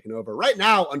Claypool taking over. Right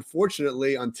now,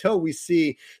 unfortunately, until we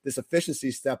see this efficiency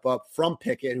step up from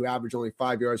Pickett, who averaged only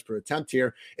 5 yards per attempt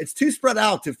here, it's too spread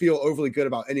out to feel overly good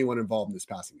about anyone involved in this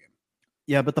passing game.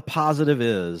 Yeah, but the positive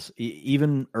is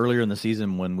even earlier in the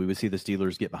season when we would see the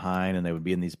Steelers get behind and they would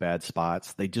be in these bad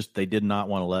spots, they did not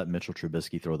want to let Mitchell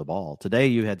Trubisky throw the ball. Today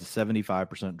you had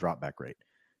 75% drop back rate.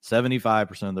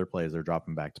 75% of their plays they're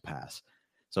dropping back to pass.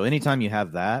 So anytime you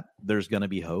have that, there's going to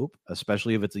be hope,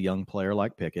 especially if it's a young player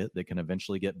like Pickett that can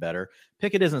eventually get better.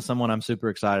 Pickett isn't someone I'm super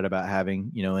excited about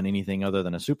having, in anything other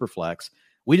than a super flex.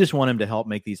 We just want him to help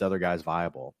make these other guys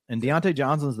viable. And Deontay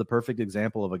Johnson's the perfect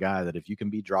example of a guy that if you can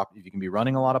be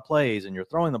running a lot of plays and you're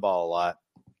throwing the ball a lot,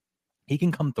 he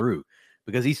can come through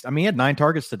because he had 9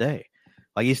 targets today.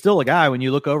 Like he's still a guy when you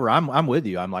look over, I'm with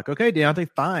you. I'm like, okay, Deontay,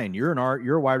 fine. You're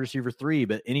a wide receiver 3,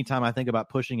 but anytime I think about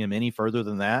pushing him any further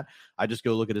than that, I just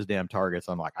go look at his damn targets.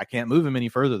 I'm like, I can't move him any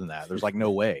further than that. There's like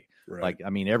no way. Right. Like,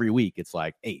 every week it's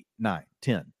like 8, 9,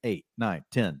 10, 8, 9,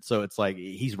 10. So it's like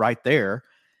he's right there.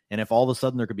 And if all of a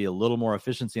sudden there could be a little more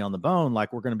efficiency on the bone,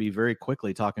 like we're going to be very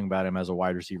quickly talking about him as a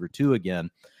wide receiver 2 again.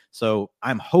 So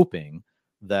I'm hoping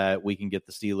that we can get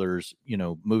the Steelers,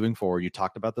 moving forward. You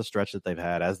talked about the stretch that they've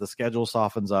had as the schedule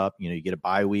softens up, you get a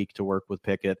bye week to work with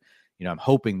Pickett. I'm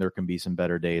hoping there can be some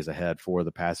better days ahead for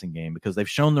the passing game because they've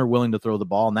shown they're willing to throw the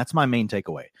ball. And that's my main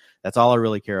takeaway. That's all I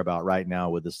really care about right now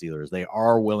with the Steelers. They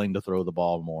are willing to throw the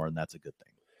ball more, and that's a good thing.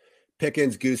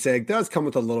 Pickens' goose egg does come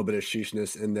with a little bit of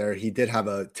sheeshness in there. He did have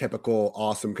a typical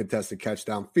awesome contested catch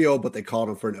downfield, but they called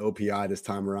him for an OPI this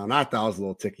time around. I thought it was a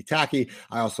little ticky-tacky.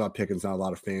 I also have Pickens on a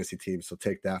lot of fantasy teams, so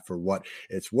take that for what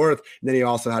it's worth. And then he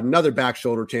also had another back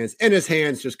shoulder chance in his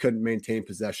hands, just couldn't maintain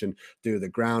possession through the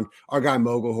ground. Our guy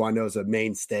Mogul, who I know is a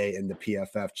mainstay in the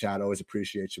PFF chat, always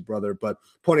appreciate you, brother, but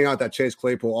pointing out that Chase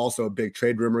Claypool, also a big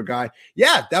trade rumor guy.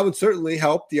 Yeah, that would certainly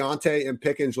help Deontay and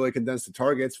Pickens really condense the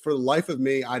targets. For the life of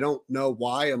me, I don't know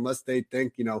why, unless they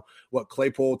think, what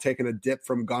Claypool taking a dip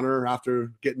from Gunner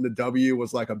after getting the W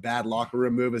was like a bad locker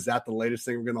room move. Is that the latest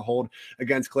thing we're going to hold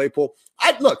against Claypool?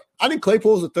 I think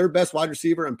Claypool is the 3rd best wide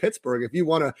receiver in Pittsburgh. If you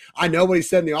want to, I know what he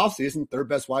said in the offseason, 3rd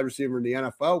best wide receiver in the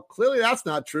NFL. Clearly that's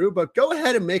not true, but go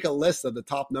ahead and make a list of the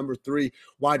top number 3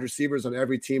 wide receivers on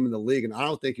every team in the league. And I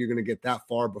don't think you're going to get that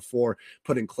far before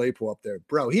putting Claypool up there.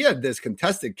 Bro, he had this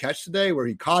contested catch today where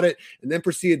he caught it and then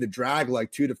proceeded to drag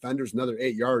like 2 defenders, another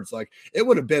 8 yards. Like it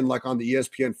would have been like on the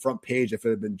ESPN front page if it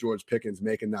had been George Pickens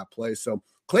making that play. So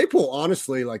Claypool,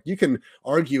 honestly, like you can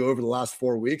argue over the last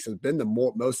 4 weeks has been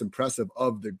the most impressive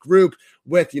of the group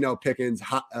with, Pickens,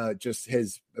 just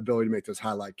his ability to make those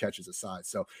highlight catches aside.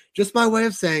 So just my way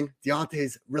of saying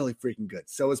Deontay's really freaking good.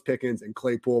 So is Pickens, and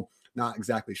Claypool, not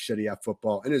exactly shitty at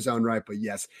football in his own right, but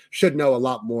yes, should know a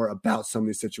lot more about some of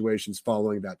these situations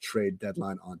following that trade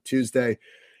deadline on Tuesday.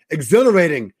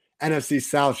 Exhilarating NFC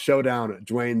South showdown,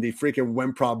 Dwayne. The freaking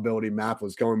win probability map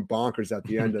was going bonkers at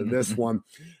the end of this one.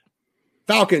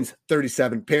 Falcons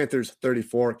 37, Panthers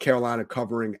 34, Carolina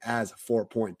covering as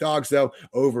 4-point dogs, though,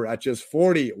 over at just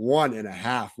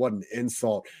 41.5. What an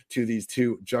insult to these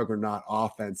two juggernaut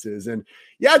offenses. And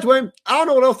yeah, Dwayne, I don't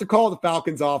know what else to call the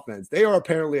Falcons offense. They are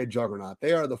apparently a juggernaut.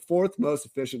 They are the 4th most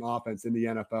efficient offense in the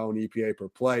NFL in EPA per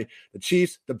play. The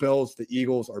Chiefs, the Bills, the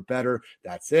Eagles are better.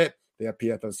 That's it. They have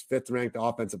PFF's 5th-ranked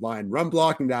offensive line run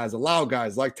blocking that has allowed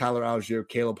guys like Tyler Algier,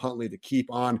 Caleb Huntley to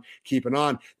keep on keeping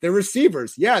on. Their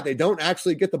receivers, yeah, they don't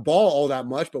actually get the ball all that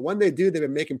much, but when they do, they've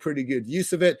been making pretty good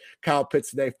use of it. Kyle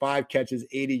Pitts today, 5 catches,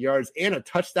 80 yards, and a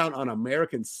touchdown on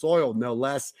American soil, no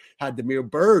less. Had Damiere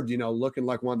Byrd, looking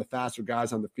like one of the faster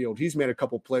guys on the field. He's made a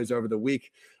couple plays over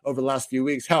the last few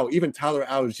weeks. Hell, even Tyler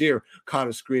Algier caught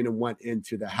a screen and went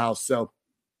into the house. So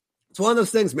it's one of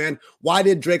those things, man. Why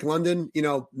did Drake London,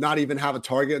 not even have a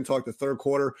target until like the 3rd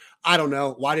quarter? I don't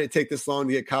know. Why did it take this long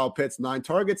to get Kyle Pitts 9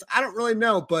 targets? I don't really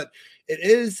know, but it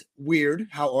is weird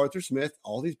how Arthur Smith,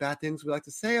 all these bad things we like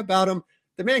to say about him,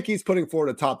 the man keeps putting forward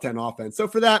a top 10 offense. So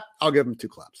for that, I'll give him 2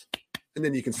 claps. And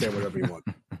then you can say whatever you want.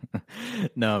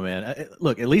 No, man.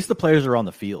 Look, at least the players are on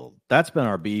the field. That's been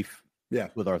our beef. Yeah,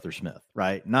 with Arthur Smith,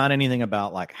 right? Not anything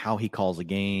about like how he calls a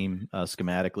game,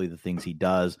 schematically, the things he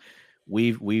does.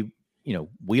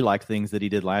 We like things that he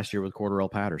did last year with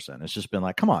Cordarrelle Patterson. It's just been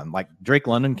like, come on, like Drake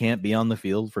London can't be on the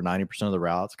field for 90% of the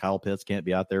routes. Kyle Pitts can't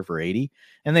be out there for 80.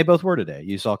 And they both were today.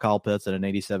 You saw Kyle Pitts at an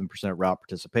 87% route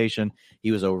participation.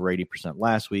 He was over 80%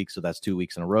 last week. So that's 2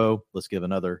 weeks in a row. Let's give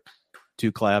another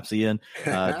 2 claps, Ian.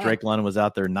 Drake London was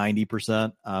out there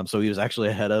 90%. So he was actually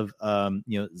ahead of,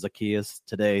 Zacchaeus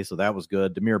today. So that was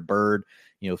good. Damiere Byrd,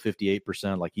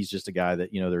 58%. Like he's just a guy that,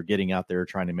 they're getting out there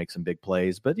trying to make some big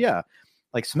plays. But yeah,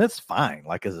 like Smith's fine,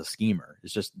 like as a schemer.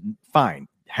 It's just fine.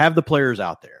 Have the players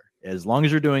out there. As long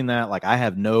as you're doing that, like I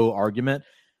have no argument.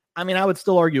 I mean, I would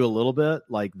still argue a little bit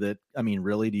like that. I mean,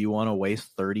 really, do you want to waste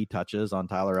 30 touches on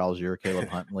Tyler Allgeier, Caleb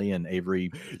Huntley, and Avery?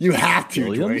 You have to,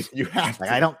 Williams? Dwayne. You have to.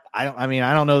 I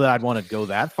don't know that I'd want to go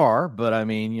that far, but I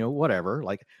mean, whatever.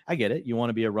 Like, I get it. You want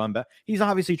to be a run back. He's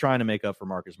obviously trying to make up for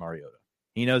Marcus Mariota.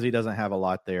 He knows he doesn't have a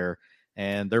lot there,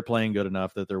 and they're playing good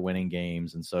enough that they're winning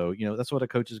games. And so, that's what a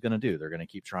coach is going to do. They're going to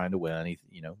keep trying to win.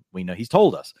 We know he's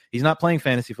told us he's not playing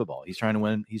fantasy football. He's trying to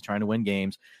win. He's trying to win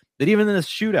games. But even in this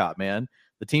shootout, man,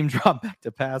 the team dropped back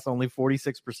to pass only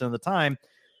 46% of the time.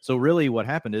 So really what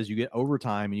happened is you get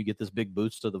overtime and you get this big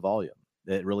boost to the volume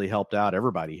that really helped out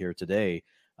everybody here today,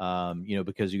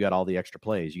 because you got all the extra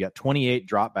plays. You got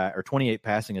 28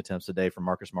 passing attempts a day from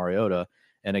Marcus Mariota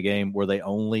in a game where they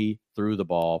only threw the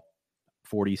ball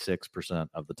 46%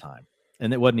 of the time.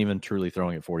 And it wasn't even truly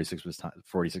throwing it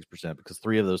 46% because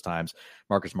 3 of those times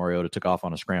Marcus Mariota took off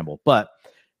on a scramble. But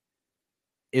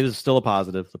it was still a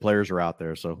positive. The players are out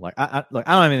there. So I don't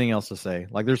have anything else to say.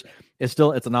 Like it's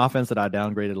an offense that I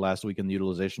downgraded last week in the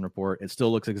utilization report. It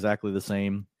still looks exactly the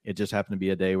same. It just happened to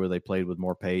be a day where they played with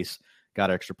more pace,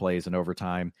 got extra plays and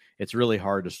overtime. It's really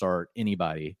hard to start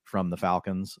anybody from the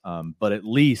Falcons. But at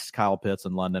least Kyle Pitts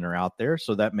and London are out there.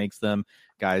 So that makes them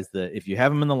guys that if you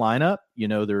have them in the lineup,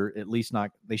 they're at least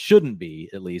they shouldn't be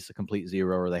at least a complete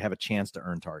zero, or they have a chance to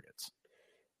earn targets.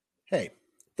 Hey,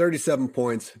 37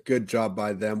 points. Good job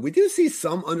by them. We do see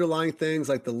some underlying things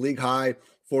like the league high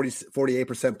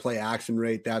 48% play action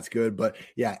rate. That's good. But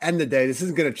yeah, end of the day, this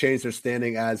isn't going to change their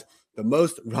standing as the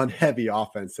most run heavy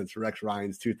offense since Rex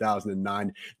Ryan's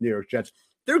 2009 New York Jets.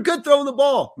 They're good throwing the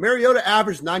ball. Mariota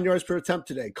averaged 9 yards per attempt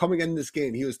today. Coming into this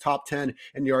game, he was top 10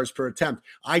 in yards per attempt.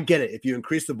 I get it. If you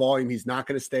increase the volume, he's not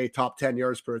going to stay top 10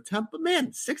 yards per attempt. But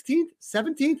man, 16th,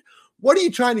 17th, what are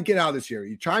you trying to get out of this year? Are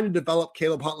you trying to develop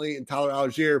Caleb Huntley and Tyler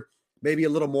Allgeier? Maybe a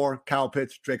little more Kyle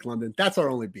Pitts, Drake London. That's our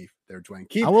only beef there,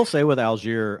 Dwayne. I will say with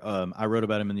Allgeier, I wrote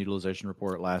about him in the utilization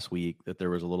report last week that there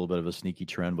was a little bit of a sneaky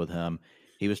trend with him.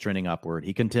 He was trending upward.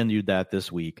 He continued that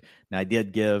this week. Now, I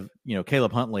did give,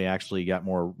 Caleb Huntley actually got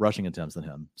more rushing attempts than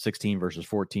him, 16 versus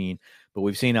 14. But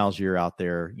we've seen Allgeier out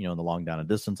there, in the long down and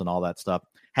distance and all that stuff.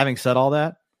 Having said all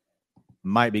that,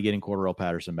 might be getting Cordarrelle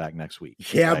Patterson back next week.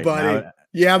 Yeah, right? buddy.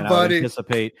 Buddy. I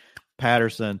anticipate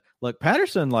Patterson. Look,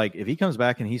 Patterson, if he comes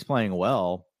back and he's playing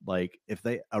well, a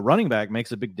running back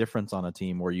makes a big difference on a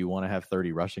team where you want to have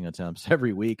 30 rushing attempts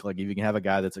every week. Like if you can have a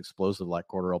guy that's explosive like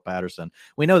Cordarrelle Patterson,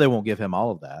 we know they won't give him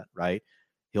all of that, right?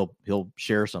 He'll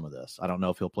share some of this. I don't know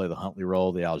if he'll play the Huntley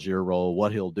role, the Allgeier role,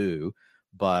 what he'll do,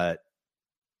 but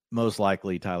most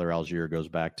likely Tyler Allgeier goes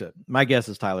back to, my guess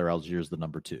is Tyler Allgeier is the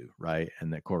number 2, right?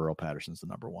 And that Cordarrelle Patterson's the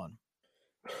number 1.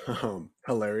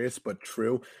 Hilarious, but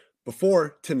true.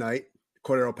 Before tonight,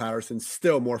 Cordarrelle Patterson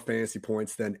still more fantasy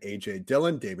points than A.J.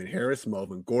 Dillon, Damon Harris,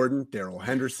 Melvin Gordon, Darrell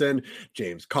Henderson,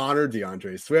 James Conner,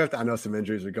 DeAndre Swift. I know some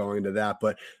injuries are going into that,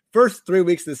 but first 3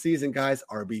 weeks of the season, guys,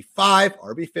 RB5,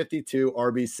 RB52,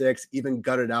 RB6, even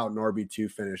gutted out an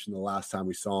RB2 finish in the last time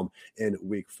we saw him in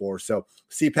week 4. So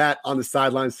CPAT on the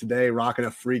sidelines today, rocking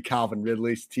a free Calvin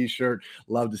Ridley t-shirt.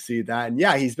 Love to see that. And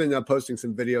yeah, he's been posting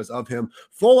some videos of him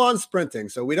full on sprinting.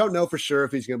 So we don't know for sure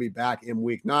if he's going to be back in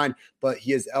week 9, but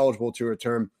he is eligible to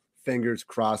return. Fingers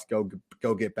crossed,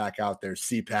 go get back out there.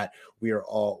 CPAT, we are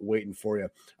all waiting for you.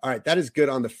 All right, that is good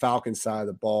on the Falcons side of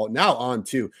the ball. Now on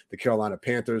to the Carolina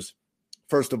Panthers.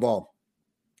 First of all,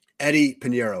 Eddie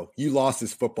Pinheiro, you lost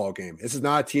this football game. This is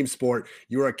not a team sport.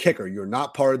 You are a kicker. You're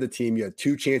not part of the team. You had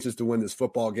 2 chances to win this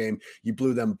football game. You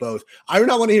blew them both. I do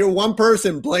not want to hear one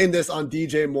person blame this on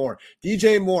DJ Moore.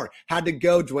 DJ Moore had to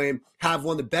go, Dwayne, have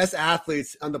one of the best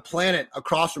athletes on the planet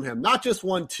across from him, not just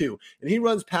 1, 2. And he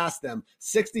runs past them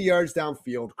 60 yards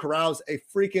downfield, corrals a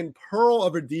freaking pearl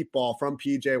of a deep ball from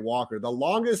PJ Walker, the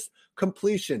longest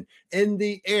completion in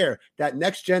the air that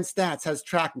Next Gen Stats has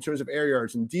tracked in terms of air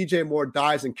yards, and DJ Moore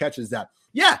dives and catches that.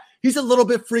 Yeah, he's a little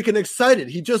bit freaking excited.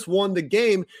 He just won the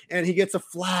game, and he gets a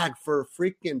flag for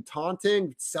freaking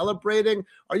taunting, celebrating.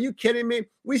 Are you kidding me?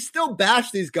 We still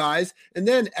bash these guys, and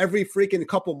then every freaking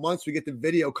couple months we get the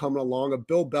video coming along of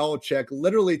Bill Belichick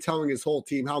literally telling his whole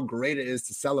team how great it is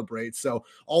to celebrate. So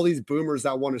all these boomers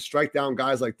that want to strike down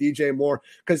guys like DJ Moore,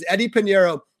 because Eddie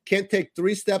Pinheiro can't take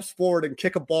 3 steps forward and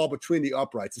kick a ball between the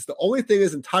uprights. It's the only thing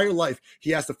his entire life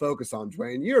he has to focus on,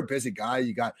 Dwayne. You're a busy guy.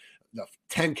 You got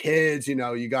 10 kids,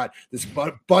 you got this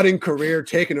budding career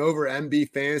taking over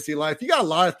MB fantasy life. You got a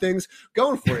lot of things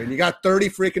going for you, and you got 30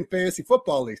 freaking fantasy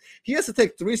football leagues. He has to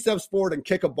take 3 steps forward and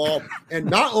kick a ball, and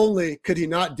not only could he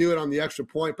not do it on the extra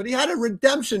point, but he had a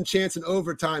redemption chance in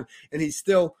overtime, and he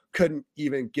still couldn't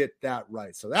even get that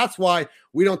right. So that's why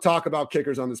we don't talk about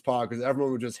kickers on this pod, because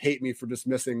everyone would just hate me for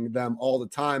dismissing them all the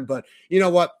time. But you know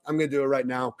what? I'm going to do it right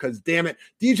now because, damn it,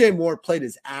 DJ Moore played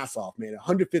his ass off, man.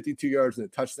 152 yards and a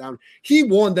touchdown. He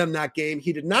won them that game.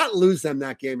 He did not lose them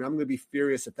that game. And I'm going to be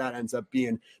furious if that ends up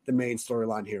being the main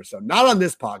storyline here. So not on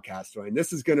this podcast, Dwayne.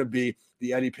 This is going to be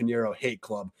the Eddie Pinheiro hate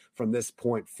club from this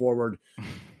point forward.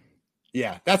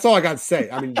 Yeah, that's all I got to say.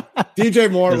 I mean, DJ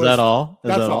Moore. Is that all?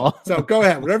 That's all. So go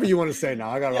ahead. Whatever you want to say now.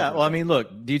 I got it. Yeah, well, I mean, look,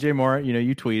 DJ Moore,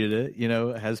 you tweeted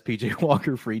it, has PJ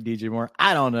Walker freed DJ Moore?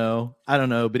 I don't know,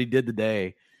 but he did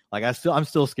today. Like, I'm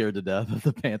still scared to death of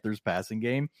the Panthers passing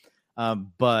game.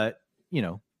 But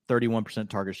 31%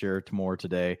 target share to Moore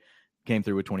today. Came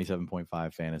through with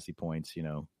 27.5 fantasy points,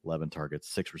 11 targets,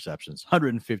 6 receptions,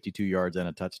 152 yards and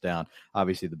a touchdown.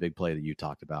 Obviously, the big play that you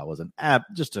talked about was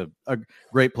just a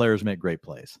great players make great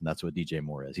plays. And that's what DJ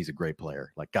Moore is. He's a great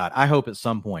player. Like, God, I hope at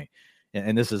some point,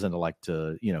 and this isn't look,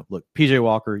 PJ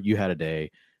Walker, you had a day.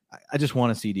 I just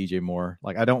want to see DJ Moore.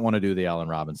 Like, I don't want to do the Allen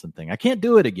Robinson thing. I can't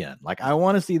do it again. Like, I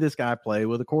want to see this guy play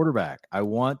with a quarterback. I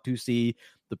want to see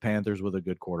the Panthers with a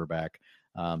good quarterback.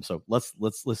 So let's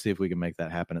see if we can make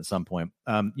that happen at some point.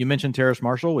 You mentioned Terrace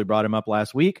Marshall. We brought him up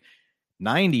last week.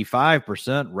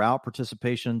 95% route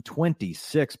participation,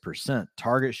 26%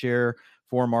 target share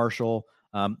for Marshall.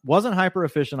 Wasn't hyper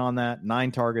efficient on that.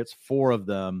 9 targets, 4 of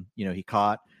them, he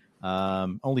caught.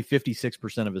 Only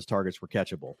 56% of his targets were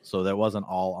catchable. So that wasn't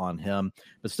all on him,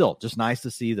 but still just nice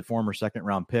to see the former 2nd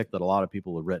round pick that a lot of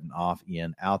people have written off,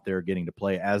 Ian, out there getting to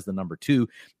play as the number 2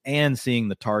 and seeing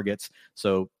the targets.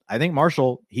 So I think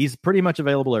Marshall, he's pretty much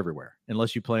available everywhere,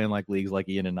 unless you play in like leagues like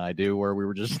Ian and I do, where we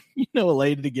were just,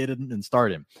 elated to get in and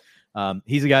start him.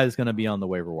 He's a guy that's going to be on the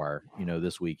waiver wire,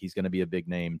 this week. He's going to be a big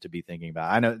name to be thinking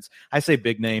about. I know I say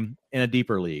big name in a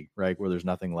deeper league, right, where there's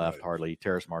nothing left, hardly.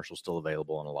 Terrace Marshall's still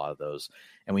available in a lot of those.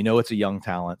 And we know it's a young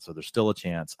talent, so there's still a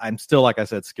chance. I'm still, like I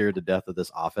said, scared to death of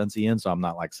this offense, Ian, so I'm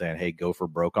not like saying, hey, go for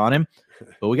broke on him.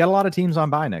 But we got a lot of teams on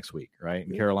bye next week, right?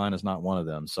 And Carolina's not one of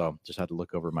them. So just had to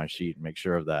look over my sheet and make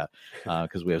sure of that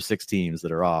because we have 6 teams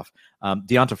that are off.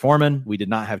 Deonta Foreman, we did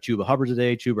not have Chuba Hubbard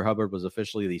today. Chuba Hubbard was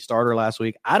officially the starter last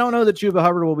week. I don't know that Chuba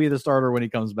Hubbard will be the starter when he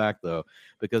comes back, though,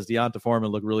 because Deonta Foreman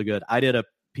looked really good. I did a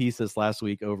piece this last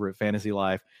week over at Fantasy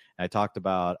Life. I talked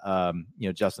about,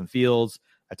 Justin Fields.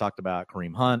 I talked about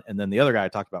Kareem Hunt. And then the other guy I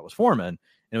talked about was Foreman.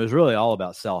 And it was really all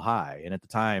about sell high. And at the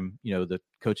time, the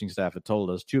coaching staff had told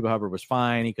us Chuba Hubbard was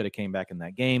fine. He could have came back in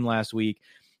that game last week.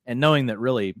 And knowing that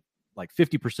really like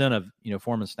 50% of,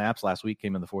 Foreman's snaps last week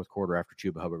came in the 4th quarter after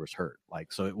Chuba Hubbard was hurt.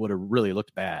 Like, so it would have really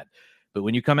looked bad. But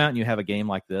when you come out and you have a game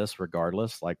like this,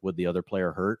 regardless, like would the other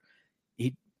player hurt?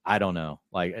 I don't know.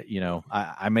 Like,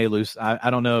 I may lose. I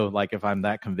don't know, like if I'm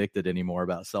that convicted anymore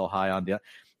about sell high on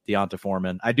Deonta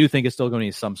Foreman. I do think it's still going to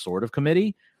need some sort of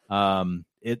committee.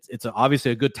 It's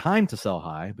obviously a good time to sell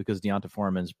high because Deonta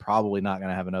Foreman's probably not going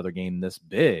to have another game this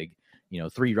big.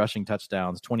 3 rushing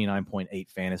touchdowns, 29.8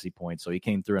 fantasy points. So he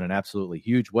came through in an absolutely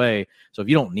huge way. So if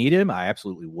you don't need him, I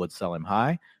absolutely would sell him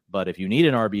high. But if you need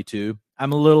an RB2, I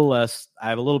have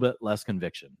a little bit less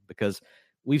conviction because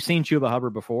we've seen Chuba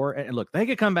Hubbard before. And look, they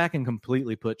could come back and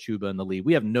completely put Chuba in the lead.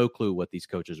 We have no clue what these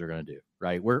coaches are going to do,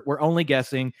 right? We're only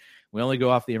guessing. We only go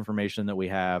off the information that we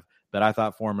have. But I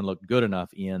thought Foreman looked good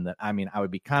enough, Ian, that, I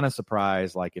would be kind of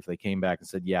surprised, like, if they came back and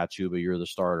said, yeah, Chuba, you're the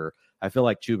starter. I feel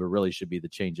like Chuba really should be the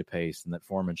change of pace and that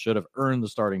Foreman should have earned the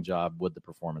starting job with the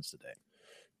performance today.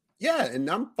 Yeah, and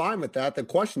I'm fine with that. The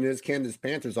question is, can this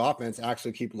Panthers offense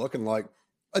actually keep looking like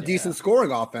a decent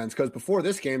scoring offense? Because before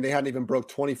this game, they hadn't even broke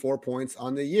 24 points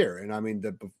on the year. And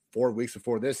the 4 weeks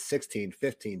before this, 16,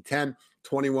 15, 10,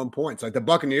 21 points. Like the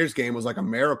Buccaneers game was like a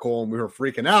miracle and we were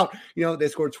freaking out. They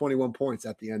scored 21 points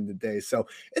at the end of the day. So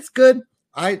it's good.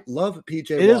 I love PJ.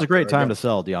 It is a great time to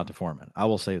sell Deonta Foreman. I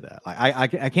will say that.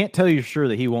 I can't tell you sure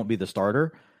that he won't be the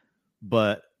starter,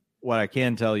 but what I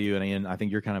can tell you, and Ian, I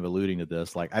think you're kind of alluding to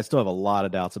this, like I still have a lot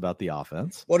of doubts about the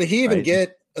offense. Well, did he even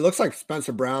get, it looks like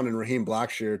Spencer Brown and Raheem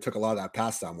Blackshear took a lot of that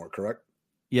pass down work, correct?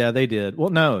 Yeah, they did. Well,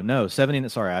 no. 70.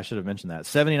 Sorry, I should have mentioned that.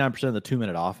 79% of the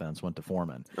 2-minute offense went to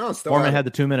Foreman. Foreman had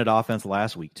the 2-minute offense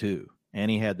last week too, and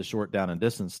he had the short down and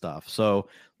distance stuff. So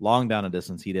long down and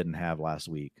distance he didn't have last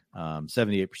week.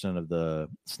 78% of the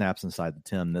snaps inside the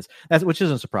 10. Which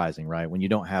isn't surprising, right? When you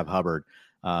don't have Hubbard.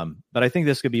 But I think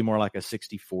this could be more like a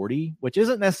 60-40, which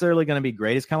isn't necessarily going to be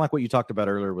great. It's kind of like what you talked about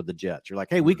earlier with the Jets. You're like,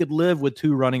 hey, we could live with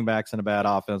 2 running backs and a bad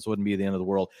offense. Wouldn't be the end of the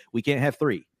world. We can't have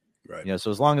 3. Right. So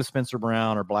as long as Spencer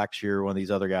Brown or Blackshear, one of these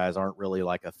other guys, aren't really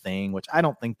like a thing, which I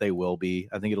don't think they will be.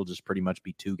 I think it'll just pretty much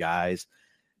be 2 guys.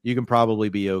 You can probably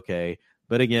be okay.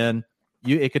 But again,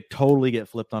 it could totally get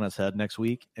flipped on its head next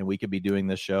week, and we could be doing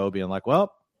this show being like,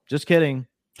 well, Just kidding.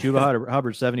 Chuba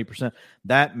Hubbard, 70%.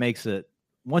 That makes it,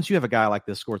 once you have a guy like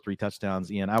this score 3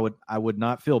 touchdowns, Ian, I would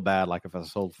not feel bad. Like if I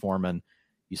sold Foreman,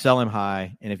 you sell him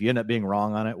high, and if you end up being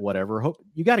wrong on it, whatever,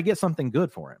 you got to get something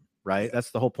good for him, right? Yeah.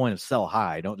 That's the whole point of sell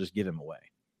high. Don't just give him away.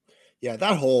 Yeah,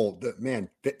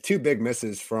 two big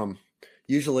misses from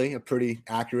usually a pretty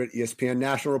accurate ESPN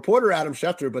national reporter, Adam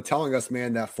Schefter, but telling us,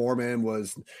 man, that Foreman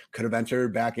could have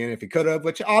entered back in if he could have,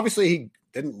 which obviously he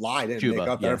didn't lie, didn't Chuba, make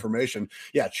up that information.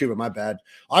 Yeah, Chuba, my bad.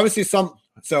 Obviously so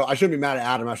I shouldn't be mad at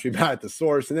Adam. I should be mad at the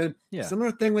source. And then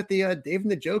similar thing with the David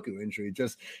Njoku injury.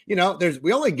 Just,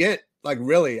 we only get, like,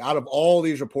 really, out of all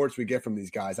these reports we get from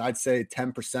these guys, I'd say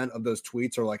 10% of those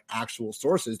tweets are like actual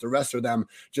sources. The rest of them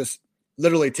just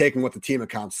literally taking what the team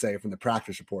accounts say from the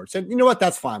practice reports. And you know what?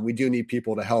 That's fine. We do need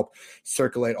people to help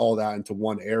circulate all that into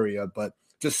one area, but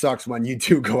just sucks when you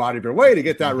do go out of your way to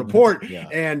get that report.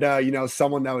 And,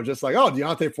 someone that was just like, oh,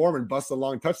 Deontay Foreman busted a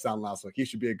long touchdown last week. He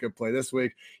should be a good play this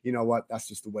week. You know what? That's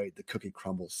just the way the cookie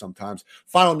crumbles sometimes.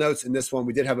 Final notes in this one.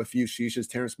 We did have a few sheeshes.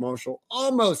 Terrence Marshall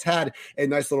almost had a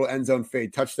nice little end zone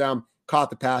fade touchdown.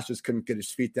 Caught the pass, just couldn't get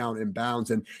his feet down in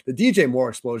bounds. And the DJ Moore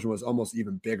explosion was almost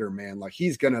even bigger, man. Like,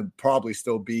 he's going to probably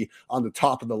still be on the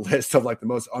top of the list of like the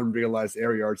most unrealized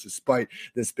air yards despite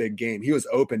this big game. He was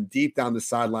open deep down the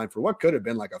sideline for what could have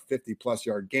been like a 50-plus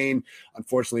yard gain.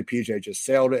 Unfortunately, PJ just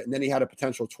sailed it. And then he had a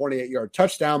potential 28-yard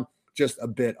touchdown, just a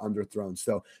bit underthrown.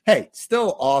 So, hey,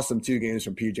 still awesome 2 games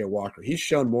from PJ Walker. He's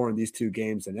shown more in these 2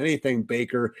 games than anything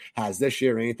Baker has this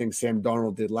year, anything Sam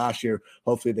Darnold did last year.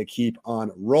 Hopefully they keep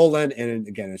on rolling. And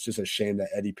again, it's just a shame that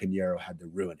Eddie Pinheiro had to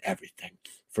ruin everything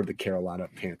for the Carolina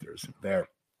Panthers there.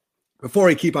 Before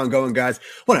we keep on going, guys,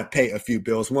 I want to pay a few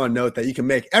bills. I want to note that you can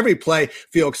make every play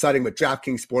feel exciting with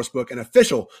DraftKings Sportsbook, an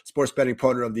official sports betting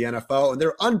partner of the NFL, and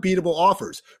their unbeatable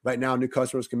offers. Right now, new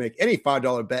customers can make any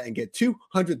 $5 bet and get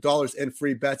 $200 in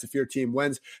free bets if your team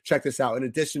wins. Check this out. In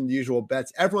addition to the usual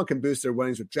bets, everyone can boost their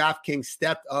winnings with DraftKings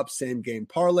stepped-up same-game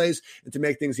parlays. And to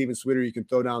make things even sweeter, you can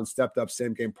throw down stepped-up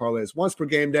same-game parlays once per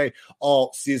game day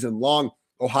all season long.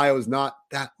 Ohio is not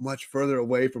that much further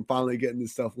away from finally getting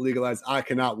this stuff legalized. I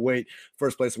cannot wait.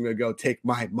 First place I'm going to go take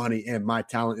my money and my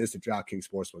talent is to DraftKings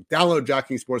Sportsbook. Download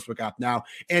DraftKings Sportsbook app now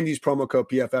and use promo code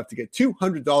PFF to get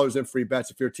 $200 in free bets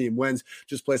if your team wins.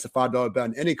 Just place a $5 bet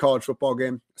on any football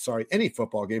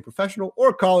game, professional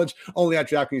or college, only at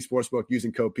DraftKings Sportsbook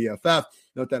using code PFF.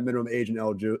 Note that minimum age and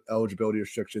eligibility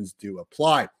restrictions do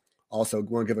apply. Also,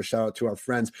 want to give a shout out to our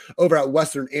friends over at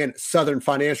Western and Southern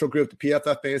Financial Group. The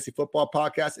PFF Fantasy Football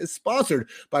Podcast is sponsored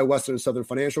by Western and Southern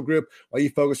Financial Group. While you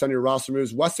focus on your roster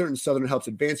moves, Western and Southern helps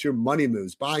advance your money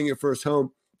moves, buying your first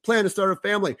home, plan to start a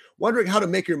family, wondering how to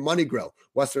make your money grow.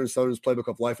 Western and Southern's playbook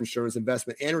of life insurance,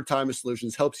 investment, and retirement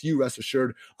solutions helps you rest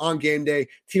assured on game day.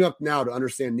 Team up now to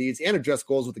understand needs and address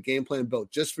goals with a game plan built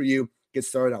just for you. Get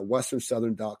started at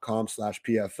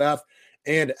westernsouthern.com/PFF.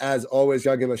 And as always,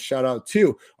 gotta give a shout out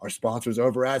to our sponsors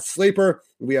over at Sleeper.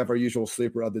 We have our usual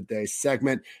Sleeper of the Day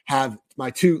segment. Have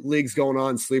my 2 leagues going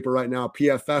on Sleeper right now.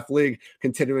 PFF League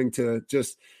continuing to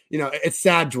just, it's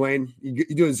sad, Dwayne. You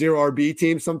do a 0 RB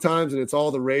team sometimes, and it's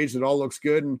all the rage, and it all looks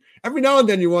good. And every now and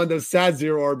then you're one of those sad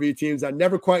 0 RB teams that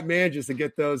never quite manages to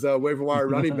get those waiver wire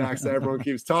running backs that everyone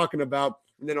keeps talking about.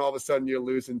 And then all of a sudden you're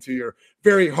losing to your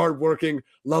very hardworking,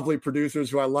 lovely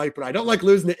producers who I like, but I don't like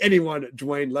losing to anyone,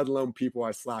 Dwayne, let alone people I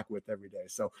slack with every day.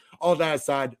 So all that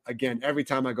aside, again, every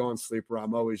time I go on Sleeper,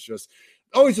 I'm always just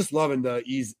loving the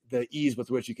ease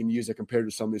with which you can use it compared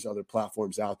to some of these other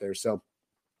platforms out there. So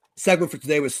segment for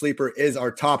today with Sleeper is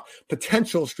our top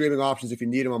potential streaming options if you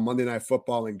need them on Monday Night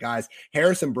Football. And guys,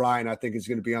 Harrison Bryant, I think, is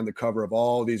going to be on the cover of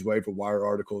all these waiver wire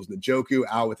articles. Njoku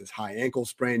out with his high ankle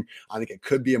sprain. I think it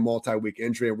could be a multi-week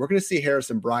injury. And we're going to see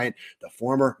Harrison Bryant, the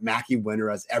former Mackey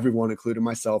winner, as everyone, including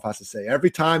myself, has to say.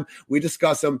 Every time we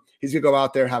discuss him, he's going to go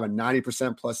out there, have a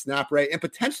 90% plus snap rate, and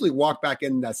potentially walk back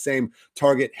in that same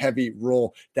target-heavy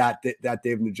role that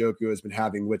David Njoku has been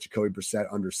having with Jacoby Brissett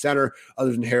under center.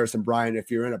 Other than Harrison Bryant,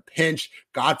 if you're in a pinch,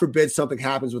 God forbid something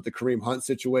happens with the Kareem Hunt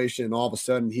situation and all of a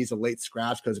sudden he's a late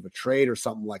scratch because of a trade or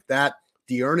something like that,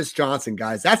 D'Ernest Johnson,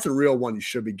 guys, that's the real one you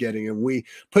should be getting. And we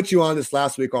put you on this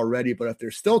last week already, but if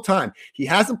there's still time, he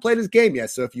hasn't played his game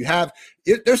yet. So if you have,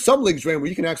 there's some leagues, Dwayne, where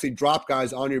you can actually drop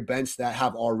guys on your bench that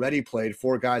have already played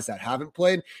for guys that haven't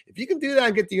played. If you can do that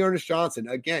and get D'Ernest Johnson,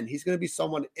 again, he's going to be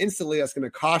someone instantly that's going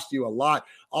to cost you a lot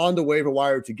on the waiver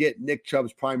wire to get Nick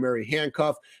Chubb's primary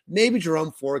handcuff. Maybe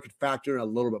Jerome Ford could factor in a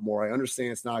little bit more. I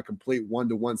understand it's not a complete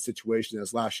one-to-one situation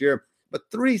as last year, but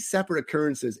 3 separate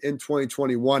occurrences in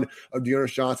 2021 of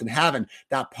D'Ernest Johnson having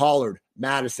that Pollard,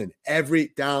 Madison,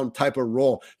 every down type of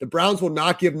role. The Browns will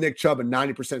not give Nick Chubb a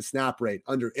 90% snap rate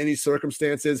under any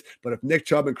circumstances, but if Nick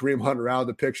Chubb and Kareem Hunt are out of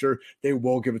the picture, they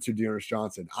will give it to D'Ernest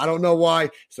Johnson. I don't know why.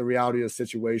 It's the reality of the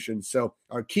situation. So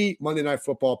our key Monday Night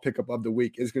Football pickup of the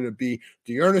week is going to be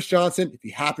D'Ernest Johnson. If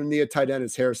you happen to need a tight end,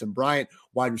 it's Harrison Bryant.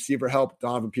 Wide receiver help,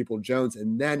 Donovan Peoples-Jones,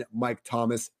 and then Mike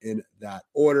Thomas in that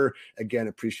order. Again,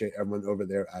 appreciate everyone over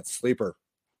there at Sleeper.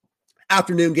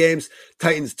 Afternoon games,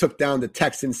 Titans took down the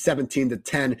Texans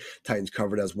 17-10. Titans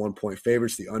covered as 1-point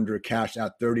favorites. The under cashed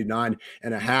at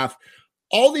 39.5.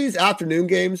 All these afternoon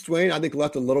games, Dwayne, I think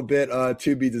left a little bit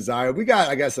to be desired. We got,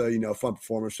 I guess, a fun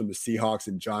performance from the Seahawks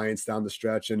and Giants down the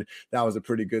stretch, and that was a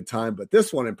pretty good time. But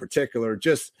this one in particular,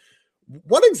 just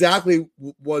what exactly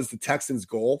was the Texans'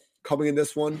 goal coming in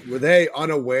this one? Were they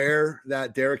unaware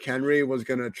that Derrick Henry was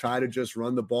going to try to just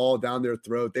run the ball down their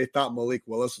throat? They thought Malik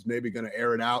Willis was maybe going to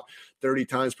air it out 30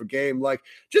 times per game. Like,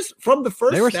 just from the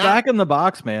first they were stacking the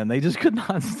box, man. They just could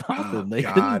not stop them. They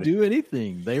couldn't do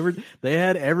anything. They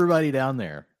had everybody down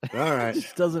there. All right. It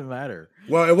just doesn't matter.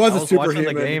 Well, it was a superhuman.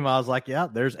 Watching the game, I was like, yeah,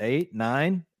 there's 8,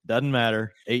 9. Doesn't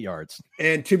matter. 8 yards.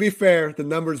 And to be fair, the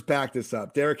numbers back this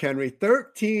up. Derrick Henry,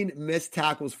 13 missed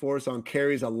tackles forced on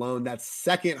carries alone. That's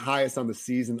second highest on the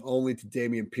season, only to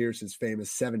Dameon Pierce's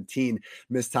famous 17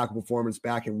 missed tackle performance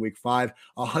back in week 5.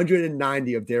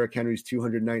 190 of Derrick Henry's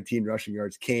 219 rushing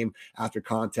yards came after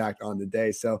contact on the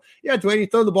day. So, yeah, Dwayne, you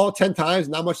throw the ball 10 times.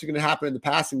 Not much is going to happen in the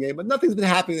passing game, but nothing's been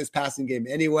happening in this passing game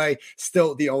anyway.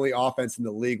 Still the only offense in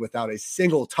the league without a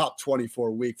single top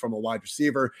 24 week from a wide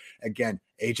receiver. Again,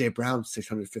 A.J. Brown,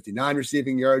 659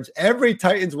 receiving yards. Every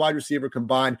Titans wide receiver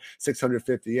combined,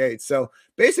 658. So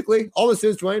basically, all this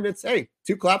is, Dwayne, it's, hey,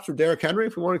 2 claps for Derrick Henry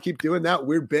if we want to keep doing that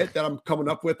weird bit that I'm coming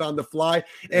up with on the fly.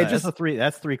 And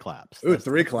that's 3 claps. Ooh,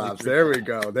 3 claps. There we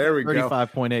go.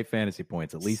 35.8 fantasy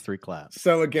points, at least 3 claps.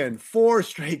 So again, 4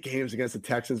 straight games against the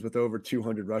Texans with over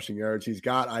 200 rushing yards. He's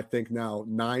got, I think now,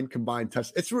 9 combined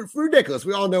touchdowns. It's ridiculous.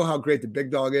 We all know how great the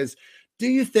big dog is. Do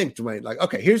you think, Dwayne, like,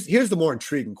 okay, here's the more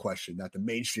intriguing question that the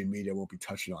mainstream media won't be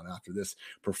touching on after this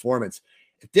performance.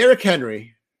 If Derrick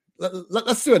Henry,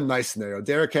 let's do a nice scenario.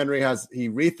 Derrick Henry he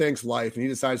rethinks life and he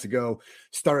decides to go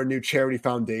start a new charity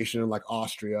foundation in like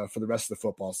Austria for the rest of the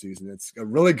football season. It's a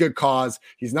really good cause.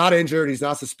 He's not injured. He's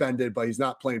not suspended, but he's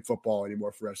not playing football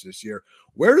anymore for the rest of this year.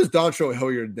 Where does Dontrell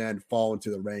Hilliard then fall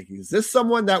into the rankings? Is this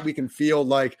someone that we can feel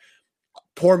like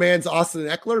poor man's Austin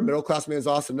Eckler, middle class man's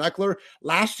Austin Eckler?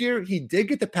 Last year, he did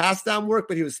get the pass down work,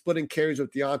 but he was splitting carries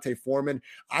with Deontay Foreman.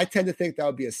 I tend to think that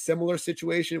would be a similar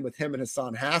situation with him and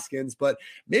Hassan Haskins, but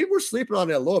maybe we're sleeping on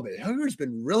it a little bit. Hilliard's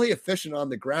been really efficient on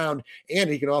the ground, and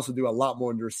he can also do a lot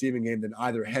more in the receiving game than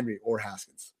either Henry or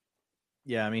Haskins.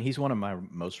 Yeah, I mean, he's one of my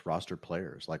most rostered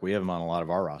players. Like, we have him on a lot of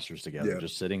our rosters together,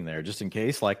 just sitting there, just in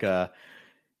case, like,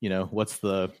 what's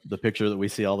the picture that we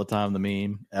see all the time, the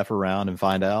meme, F around and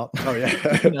find out. Oh,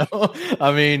 yeah.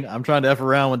 I mean, I'm trying to F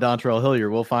around with Dontrell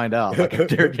Hilliard. We'll find out. Like, if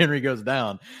Derrick Henry goes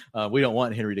down, we don't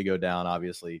want Henry to go down,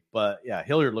 obviously. But, yeah,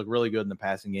 Hilliard looked really good in the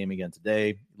passing game again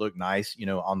today. Looked nice,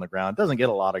 on the ground. Doesn't get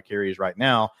a lot of carries right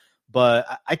now, but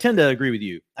I tend to agree with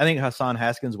you. I think Hassan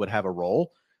Haskins would have a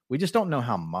role. We just don't know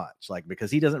how much, because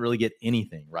he doesn't really get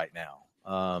anything right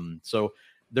now. So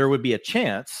there would be a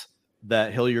chance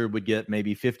that Hilliard would get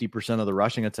maybe 50% of the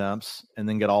rushing attempts and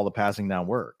then get all the passing down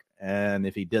work. And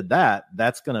if he did that,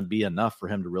 that's going to be enough for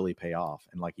him to really pay off.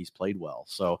 And he's played well.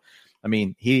 So, I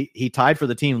mean, he tied for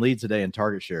the team lead today in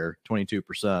target share,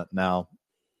 22%. Now,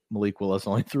 Malik Willis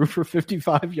only threw for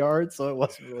 55 yards, so it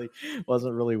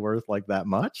wasn't really worth that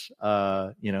much,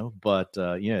 but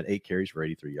 8 carries for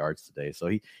 83 yards today. So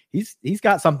he's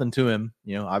got something to him,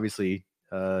 obviously,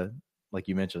 like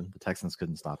you mentioned, the Texans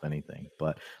couldn't stop anything,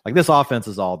 but this offense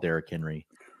is all Derrick Henry.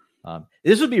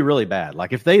 This would be really bad.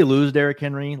 If they lose Derrick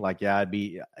Henry,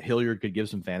 Hilliard could give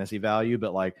some fantasy value,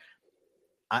 but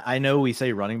I know we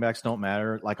say running backs don't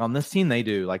matter. On this team, they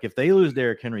do. If they lose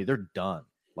Derrick Henry, they're done.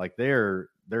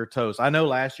 They're toast. I know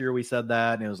last year we said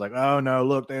that, and it was oh no,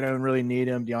 look, they don't really need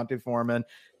him. Deontay Foreman.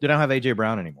 They don't have A.J.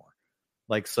 Brown anymore.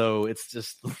 So it's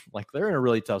just they're in a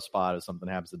really tough spot if something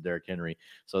happens to Derrick Henry.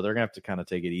 So they're gonna have to kind of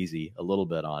take it easy a little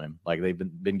bit on him. They've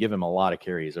been giving him a lot of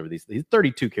carries over these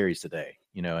 32 carries today,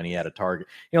 and he had a target.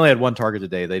 He only had 1 target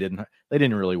today. They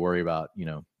didn't really worry about,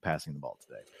 passing the ball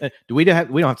today. We don't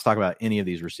have to talk about any of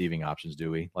these receiving options,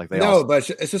 do we? But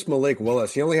it's just Malik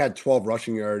Willis. He only had 12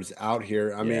 rushing yards out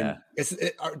here. I mean,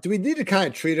 do we need to kind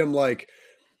of treat him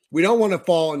we don't want to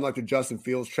fall in the Justin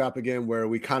Fields trap again, where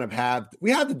we kind of have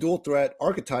the dual threat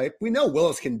archetype. We know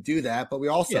Willis can do that, but we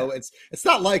also it's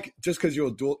not just because you're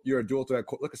a dual threat.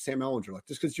 Look at Sam Ehlinger.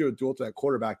 Just because you're a dual threat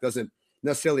quarterback doesn't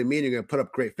necessarily mean you're going to put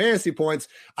up great fantasy points.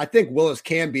 I think Willis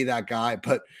can be that guy,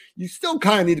 but you still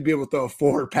kind of need to be able to throw a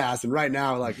forward pass. And right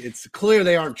now, like, it's clear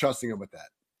they aren't trusting him with that.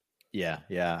 Yeah.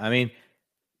 I mean,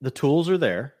 the tools are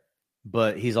there,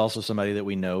 but he's also somebody that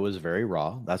we know is very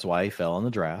raw. That's why he fell in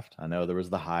the draft. I know there was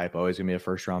the hype, always going to be a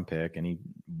first-round pick, and he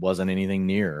wasn't anything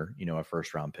near, a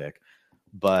first-round pick.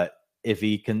 But if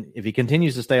he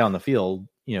continues to stay on the field,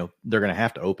 they're going to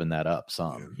have to open that up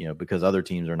some, because other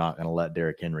teams are not going to let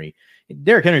Derrick Henry.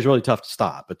 Derrick Henry is really tough to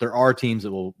stop, but there are teams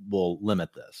that will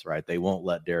limit this, right? They won't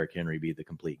let Derrick Henry be the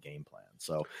complete game plan.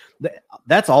 So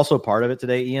that's also part of it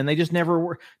today, Ian. They just never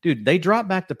were. Dude, they dropped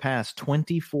back to pass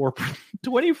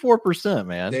 24%,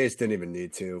 man. They just didn't even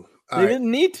need to. They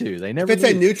didn't need to. They never. If it's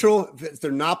a neutral,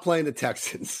 they're not playing the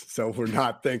Texans, so we're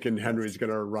not thinking Henry's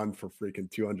going to run for freaking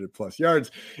 200+ yards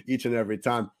each and every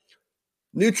time.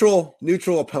 Neutral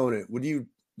opponent. Would you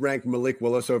rank Malik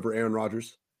Willis over Aaron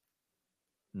Rodgers?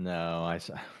 No,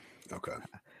 okay.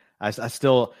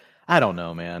 I don't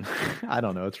know, man. I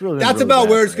don't know. It's really that's really about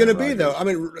where it's going to Rodgers. be, though. I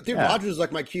mean, dude, yeah. Rodgers is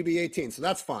like my QB 18, so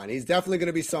that's fine. He's definitely going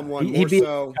to be someone He'd be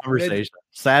conversation.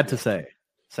 Sad to say,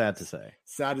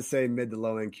 mid to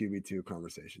low end QB2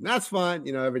 conversation. That's fine.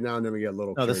 Every now and then we get a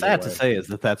little. No, the sad to say is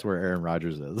that's where Aaron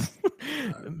Rodgers is.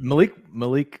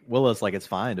 Malik Willis, like, it's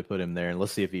fine to put him there, and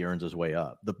let's see if he earns his way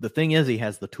up. The thing is, he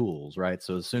has the tools, right?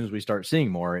 So as soon as we start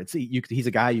seeing more, he's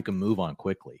a guy you can move on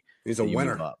quickly. He's a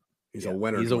winner. He's a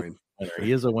winner.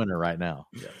 He is a winner right now.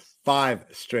 Yes. 5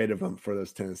 straight of them for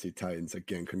those Tennessee Titans.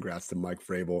 Again, congrats to Mike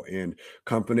Vrabel and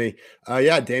company.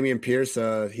 Dameon Pierce.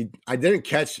 I didn't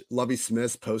catch Lovie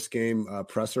Smith's post-game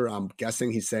presser. I'm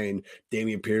guessing he's saying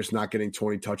Dameon Pierce not getting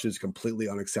 20 touches completely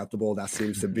unacceptable. That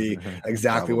seems to be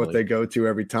exactly what they go to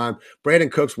every time.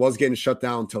 Brandon Cooks was getting shut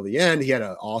down until the end. He had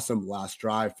an awesome last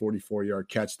drive, 44-yard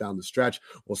catch down the stretch.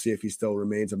 We'll see if he still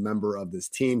remains a member of this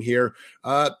team here.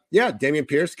 Dameon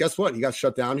Pierce, guess what? He got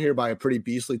shut down here by a pretty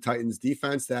beastly Titans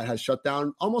defense that has shut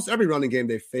down almost every running game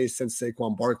they've faced since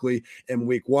Saquon Barkley in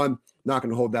week 1. Not going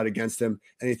to hold that against him.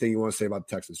 Anything you want to say about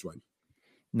the Texans, Dwayne?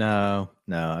 No.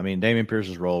 I mean, Dameon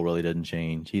Pierce's role really didn't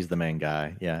change. He's the main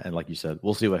guy. Yeah. And like you said,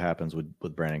 we'll see what happens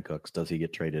with Brandon Cooks. Does he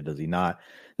get traded? Does he not?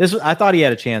 I thought he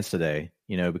had a chance today,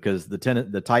 because the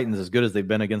Titans, as good as they've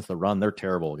been against the run, they're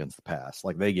terrible against the pass.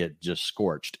 Like, they get just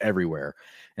scorched everywhere.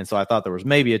 And so I thought there was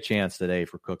maybe a chance today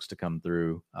for Cooks to come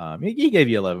through. He gave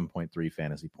you 11.3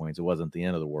 fantasy points. It wasn't the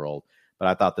end of the world, but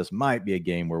I thought this might be a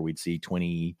game where we'd see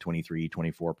 20, 23,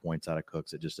 24 points out of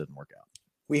Cooks. It just didn't work out.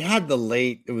 We had the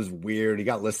late. It was weird. He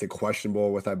got listed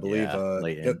questionable with, I believe,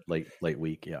 late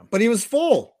week. Yeah, but he was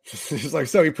full. He's like,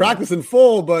 so he practiced in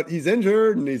full, but he's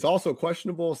injured and he's also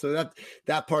questionable. So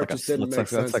that part just didn't make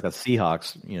sense. That's like a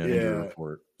Seahawks, injury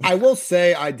report. I will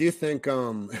say, I do think,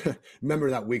 remember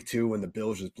that week 2 when the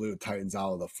Bills just blew the Titans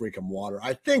out of the freaking water.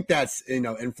 I think that's,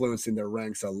 influencing their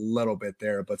ranks a little bit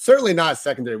there, but certainly not a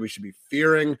secondary we should be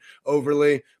fearing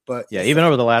overly. But yeah, even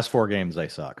over the last 4 games, they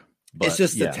suck. But, it's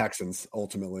just the Texans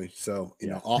ultimately. So,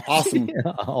 awesome.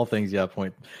 All things,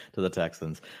 point to the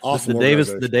Texans. Awesome.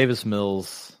 The Davis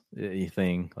Mills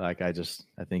thing. Like, I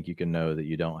think you can know that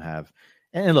you don't have.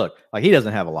 And look, like, he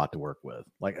doesn't have a lot to work with.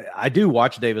 Like, I do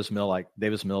watch Davis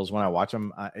Mills when I watch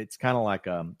him. It's kind of like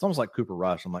it's almost like Cooper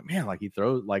Rush. I'm like, man, like he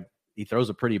throws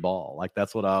a pretty ball. Like,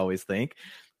 that's what I always think.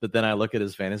 But then I look at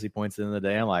his fantasy points in the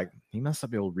day. I'm like, he must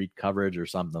not be able to read coverage or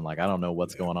something. Like, I don't know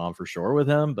what's going on for sure with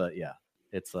him, but yeah.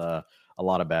 It's a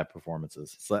lot of bad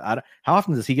performances. So how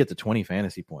often does he get to 20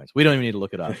 fantasy points? We don't even need to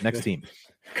look it up. Next team.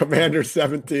 Commanders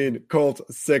 17, Colts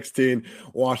 16,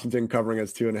 Washington covering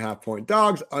as 2.5-point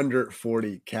dogs, under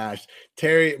 40 cash.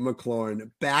 Terry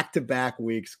McLaurin, back-to-back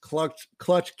weeks,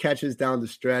 clutch catches down the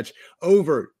stretch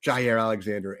over Jair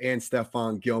Alexander and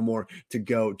Stephon Gilmore to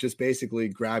go, just basically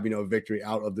grabbing a victory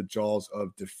out of the jaws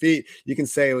of defeat. You can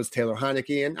say it was Taylor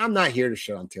Heinicke, and I'm not here to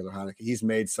shit on Taylor Heinicke. He's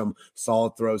made some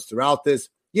solid throws throughout this.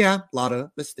 Yeah, a lot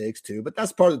of mistakes too, but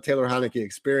that's part of the Taylor Heinicke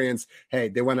experience. Hey,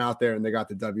 they went out there and they got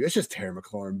the W. It's just Terry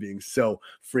McLaurin being so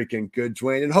freaking good,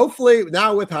 Dwayne. And hopefully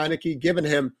now with Heinicke, giving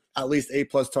him at least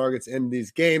 8+ targets in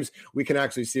these games, we can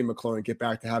actually see McLaurin get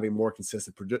back to having more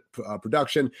consistent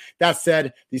production. That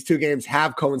said, these 2 games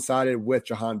have coincided with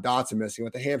Jahan Dotson missing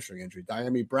with a hamstring injury,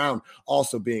 Diami Brown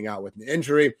also being out with an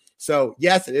injury. So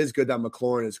yes, it is good that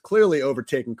McLaurin is clearly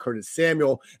overtaking Curtis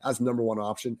Samuel as the number 1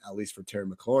 option, at least for Terry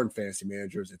McLaurin fantasy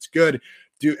managers. It's good.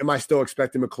 Am I still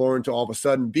expecting McLaurin to all of a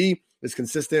sudden be this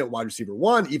consistent wide receiver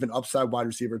 1, even upside wide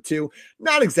receiver 2?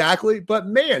 Not exactly, but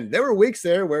man, there were weeks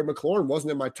there where McLaurin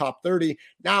wasn't in my top 30.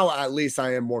 Now, at least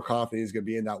I am more confident he's going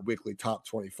to be in that weekly top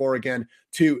 24 again.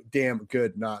 Too damn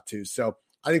good not to. So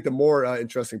I think the more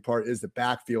interesting part is the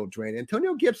backfield, Dwayne.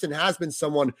 Antonio Gibson has been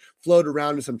someone floated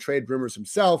around in some trade rumors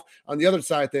himself. On the other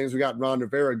side of things, we got Ron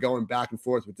Rivera going back and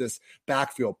forth with this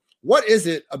backfield. What is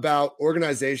it about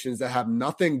organizations that have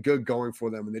nothing good going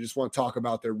for them and they just want to talk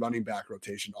about their running back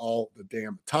rotation all the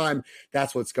damn time?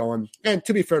 That's what's going. And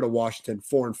to be fair to Washington,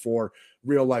 4-4,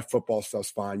 real life football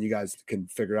stuff's fine. You guys can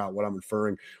figure out what I'm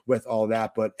inferring with all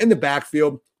that. But in the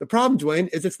backfield, the problem, Dwayne,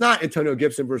 is it's not Antonio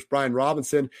Gibson versus Brian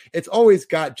Robinson. It's always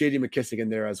got J.D. McKissic in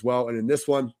there as well. And in this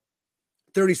one,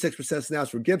 36%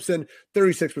 snaps for Gibson,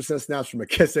 36% snaps for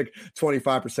McKissic,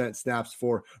 25% snaps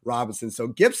for Robinson. So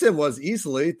Gibson was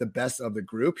easily the best of the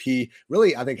group. He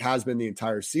really, I think, has been the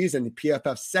entire season.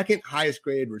 PFF's second highest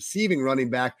graded receiving running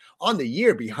back on the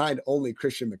year behind only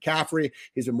Christian McCaffrey.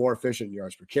 He's a more efficient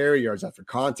yards per carry, yards after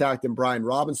contact than Brian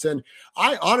Robinson.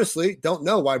 I honestly don't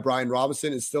know why Brian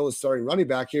Robinson is still a starting running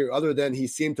back here, other than he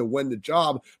seemed to win the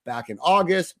job back in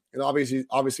August. And obviously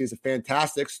it's a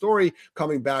fantastic story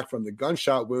coming back from the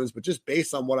gunshot wounds, but just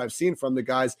based on what I've seen from the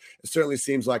guys, it certainly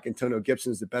seems like Antonio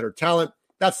Gibson is the better talent.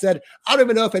 That said, I don't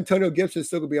even know if Antonio Gibson is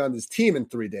still going to be on this team in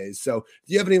 3 days. So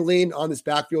do you have any lean on this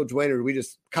backfield, Dwayne, or do we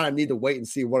just kind of need to wait and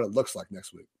see what it looks like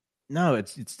next week? No,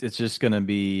 it's just going to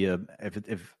be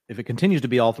if it continues to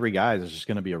be all three guys, it's just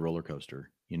going to be a roller coaster.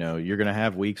 You know, you're going to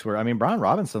have weeks where, I mean, Brian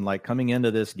Robinson, like coming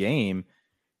into this game,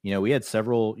 you know, we had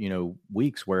several,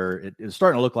 weeks where it was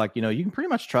starting to look like, you can pretty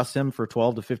much trust him for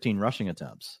 12 to 15 rushing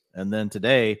attempts. And then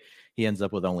today he ends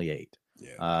up with only 8.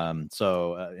 Yeah.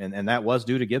 And that was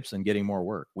due to Gibson getting more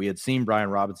work. We had seen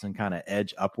Brian Robinson kind of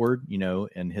edge upward,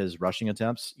 in his rushing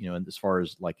attempts, and as far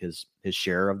as like his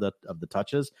share of the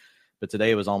touches, but today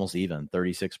it was almost even,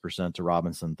 36% to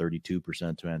Robinson,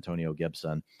 32% to Antonio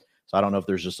Gibson. So I don't know if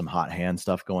there's just some hot hand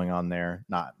stuff going on there.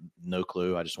 No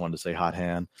clue. I just wanted to say hot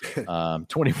hand.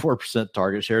 24%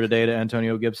 target share today to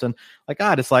Antonio Gibson. Like,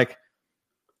 God, it's like,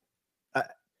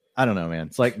 I don't know, man.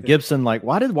 It's like Gibson, like,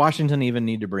 why did Washington even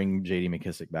need to bring J.D.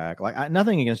 McKissic back? Like,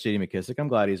 nothing against J.D. McKissic. I'm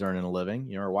glad he's earning a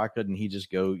living, or why couldn't he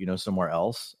just go, somewhere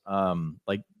else?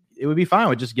 Like, it would be fine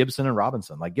with just Gibson and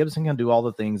Robinson. Like, Gibson can do all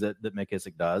the things that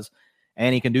McKissic does,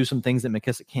 and he can do some things that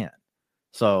McKissic can't.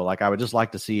 So, like, I would just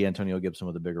like to see Antonio Gibson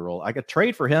with a bigger role. Like, a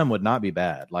trade for him would not be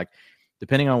bad. Like,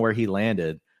 depending on where he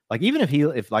landed, like, even if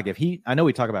he, I know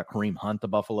we talk about Kareem Hunt to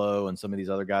Buffalo and some of these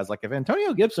other guys. Like, if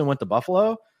Antonio Gibson went to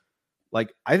Buffalo,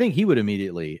 like, I think he would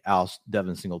immediately oust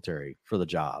Devin Singletary for the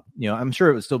job. I'm sure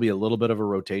it would still be a little bit of a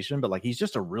rotation, but like, he's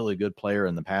just a really good player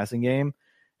in the passing game.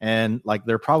 And like,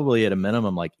 they're probably at a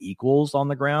minimum like equals on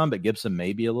the ground, but Gibson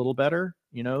may be a little better,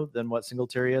 than what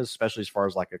Singletary is, especially as far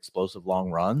as like explosive long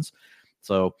runs.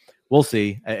 So we'll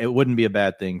see. It wouldn't be a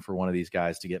bad thing for one of these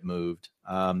guys to get moved.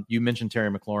 You mentioned Terry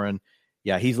McLaurin.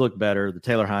 Yeah, he's looked better. The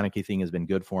Taylor Heineke thing has been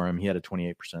good for him. He had a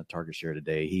 28% target share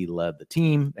today. He led the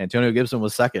team. Antonio Gibson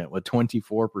was second with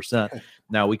 24%.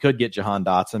 Now, we could get Jahan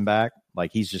Dotson back.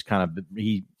 Like, he's just kind of,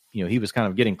 he was kind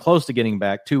of getting close to getting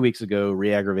back 2 weeks ago,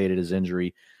 re-aggravated his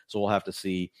injury. So we'll have to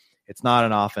see. It's not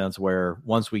an offense where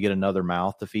once we get another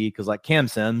mouth to feed, because like Cam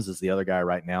Sims is the other guy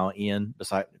right now. Ian,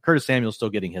 beside Curtis Samuel's still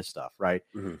getting his stuff, right?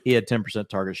 Mm-hmm. He had 10%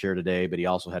 target share today, but he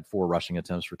also had 4 rushing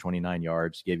attempts for 29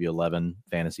 yards, gave you 11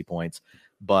 fantasy points.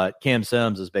 But Cam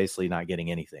Sims is basically not getting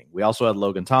anything. We also had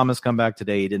Logan Thomas come back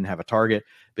today. He didn't have a target,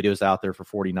 but he was out there for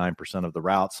 49% of the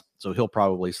routes. So he'll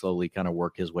probably slowly kind of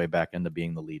work his way back into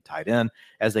being the lead tight end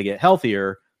as they get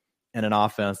healthier. In an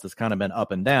offense that's kind of been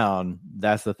up and down,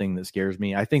 that's the thing that scares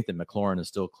me. I think that McLaurin is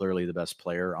still clearly the best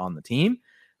player on the team.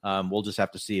 We'll just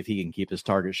have to see if he can keep his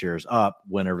target shares up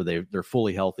whenever they're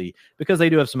fully healthy, because they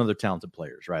do have some other talented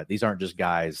players, right? These aren't just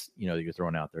guys, that you're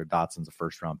throwing out there. Dotson's a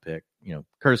first-round pick.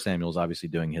 Curtis Samuel's obviously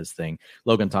doing his thing.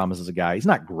 Logan Thomas is a guy. He's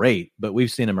not great, but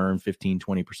we've seen him earn 15,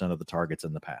 20% of the targets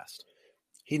in the past.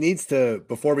 He needs to,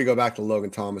 before we go back to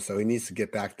Logan Thomas, though, he needs to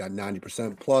get back that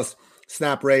 90% plus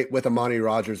snap rate with Amani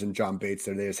Rodgers and John Bates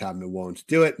there. They just haven't been willing to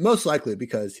do it, most likely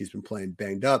because he's been playing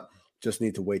banged up. Just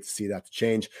need to wait to see that to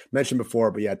change. Mentioned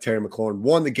before, but yeah, Terry McLaurin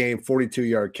won the game,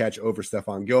 42-yard catch over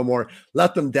Stephon Gilmore,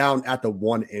 left them down at the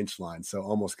 1-inch line, so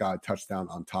almost got a touchdown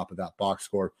on top of that box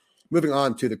score. Moving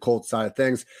on to the Colts side of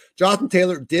things, Jonathan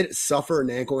Taylor did suffer an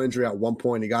ankle injury at one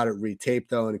point. He got it retaped,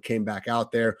 though, and it came back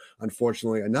out there.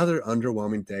 Unfortunately, another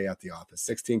underwhelming day at the office.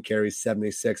 16 carries,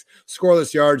 76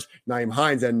 scoreless yards. Nyheim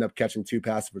Hines ended up catching 2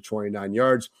 passes for 29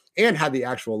 yards and had the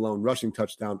actual lone rushing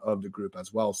touchdown of the group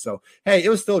as well. So, hey, it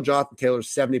was still Jonathan Taylor's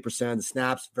 70%. The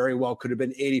snaps very well could have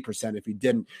been 80% if he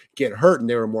didn't get hurt, and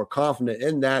they were more confident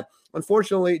in that.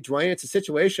 Unfortunately, Dwayne, it's a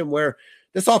situation where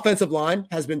this offensive line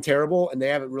has been terrible, and they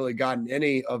haven't really gotten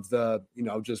any of the,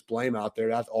 just blame out there.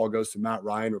 That all goes to Matt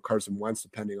Ryan or Carson Wentz,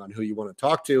 depending on who you want to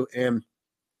talk to. And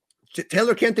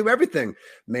Taylor can't do everything,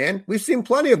 man. We've seen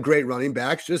plenty of great running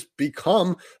backs just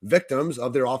become victims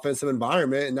of their offensive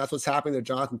environment, and that's what's happening to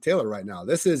Jonathan Taylor right now.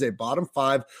 This is a bottom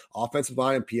 5 offensive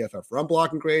line in PFF run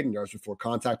blocking grade and yards before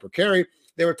contact per carry.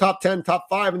 They were top 10, top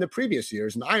 5 in the previous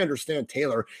years, and I understand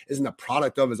Taylor isn't a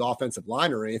product of his offensive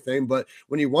line or anything, but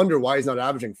when you wonder why he's not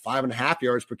averaging 5.5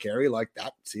 yards per carry, like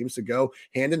that seems to go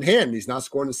hand in hand. He's not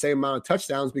scoring the same amount of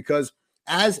touchdowns because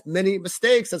as many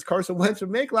mistakes as Carson Wentz would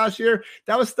make last year,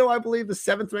 that was still, I believe, the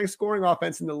 7th ranked scoring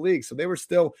offense in the league. So they were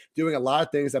still doing a lot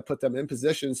of things that put them in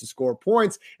positions to score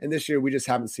points. And this year, we just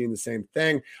haven't seen the same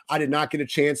thing. I did not get a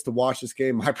chance to watch this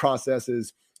game. My process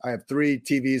is I have 3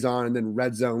 TVs on and then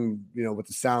red zone, with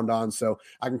the sound on. So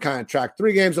I can kind of track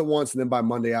 3 games at once. And then by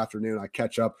Monday afternoon, I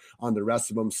catch up on the rest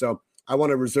of them. So I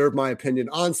want to reserve my opinion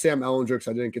on Sam Ehlinger because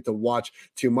I didn't get to watch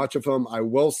too much of him. I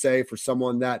will say for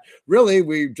someone that really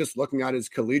we just looking at his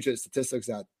collegiate statistics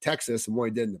at Texas and what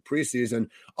he did in the preseason,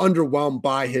 underwhelmed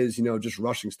by his, just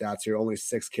rushing stats here, only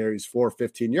 6 carries for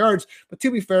 15 yards. But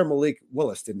to be fair, Malik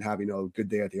Willis didn't have, a good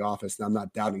day at the office, and I'm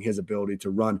not doubting his ability to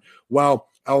run well.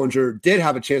 Ehlinger did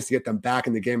have a chance to get them back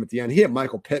in the game at the end. He hit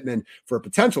Michael Pittman for a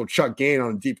potential Chuck gain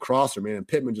on a deep crosser, man, and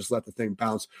Pittman just let the thing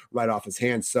bounce right off his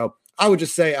hands. So I would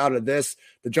just say out of this,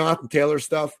 the Jonathan Taylor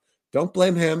stuff, don't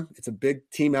blame him. It's a big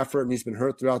team effort, and he's been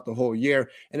hurt throughout the whole year.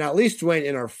 And at least, Dwayne,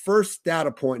 in our first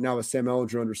data point now with Sam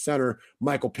Ehlinger under center,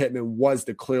 Michael Pittman was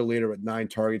the clear leader at 9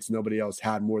 targets. Nobody else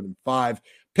had more than 5.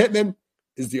 Pittman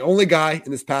is the only guy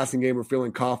in this passing game we're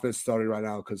feeling confident starting right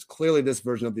now because clearly this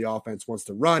version of the offense wants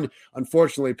to run.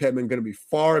 Unfortunately, Pittman going to be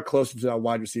far closer to that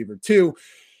wide receiver 2.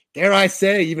 Dare I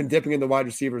say, even dipping in the wide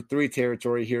receiver 3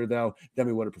 territory here, though, than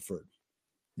we would have preferred.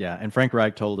 Yeah, and Frank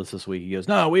Reich told us this week, he goes,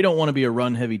 no, we don't want to be a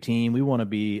run-heavy team. We want to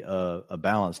be a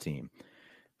balanced team.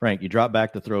 Frank, you drop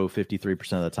back to throw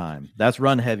 53% of the time. That's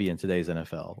run-heavy in today's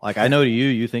NFL. Like, I know to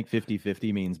you think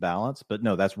 50-50 means balance, but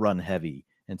no, that's run-heavy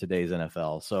in today's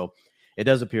NFL. So it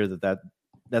does appear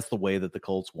that's the way that the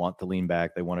Colts want to lean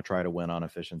back. They want to try to win on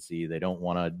efficiency. They don't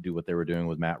want to do what they were doing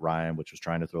with Matt Ryan, which was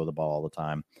trying to throw the ball all the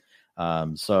time.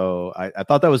 So I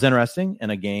thought that was interesting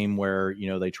in a game where,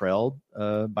 they trailed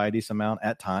by a decent amount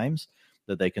at times,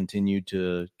 that they continued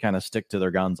to kind of stick to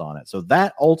their guns on it. So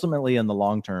that ultimately in the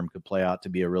long term could play out to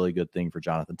be a really good thing for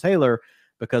Jonathan Taylor,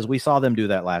 because we saw them do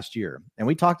that last year. And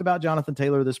we talked about Jonathan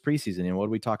Taylor this preseason. And what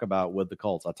did we talk about with the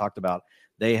Colts? I talked about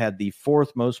they had the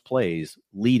 4th most plays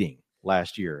leading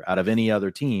last year out of any other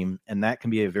team, and that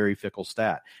can be a very fickle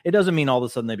stat. It doesn't mean all of a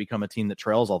sudden they become a team that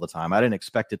trails all the time. I didn't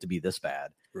expect it to be this bad,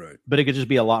 right? But it could just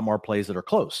be a lot more plays that are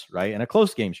close, right? And a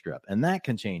close game strip, and that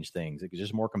can change things. It's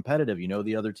just more competitive.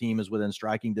 The other team is within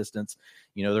striking distance.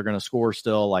 They're going to score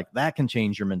still. Like, that can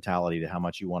change your mentality to how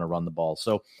much you want to run the ball.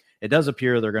 So it does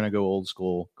appear they're going to go old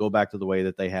school, go back to the way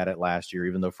that they had it last year,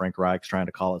 even though Frank Reich's trying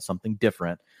to call it something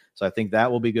different. So I think that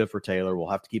will be good for Taylor. We'll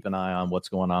have to keep an eye on what's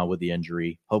going on with the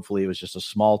injury. Hopefully it was just a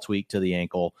small tweak to the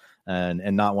ankle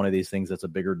and not one of these things that's a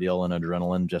bigger deal and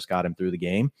adrenaline just got him through the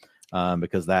game,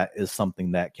 because that is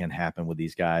something that can happen with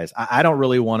these guys. I don't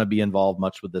really want to be involved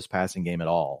much with this passing game at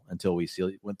all until we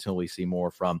see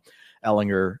more from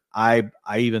Ehlinger. I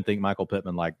even think Michael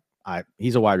Pittman,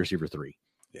 he's a wide receiver 3.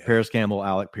 Yeah. Paris Campbell,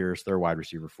 Alec Pierce, they're wide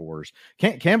receiver 4s.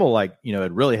 Campbell,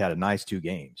 had really had a nice 2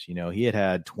 games. He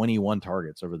had 21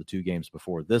 targets over the 2 games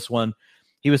before this one.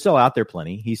 He was still out there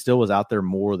plenty. He still was out there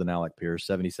more than Alec Pierce,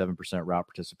 77% route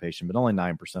participation, but only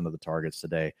 9% of the targets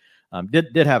today.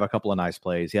 Did have a couple of nice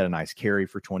plays. He had a nice carry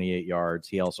for 28 yards.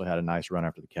 He also had a nice run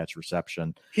after the catch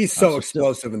reception. He's so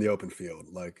explosive in the open field.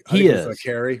 He is a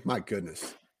carry. My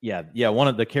goodness. Yeah. One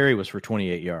of the carry was for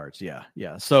 28 yards.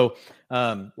 Yeah. So,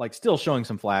 still showing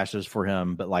some flashes for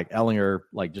him, but Ehlinger,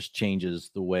 just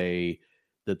changes the way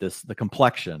that the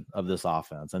complexion of this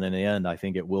offense. And in the end, I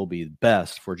think it will be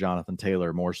best for Jonathan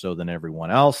Taylor more so than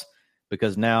everyone else,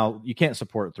 because now you can't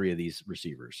support 3 of these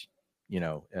receivers, it's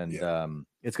going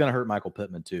to hurt Michael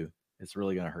Pittman too. It's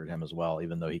really going to hurt him as well,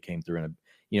 even though he came through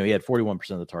he had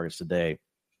 41% of the targets today.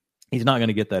 He's not going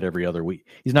to get that every other week.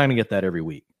 He's not going to get that every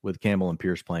week with Campbell and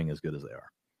Pierce playing as good as they are.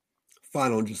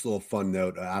 Final, just a little fun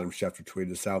note. Adam Schefter tweeted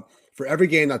this out. For every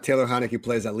game that Taylor Heinicke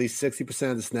plays at least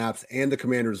 60% of the snaps and the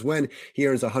Commanders win, he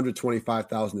earns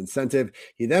 $125,000 incentive.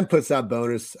 He then puts that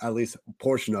bonus, at least a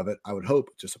portion of it, I would hope,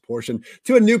 just a portion,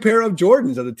 to a new pair of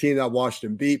Jordans of the team that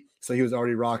Washington beat. So he was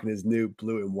already rocking his new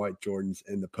blue and white Jordans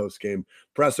in the post-game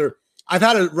presser. I've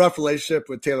had a rough relationship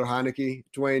with Taylor Heinicke,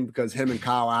 Dwayne, because him and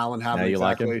Kyle Allen haven't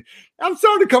exactly. Like I'm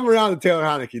starting to come around to Taylor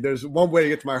Heinicke. There's one way to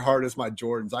get to my heart is my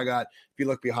Jordans. I got, if you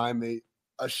look behind me,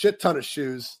 a shit ton of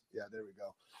shoes. Yeah, there we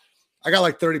go. I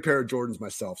got 30 pair of Jordans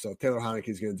myself. So if Taylor Heinicke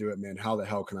is going to do it, man, how the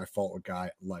hell can I fault a guy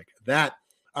like that?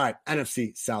 All right,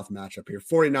 NFC South matchup here.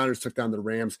 49ers took down the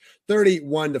Rams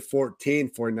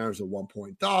 31-14. 49ers are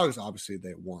 1-point dogs. Obviously,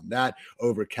 they won that.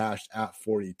 Over cashed at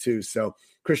 42. So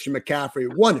Christian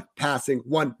McCaffrey, 1 passing,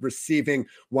 1 receiving,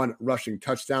 1 rushing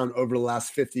touchdown over the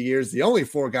last 50 years. The only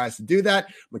 4 guys to do that.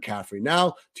 McCaffrey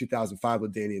now, 2005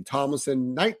 LaDainian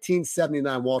Tomlinson,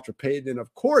 1979 Walter Payton, and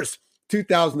of course,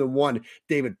 2001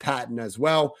 David Patton as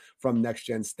well from Next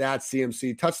Gen Stats.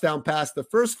 CMC touchdown pass, the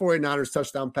first 49ers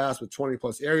touchdown pass with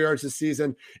 20+ air yards this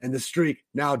season, and the streak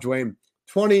now, Dwayne,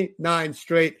 29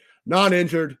 straight,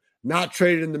 non-injured, not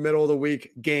traded in the middle of the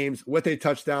week games with a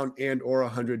touchdown and or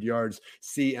 100 yards.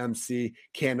 CMC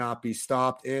cannot be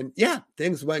stopped. And yeah,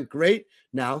 things went great.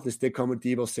 Now, this did come with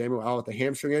Deebo Samuel out with a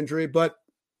hamstring injury, but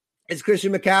it's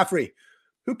Christian McCaffrey.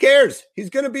 Who cares? He's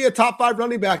going to be a top 5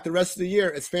 running back the rest of the year.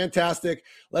 It's fantastic.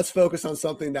 Let's focus on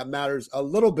something that matters a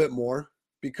little bit more,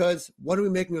 because what are we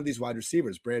making of these wide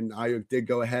receivers? Brandon Aiyuk did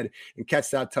go ahead and catch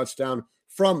that touchdown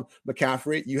from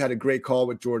McCaffrey. You had a great call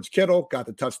with George Kittle, got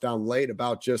the touchdown late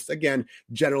about just, again,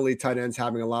 generally tight ends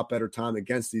having a lot better time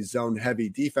against these zone-heavy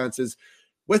defenses.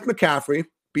 With McCaffrey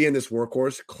being this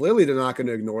workhorse, clearly they're not going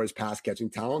to ignore his pass-catching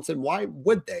talents, and why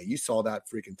would they? You saw that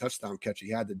freaking touchdown catch he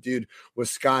had. The dude was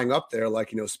skying up there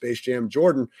like, Space Jam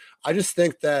Jordan. I just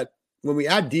think that when we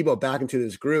add Deebo back into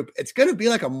this group, it's going to be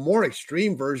like a more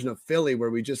extreme version of Philly where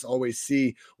we just always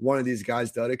see one of these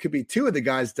guys dud. It could be 2 of the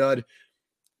guys dud.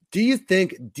 Do you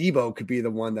think Deebo could be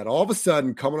the one that all of a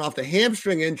sudden, coming off the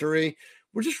hamstring injury,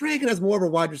 we're just ranking as more of a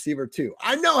wide receiver too?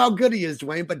 I know how good he is,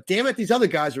 Dwayne, but damn it, these other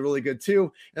guys are really good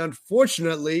too. And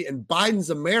unfortunately, in Biden's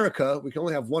America, we can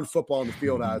only have 1 football on the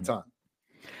field at a time.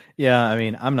 Yeah, I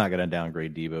mean, I'm not going to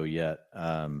downgrade Deebo yet.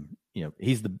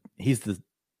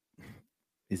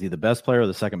 Is he the best player or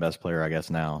the second best player, I guess,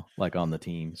 now, like on the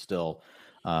team still?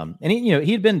 And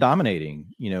he'd been dominating.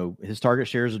 His target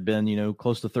shares had been,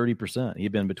 close to 30%.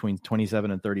 He'd been between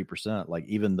 27 and 30%. Like,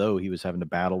 even though he was having to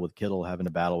battle with Kittle, having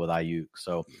to battle with Aiyuk.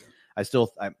 So I'm still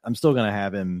going to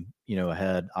have him,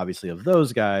 ahead, obviously, of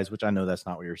those guys, which I know that's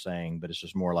not what you're saying, but it's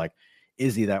just more like,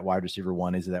 is he that wide receiver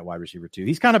 1? Is he that wide receiver 2?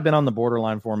 He's kind of been on the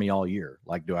borderline for me all year.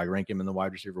 Like, do I rank him in the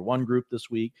wide receiver 1 group this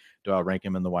week? Do I rank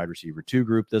him in the wide receiver 2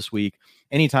 group this week?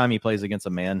 Anytime he plays against a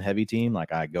man heavy team,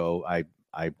 like I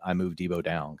move Deebo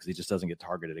down because he just doesn't get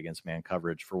targeted against man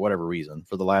coverage for whatever reason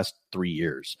for the last 3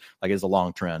 years. Like, it's a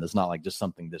long trend. It's not like just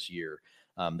something this year.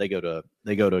 They go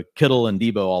to Kittle and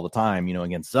Deebo all the time,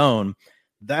 against zone.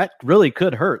 That really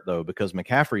could hurt though, because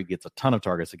McCaffrey gets a ton of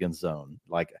targets against zone.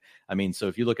 So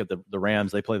if you look at the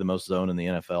Rams, they play the most zone in the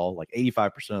NFL. Like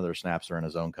 85% of their snaps are in a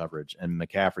zone coverage, and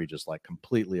McCaffrey just like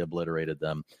completely obliterated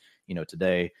them,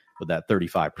 today with that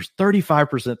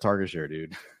 35% target share,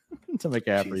 dude. To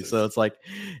McCaffrey. Jesus. So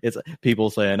it's people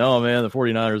saying, oh man, the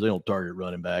 49ers, they don't target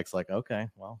running backs. Like, okay,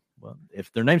 well,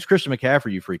 if their name's Christian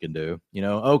McCaffrey, you freaking do.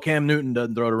 Cam Newton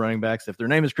doesn't throw to running backs. If their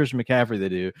name is Christian McCaffrey, they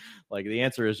do. Like, the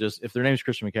answer is just, if their name is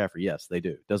Christian McCaffrey, yes, they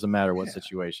do. Doesn't matter what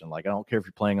situation. Like, I don't care if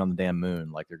you're playing on the damn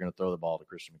moon. Like, they're going to throw the ball to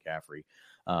Christian McCaffrey.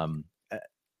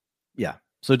 Yeah.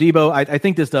 So Deebo, I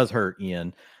think this does hurt,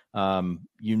 Ian.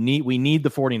 We need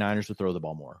the 49ers to throw the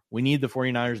ball more. We need the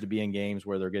 49ers to be in games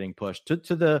where they're getting pushed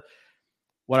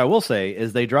what I will say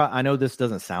is I know this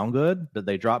doesn't sound good, but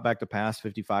they dropped back to pass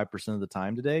 55% of the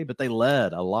time today, but they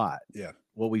led a lot. Yeah.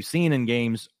 What we've seen in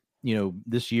games,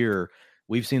 this year,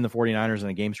 we've seen the 49ers in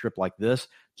a game script like this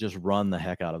just run the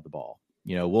heck out of the ball.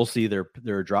 We'll see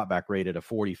their drop back rate at a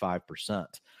 45%.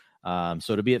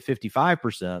 So to be at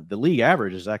 55%, the league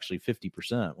average is actually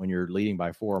 50% when you're leading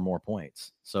by 4 or more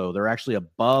points. So they're actually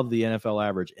above the NFL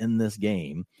average in this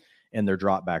game in their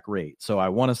drop back rate. So I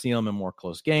want to see them in more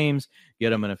close games,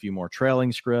 get them in a few more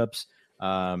trailing scripts.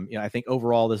 I think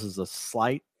overall this is a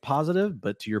slight positive,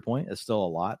 but to your point, it's still a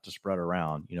lot to spread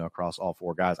around, across all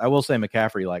 4 guys. I will say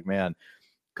McCaffrey,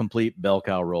 complete bell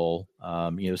cow roll.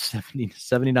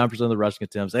 79% of the rushing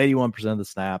attempts, 81% of the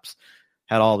snaps,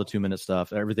 had all the 2-minute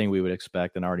stuff, everything we would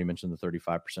expect. And I already mentioned the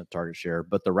 35% target share,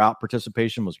 but the route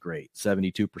participation was great.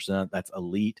 72%. That's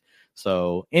elite.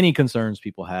 So any concerns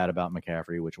people had about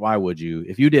McCaffrey, which why would you?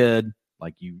 If you did,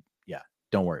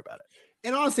 don't worry about it.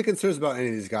 And honestly, concerns about any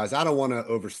of these guys, I don't want to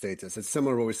overstate this. It's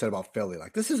similar to what we said about Philly.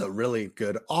 Like, this is a really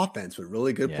good offense with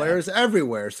really good players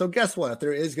everywhere. So guess what? If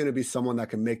there is going to be someone that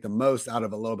can make the most out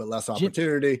of a little bit less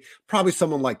opportunity, probably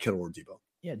someone like Kittle or Deebo.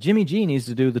 Yeah, Jimmy G needs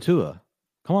to do the Tua.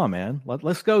 Come on, man.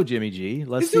 Let's go, Jimmy G.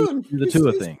 Let's do the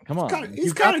Tua thing. Come on.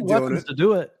 He's got the weapons to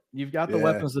do it. You've got the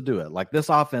weapons to do it. Like, this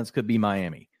offense could be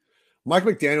Miami. Mike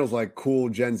McDaniel's like cool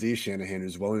Gen Z Shanahan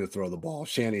who's willing to throw the ball.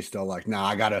 Shanny's still like, nah,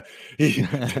 I gotta.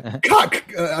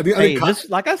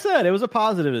 Like I said, it was a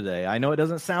positive today. I know it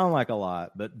doesn't sound like a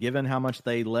lot, but given how much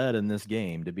they led in this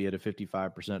game to be at a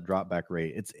 55% drop back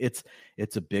rate, it's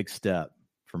a big step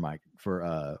for Mike,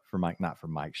 not for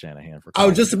Mike Shanahan. I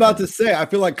was just about to say, I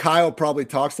feel like Kyle probably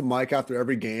talks to Mike after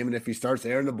every game, and if he starts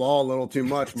airing the ball a little too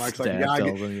much, Mike's like,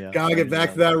 gotta get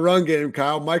back to that run game,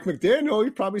 Kyle. Mike McDaniel,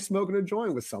 he's probably smoking a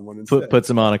joint with someone instead. Puts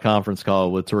him on a conference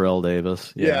call with Terrell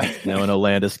Davis. Yeah. And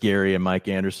Olandis Gary and Mike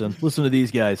Anderson. Listen to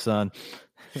these guys, son.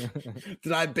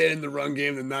 Did I ban the run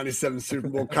game in the 97 Super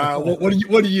Bowl, Kyle? What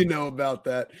do you know about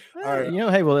that? All right.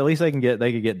 Hey, well, at least they could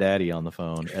get Daddy on the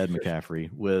phone, Ed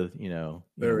McCaffrey, with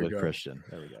with Christian.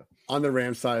 There we go. On the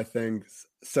Rams side of things,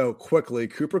 so quickly,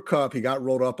 Cooper Kupp, he got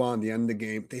rolled up on the end of the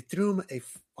game. They threw him a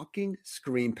fucking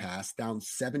screen pass down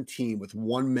 17 with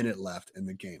 1 minute left in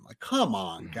the game. Like, come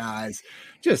on, guys.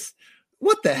 Just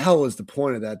what the hell is the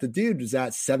point of that? The dude was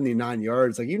at 79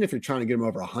 yards. Like, even if you're trying to get him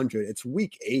over 100, it's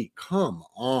week 8. Come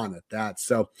on at that.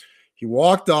 So he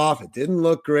walked off. It didn't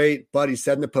look great, but he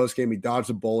said in the postgame he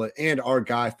dodged a bullet. And our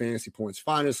guy, Fantasy Points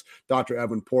Finest, Dr.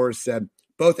 Edwin Porras, said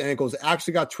both ankles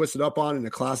actually got twisted up on in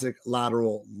a classic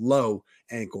lateral low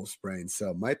ankle sprain.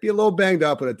 So might be a little banged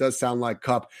up, but it does sound like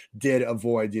Kupp did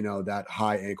avoid, that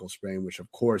high ankle sprain, which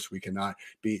of course we cannot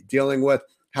be dealing with.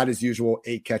 Had his usual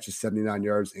 8 catches, 79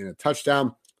 yards, and a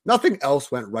touchdown. Nothing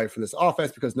else went right for this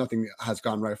offense because nothing has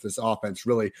gone right for this offense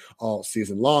really all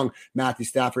season long. Matthew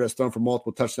Stafford has thrown for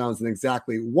multiple touchdowns in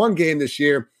exactly one game this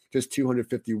year, just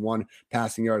 251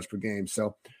 passing yards per game.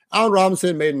 So Allen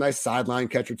Robinson made a nice sideline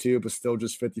catch or two, but still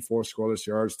just 54 scoreless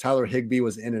yards. Tyler Higbee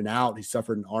was in and out. He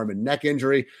suffered an arm and neck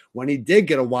injury. When he did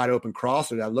get a wide open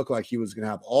crosser that looked like he was going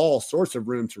to have all sorts of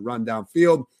room to run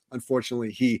downfield,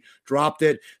 unfortunately, he dropped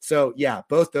it. So, yeah,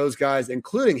 both those guys,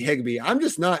 including Higbee. I'm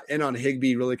just not in on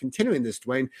Higbee really continuing this,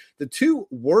 Dwayne. The two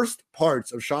worst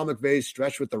parts of Sean McVay's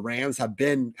stretch with the Rams have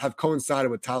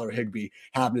coincided with Tyler Higbee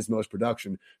having his most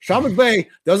production. Sean McVay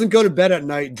doesn't go to bed at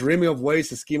night dreaming of ways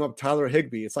to scheme up Tyler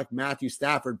Higbee. It's like Matthew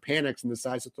Stafford panics and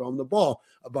decides to throw him the ball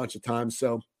a bunch of times.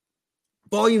 So,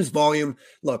 volume's volume.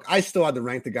 Look, I still had to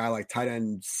rank the guy like tight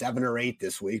end 7 or 8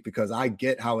 this week because I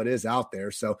get how it is out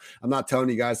there. So I'm not telling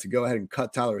you guys to go ahead and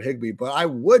cut Tyler Higbee, but I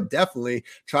would definitely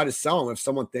try to sell him if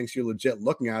someone thinks you're legit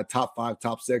looking at a top 5,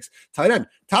 top 6 tight end.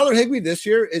 Tyler Higbee this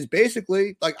year is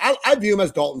basically like, I view him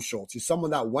as Dalton Schultz. He's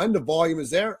someone that when the volume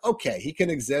is there, okay, he can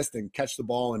exist and catch the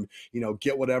ball and,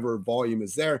 get whatever volume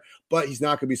is there, but he's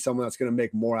not going to be someone that's going to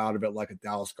make more out of it like a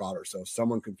Dallas Goedert. So if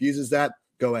someone confuses that,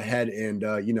 go ahead and,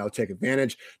 take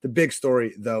advantage. The big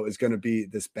story, though, is going to be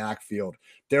this backfield.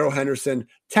 Darrell Henderson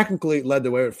technically led the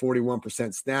way with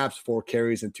 41% snaps, 4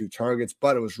 carries and 2 targets,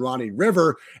 but it was Ronnie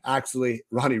Rivers,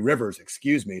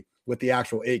 with the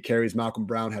actual 8 carries. Malcolm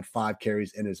Brown had 5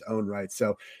 carries in his own right.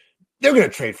 So they're going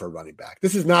to trade for a running back.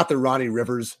 This is not the Ronnie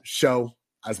Rivers show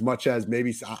as much as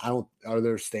maybe are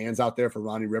there stands out there for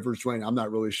Ronnie Rivers, Dwayne? I'm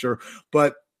not really sure,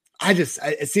 but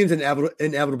it seems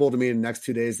inevitable to me in the next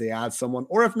 2 days they add someone.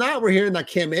 Or if not, we're hearing that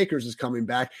Cam Akers is coming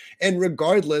back. And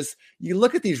regardless, you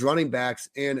look at these running backs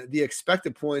and the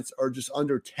expected points are just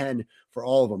under 10 for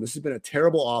all of them. This has been a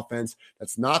terrible offense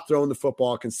that's not throwing the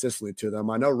football consistently to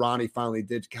them. I know Ronnie finally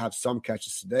did have some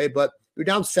catches today, but you're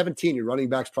down 17. Your running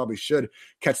backs probably should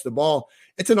catch the ball.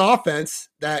 It's an offense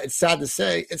that, it's sad to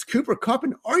say, it's Cooper Kupp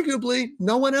and arguably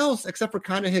no one else except for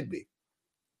kind of Higbee.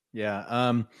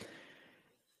 Yeah.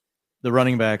 The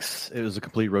running backs, it was a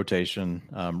complete rotation.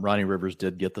 Ronnie Rivers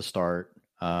did get the start.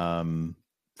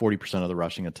 40% of the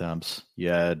rushing attempts. You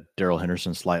had Darrell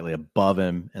Henderson slightly above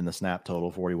him in the snap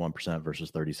total, 41% versus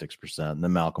 36%. And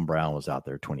then Malcolm Brown was out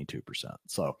there, 22%.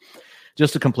 So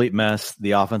just a complete mess.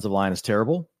 The offensive line is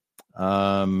terrible.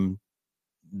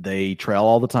 They trail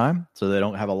all the time, so they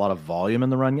don't have a lot of volume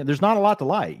in the run. There's not a lot to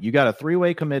like. You got a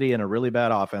 3-way committee and a really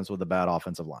bad offense with a bad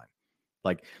offensive line.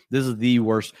 Like, this is the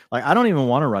worst. Like, I don't even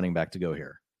want a running back to go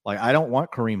here. Like, I don't want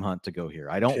Kareem Hunt to go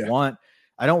here. I don't want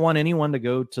anyone to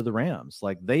go to the Rams.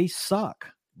 Like, they suck.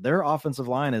 Their offensive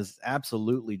line is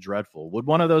absolutely dreadful. Would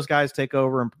one of those guys take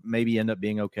over and maybe end up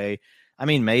being okay? I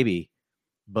mean, maybe.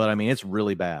 But, I mean, it's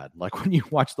really bad. Like, when you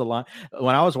watch the line,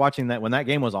 when I was watching that, when that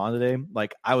game was on today,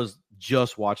 like, I was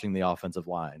just watching the offensive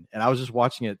line. And I was just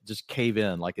watching it just cave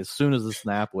in. Like, as soon as the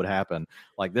snap would happen,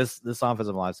 like, this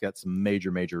offensive line's got some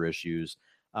major, major issues.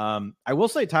 I will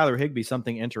say Tyler Higbee,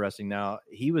 something interesting. Now,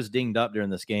 he was dinged up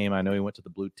during this game. I know he went to the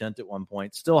blue tent at one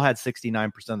point, still had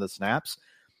 69% of the snaps.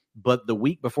 But the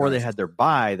week before they had their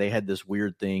bye, they had this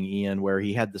weird thing, Ian, where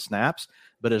he had the snaps,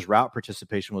 but his route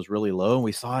participation was really low. And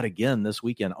we saw it again this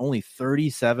weekend, only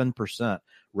 37%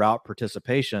 route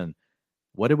participation.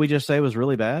 What did we just say was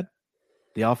really bad?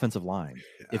 The offensive line.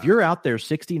 Yeah. If you're out there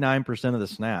 69% of the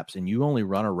snaps and you only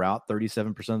run a route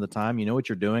 37% of the time, you know what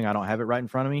you're doing? I don't have it right in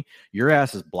front of me. Your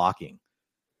ass is blocking.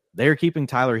 They're keeping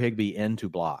Tyler Higbee in to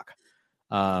block.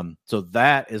 So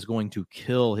that is going to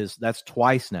kill that's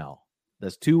twice now.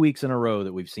 That's 2 weeks in a row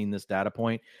that we've seen this data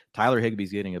point. Tyler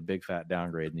Higbee's getting a big fat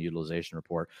downgrade in the utilization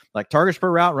report. Like targets per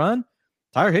route run,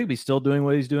 Tyler Higbee's still doing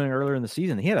what he's doing earlier in the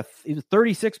season. He was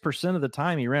 36% of the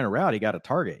time he ran a route, he got a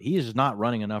target. He is not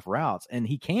running enough routes, and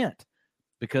he can't,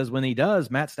 because when he does,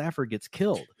 Matt Stafford gets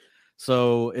killed.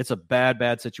 So it's a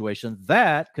bad situation.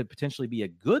 That could potentially be a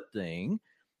good thing,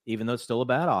 even though it's still a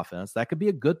bad offense. That could be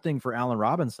a good thing for Allen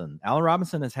Robinson. Allen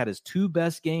Robinson has had his 2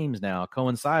 best games now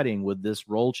coinciding with this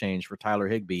role change for Tyler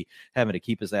Higbee, having to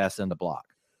keep his ass in the block,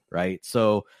 right?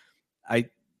 So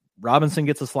Robinson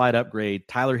gets a slight upgrade.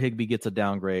 Tyler Higbee gets a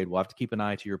downgrade. We'll have to keep an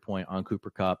eye, to your point, on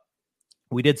Cooper Kupp.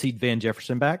 We did see Van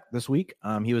Jefferson back this week.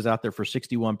 He was out there for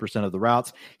 61% of the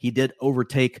routes. He did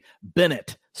overtake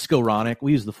Bennett Skowronek.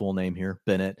 We use the full name here,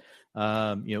 Bennett,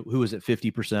 who was at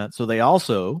 50%. So they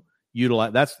also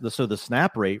utilize so the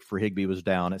snap rate for Higbee was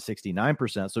down at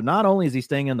 69%. So not only is he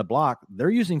staying in the block, they're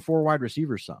using 4 wide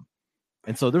receivers some.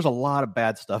 And so there's a lot of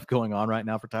bad stuff going on right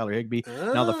now for Tyler Higbee.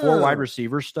 Now the 4 wide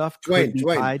receiver stuff could be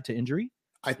tied to injury.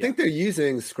 I think they're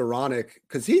using Skowronek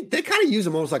because they kind of use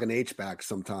him almost like an H-back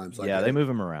sometimes. Like they move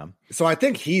him around. So I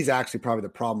think he's actually probably the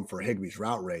problem for Higbee's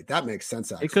route rate. That makes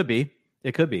sense. Actually.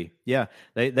 It could be. Yeah,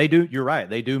 they do. You're right.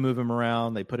 They do move him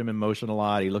around. They put him in motion a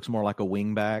lot. He looks more like a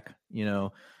wing back,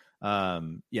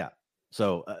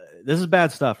 So this is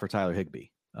bad stuff for Tyler Higbee.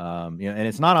 And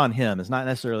it's not on him. It's not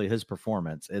necessarily his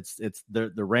performance. It's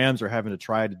the Rams are having to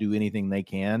try to do anything they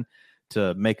can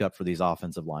to make up for these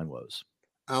offensive line woes.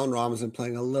 Allen Robinson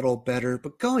playing a little better,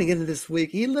 but going into this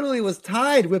week, he literally was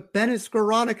tied with Bennett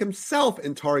Skowronek himself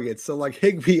in targets. So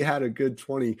Higbee had a good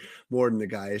 20 more than the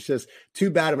guy. It's just too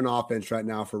bad of an offense right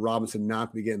now for Robinson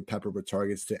not to be getting peppered with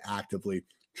targets to actively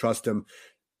trust him.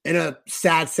 In a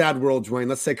sad, sad world, Dwayne,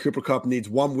 let's say Cooper Kupp needs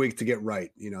 1 week to get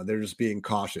right. They're just being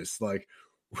cautious.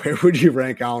 Where would you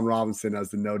rank Allen Robinson as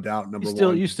the no doubt number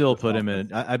one? You still put him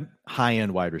in a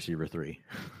high-end wide receiver 3.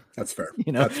 That's fair.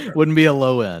 That's fair. Wouldn't be a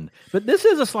low end, but this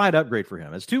is a slight upgrade for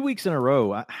him. It's 2 weeks in a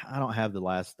row. I don't have the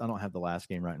last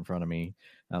game right in front of me.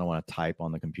 I don't want to type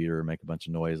on the computer and make a bunch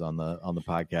of noise on the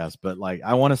podcast, but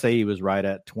I want to say he was right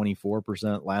at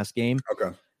 24% last game.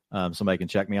 Okay. Somebody can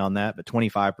check me on that, but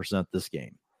 25% this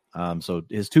game. So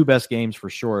his 2 best games for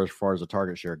sure, as far as the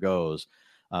target share goes.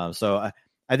 So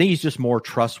I think he's just more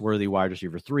trustworthy wide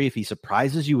receiver 3. If he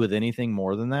surprises you with anything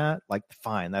more than that,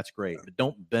 fine, that's great. But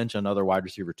don't bench another wide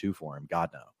receiver 2 for him.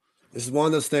 God, no. This is one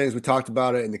of those things. We talked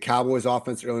about it in the Cowboys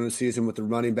offense earlier in the season with the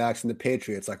running backs and the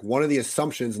Patriots. One of the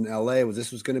assumptions in LA was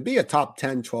this was going to be a top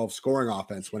 10, 12 scoring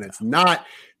offense. When it's not,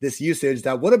 this usage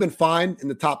that would have been fine in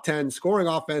the top 10 scoring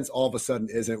offense all of a sudden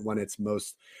isn't when it's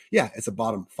it's a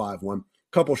bottom 5 one.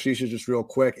 Couple sheeshes just real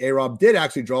quick. A-Rob did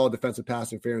actually draw a defensive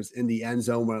pass interference in the end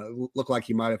zone when it looked like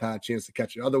he might have had a chance to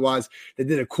catch it. Otherwise, they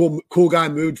did a cool guy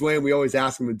move, Dwayne. We always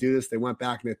ask him to do this. They went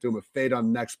back and they threw him a fade on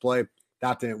the next play.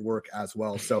 That didn't work as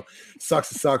well. So sucks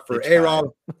to suck for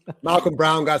A-Rob. Malcolm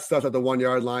Brown got stuffed at the 1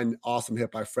 yard line. Awesome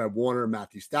hit by Fred Warner.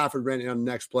 Matthew Stafford ran in on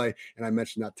the next play. And I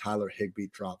mentioned that Tyler Higbee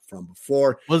drop from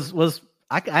before.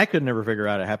 I could never figure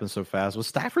out it happened so fast. Was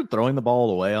Stafford throwing the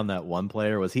ball away on that one play,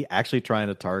 or was he actually trying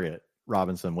to target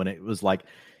Robinson when it was I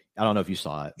don't know if you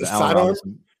saw it. The sidearm?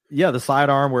 Yeah, the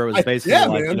sidearm where it was basically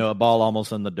a ball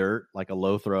almost in the dirt, like a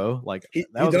low throw. That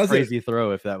was a crazy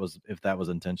throw if that was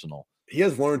intentional. He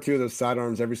has 1 or 2 of those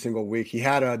sidearms every single week. He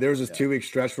had there was this 2 week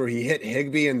stretch where he hit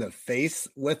Higbee in the face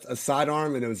with a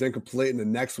sidearm and it was incomplete. And the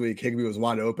next week Higbee was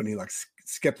wide open. He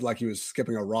skipped like he was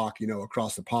skipping a rock,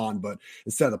 across the pond, but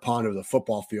instead of the pond, it was a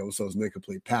football field. So it was an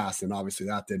incomplete pass. And obviously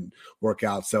that didn't work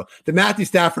out. So the Matthew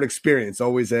Stafford experience,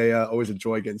 always a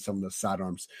joy getting some of those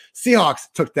sidearms.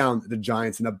 Seahawks took down the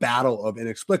Giants in a battle of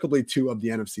inexplicably 2 of the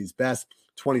NFC's best.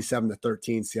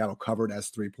 27-13. Seattle covered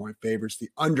as 3-point favorites. The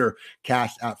under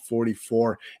cashed at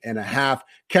 44.5.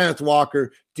 Kenneth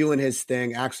Walker doing his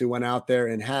thing, actually went out there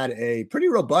and had a pretty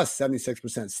robust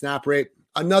 76% snap rate.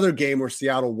 Another game where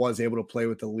Seattle was able to play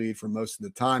with the lead for most of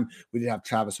the time. We did have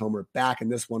Travis Homer back in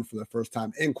this one for the first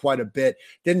time in quite a bit.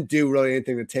 Didn't do really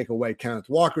anything to take away Kenneth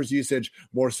Walker's usage,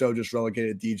 more so just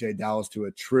relegated DJ Dallas to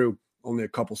a true only a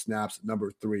couple snaps,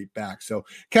 number 3 back. So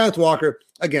Kenneth Walker,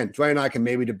 again, Dwayne and I can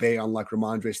maybe debate on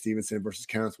Ramondre Stevenson versus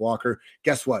Kenneth Walker.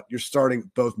 Guess what? You're starting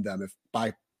both of them. If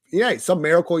by some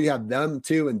miracle you have them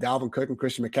too, and Dalvin Cook and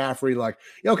Christian McCaffrey,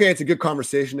 okay, it's a good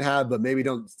conversation to have, but maybe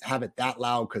don't have it that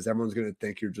loud because everyone's going to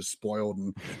think you're just spoiled,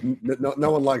 and no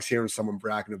one likes hearing someone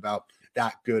bragging about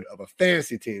that good of a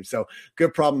fantasy team. So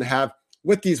good problem to have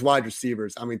with these wide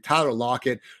receivers. I mean, Tyler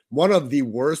Lockett, one of the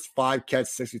worst 5-catch,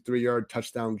 63-yard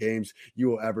touchdown games you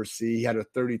will ever see. He had a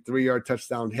 33-yard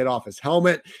touchdown hit off his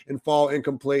helmet and fall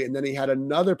incomplete. And then he had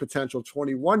another potential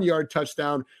 21-yard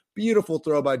touchdown. Beautiful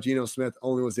throw by Geno Smith,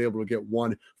 only was able to get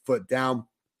 1 foot down.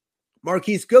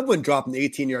 Marquise Goodwin dropped an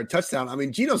 18-yard touchdown. I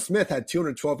mean, Geno Smith had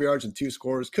 212 yards and 2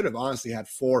 scores, could have honestly had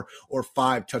 4 or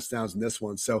 5 touchdowns in this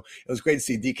one. So it was great to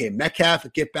see DK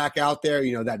Metcalf get back out there.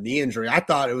 You know, that knee injury, I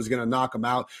thought it was going to knock him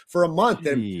out for a month.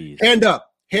 Jeez. And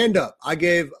hand up. I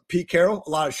gave Pete Carroll a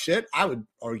lot of shit. I would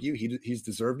argue he's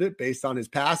deserved it based on his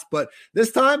past, but this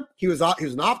time he was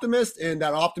an optimist, and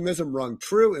that optimism rung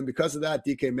true. And because of that,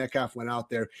 DK Metcalf went out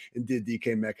there and did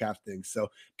DK Metcalf things. So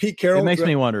Pete Carroll, it makes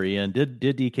me wonder, Ian, did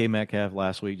DK Metcalf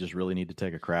last week just really need to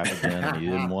take a crap again? And he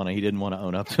didn't want to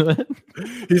own up to it.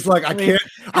 He's like, I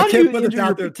can't put it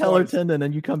out there. Patellar tendon,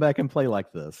 and you come back and play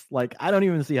like this. Like, I don't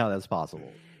even see how that's possible.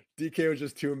 DK was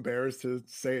just too embarrassed to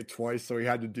say it twice, so he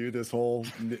had to do this whole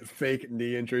fake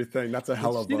knee injury thing. That's a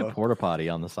hell of a porta potty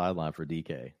on the sideline for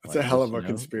DK. That's a hell of a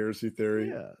conspiracy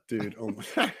theory, dude. Oh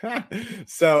my.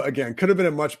 So again, could have been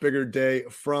a much bigger day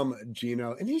from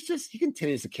Geno, and he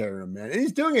continues to carry him, man, and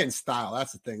he's doing it in style.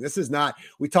 That's the thing. This is not.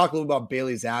 We talked a little about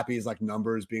Bailey Zappe's like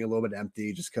numbers being a little bit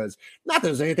empty, just because. Not that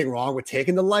there's anything wrong with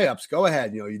taking the layups. Go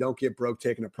ahead, you don't get broke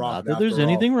taking a profit. Not that there's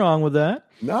anything wrong with that.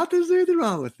 Not that there's anything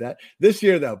wrong with that. This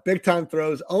year though. Big time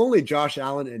throws. Only Josh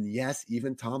Allen and yes,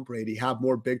 even Tom Brady have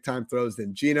more big time throws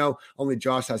than Geno. Only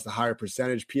Josh has the higher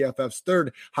percentage. PFF's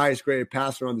third highest graded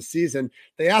passer on the season.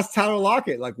 They asked Tyler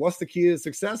Lockett, like, what's the key to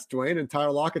success, Dwayne? And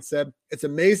Tyler Lockett said, it's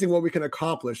amazing what we can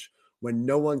accomplish when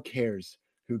no one cares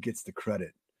who gets the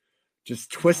credit.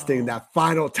 Just twisting that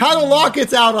final. Tyler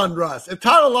Lockett's out on Russ. If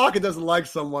Tyler Lockett doesn't like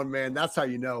someone, man, that's how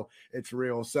you know it's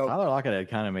real. So Tyler Lockett had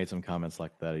kind of made some comments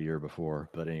like that a year before,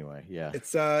 but anyway, yeah.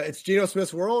 It's Geno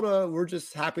Smith's world. We're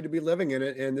just happy to be living in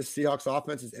it, and this Seahawks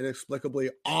offense is inexplicably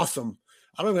awesome.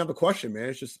 I don't even have a question,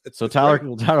 man.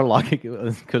 Tyler Lockett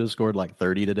could have scored like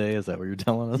 30 today. Is that what you're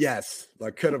telling us? Yes,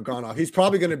 like could have gone off. He's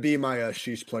probably going to be my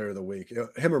sheesh player of the week.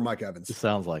 Him or Mike Evans. It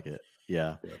sounds like it.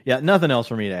 Yeah. Nothing else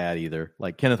for me to add either.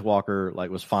 Like Kenneth Walker,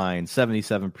 was fine.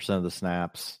 77% of the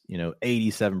snaps,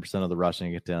 87% of the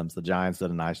rushing attempts. The Giants did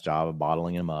a nice job of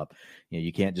bottling him up.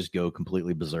 You can't just go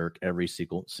completely berserk every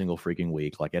single freaking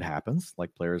week. Like it happens.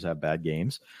 Like players have bad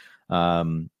games.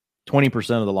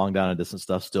 20% of the long down and distance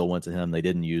stuff still went to him. They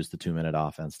didn't use the 2-minute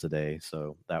offense today,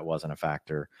 so that wasn't a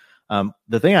factor.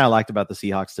 The thing I liked about the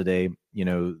Seahawks today,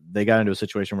 they got into a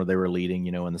situation where they were leading,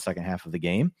 in the second half of the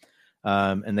game.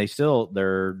 And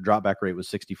their drop back rate was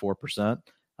 64%.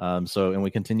 And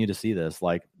we continue to see this,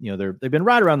 they've been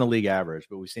right around the league average,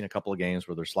 but we've seen a couple of games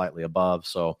where they're slightly above.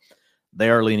 So they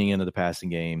are leaning into the passing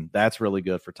game. That's really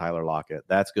good for Tyler Lockett.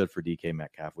 That's good for DK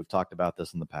Metcalf. We've talked about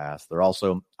this in the past. They're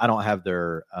also, I don't have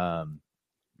their,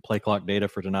 play clock data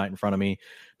for tonight in front of me,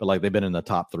 but they've been in the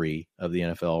top 3 of the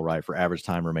NFL, right, for average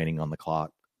time remaining on the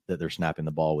clock that they're snapping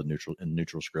the ball with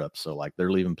neutral script. So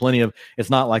they're leaving plenty of, it's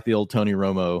not like the old Tony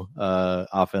Romo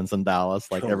offense in Dallas.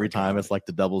 Every time it's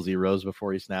the double zeros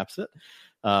before he snaps it.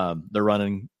 They're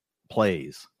running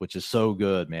plays, which is so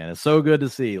good, man. It's so good to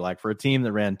see, for a team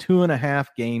that ran 2.5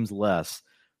 games less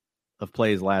of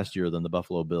plays last year than the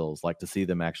Buffalo Bills, to see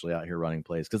them actually out here running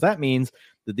plays. Because that means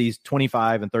that these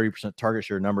 25 and 30% target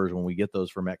share numbers, when we get those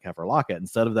for Metcalf or Lockett,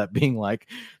 instead of that being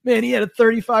man, he had a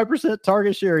 35%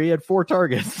 target share, he had 4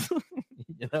 targets.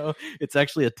 It's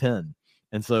actually a 10.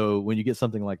 And so when you get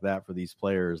something like that for these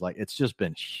players, it's just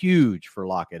been huge for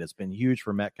Lockett. It's been huge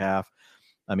for Metcalf.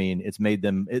 I mean,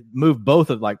 it moved both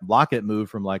of Lockett moved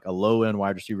from a low end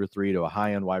wide receiver 3 to a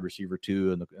high end wide receiver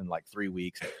 2 in 3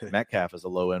 weeks. Metcalf is a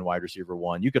low end wide receiver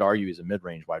 1. You could argue he's a mid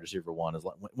range wide receiver 1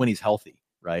 when he's healthy,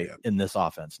 right? Yep. In this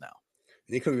offense now.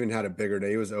 He could have even had a bigger day.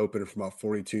 He was open from about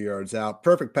 42 yards out.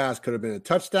 Perfect pass, could have been a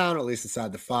touchdown, at least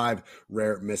inside the 5.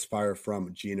 Rare misfire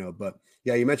from Geno. But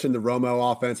yeah, you mentioned the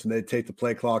Romo offense when they take the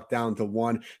play clock down to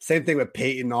 1. Same thing with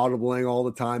Peyton audibling all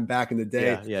the time back in the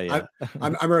day. Yeah. I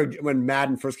remember when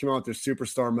Madden first came out with their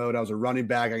superstar mode, I was a running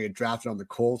back. I get drafted on the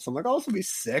Colts. I'm like, oh, this will be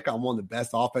sick. I'm one of the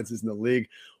best offenses in the league.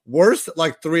 Worst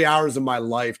 3 hours of my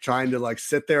life trying to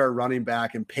sit there at running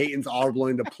back, and Peyton's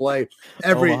audibling to play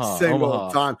every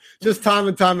single time. Just time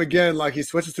and time again, he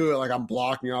switches to it I'm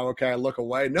blocking. Oh, okay, I look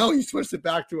away. No, he switched it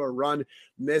back to a run.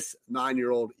 Miss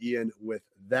 9-year-old Ian with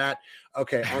that.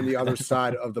 Okay, on the other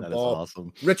side of the ball,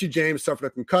 awesome. Richie James suffered a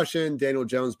concussion. Daniel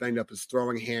Jones banged up his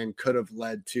throwing hand, could have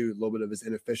led to a little bit of his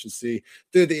inefficiency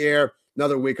through the air.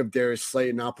 Another week of Darius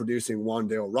Slayton not producing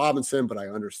Wan'Dale Robinson, but I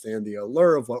understand the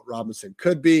allure of what Robinson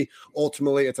could be.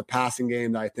 Ultimately, it's a passing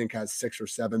game that I think has 6 or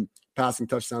 7 passing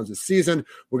touchdowns this season.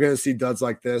 We're going to see duds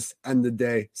like this. End of the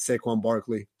day, Saquon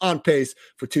Barkley on pace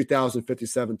for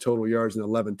 2,057 total yards and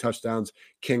 11 touchdowns.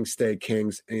 Kings stay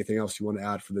Kings. Anything else you want to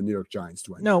add for the New York Giants,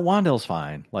 Dwayne? No, Wan'Dale's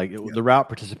fine. Like the route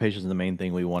participation is the main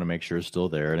thing we want to make sure is still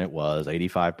there, and it was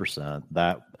 85%.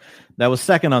 That was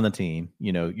second on the team.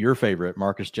 Your favorite,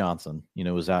 Marcus Johnson,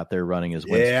 was out there running his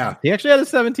Winston. Yeah. He actually had a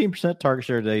 17% target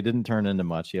share today. Didn't turn into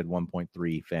much. He had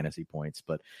 1.3 fantasy points,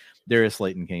 but Darius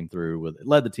Slayton came through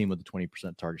led the team with a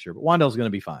 20% target share. But Wan'Dale's going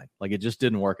to be fine. Like, it just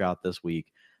didn't work out this week.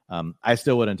 I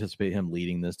still would anticipate him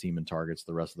leading this team in targets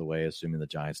the rest of the way, assuming the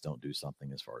Giants don't do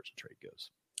something as far as the trade goes.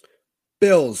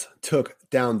 Bills took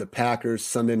down the Packers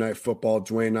Sunday Night Football.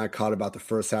 Dwayne and I caught about the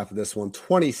first half of this one,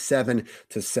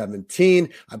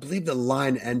 27-17. I believe the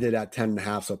line ended at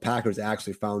 10.5, so Packers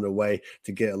actually found a way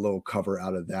to get a little cover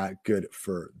out of that. Good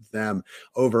for them.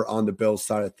 Over on the Bills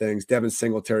side of things, Devin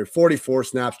Singletary, 44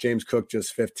 snaps, James Cook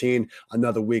just 15.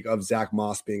 Another week of Zach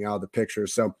Moss being out of the picture.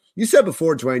 So you said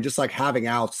before, Dwayne, just like having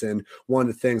outs, and one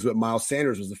of the things with Miles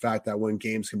Sanders was the fact that when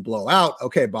games can blow out,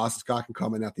 okay, Boston Scott can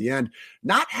come in at the end.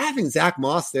 Not having Zach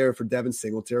Moss there for Devin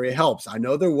Singletary helps. I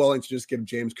know they're willing to just give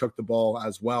James Cook the ball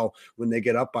as well when they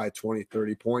get up by 20,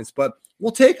 30 points, but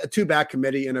we'll take a two-back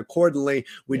committee, and accordingly,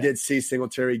 we did see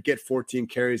Singletary get 14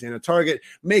 carries and a target,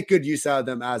 make good use out of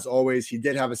them as always. He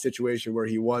did have a situation where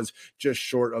he was just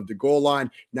short of the goal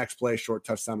line. Next play, short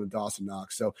touchdown to Dawson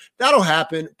Knox. So that'll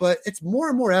happen, but it's more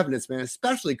and more evidence, man,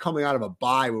 especially coming out of a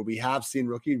bye where we have seen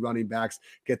rookie running backs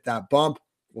get that bump.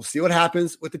 We'll see what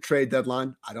happens with the trade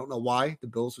deadline. I don't know why the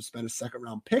Bills would spend a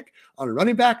second-round pick on a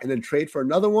running back and then trade for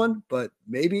another one, but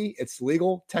maybe it's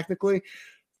legal technically.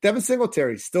 Devin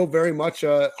Singletary still very much.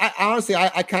 I honestly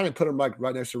kind of put him like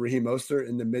right next to Raheem Mostert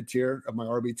in the mid-tier of my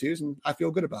RB2s, and I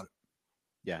feel good about it.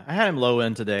 Yeah, I had him low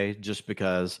end today just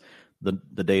because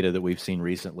the data that we've seen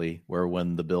recently, where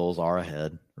when the Bills are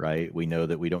ahead, right, we know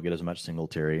that we don't get as much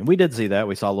Singletary. And we did see that.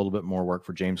 We saw a little bit more work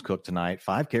for James Cook tonight.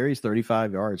 5 carries,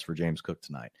 35 yards for James Cook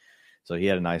tonight. So he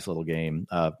had a nice little game,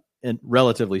 and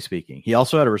relatively speaking. He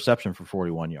also had a reception for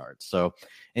 41 yards. So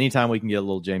anytime we can get a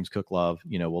little James Cook love,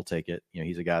 we'll take it.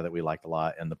 He's a guy that we liked a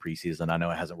lot in the preseason. I know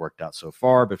it hasn't worked out so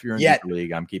far, but if you're in the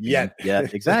league, I'm keeping him.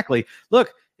 Exactly.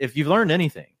 Look, if you've learned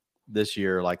anything this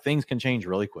year, like, things can change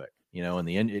really quick. In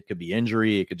the end, it could be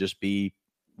injury. It could just be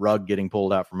rug getting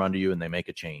pulled out from under you and they make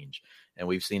a change. And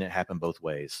we've seen it happen both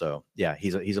ways. So yeah,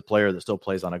 he's a player that still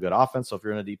plays on a good offense. So if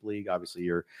you're in a deep league, obviously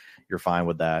you're fine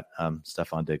with that.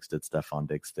 Stephon Diggs did Stephon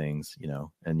Diggs things,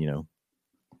 and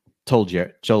told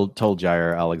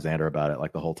Jair Alexander about it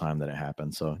like the whole time that it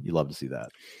happened. So you love to see that.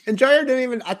 And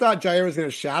Jair I thought Jair was going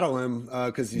to shadow him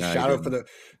because he shadowed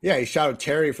he shadowed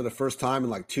Terry for the first time in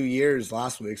like 2 years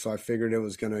last week. So I figured it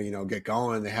was going to, get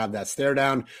going and they have that stare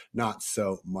down. Not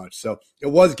so much. So it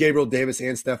was Gabriel Davis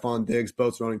and Stephon Diggs,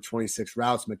 both running 26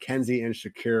 routes. McKenzie and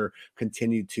Shakir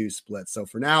continued to split. So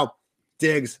for now,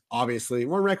 Diggs, obviously,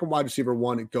 one rank wide receiver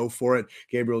 1, go for it.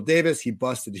 Gabriel Davis, he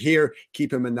busted here.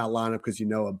 Keep him in that lineup because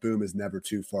a boom is never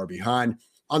too far behind.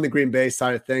 On the Green Bay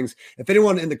side of things, if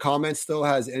anyone in the comments still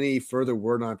has any further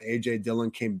word on if A.J.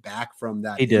 Dillon came back from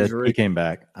that injury. He came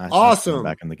back. Awesome.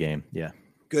 Back in the game. Yeah.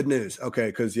 Good news. Okay,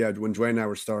 because, when Dwayne and I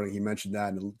were starting, he mentioned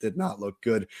that, and it did not look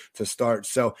good to start.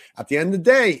 So, at the end of the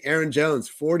day, Aaron Jones,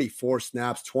 44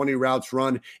 snaps, 20 routes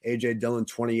run. A.J. Dillon,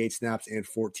 28 snaps and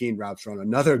 14 routes run.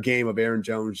 Another game of Aaron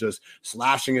Jones just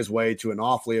slashing his way to an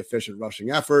awfully efficient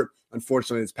rushing effort.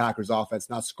 Unfortunately, this Packers offense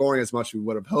not scoring as much as we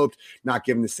would have hoped, not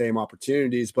given the same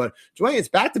opportunities. But, Dwayne, it's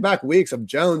back-to-back weeks of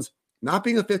Jones not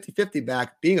being a 50-50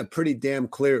 back, being a pretty damn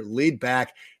clear lead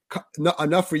back.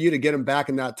 Enough for you to get him back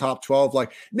in that top 12.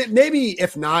 Like, maybe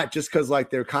if not, just because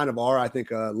there kind of are, I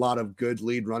think, a lot of good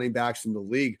lead running backs in the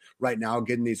league right now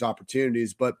getting these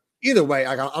opportunities. But either way,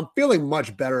 I'm feeling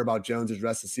much better about Jones's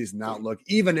rest of the season outlook,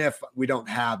 even if we don't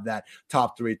have that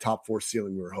top 3, top 4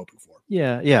 ceiling we were hoping for.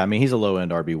 Yeah. I mean, he's a low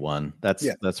end RB1.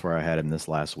 That's where I had him this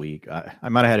last week. I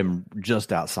might have had him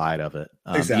just outside of it.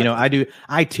 Exactly.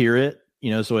 I tier it,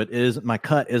 so it is, my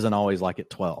cut isn't always like at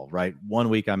 12, right? 1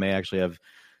 week I may actually have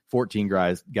 14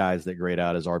 guys that grade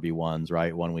out as RB1s,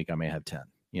 right? 1 week I may have 10,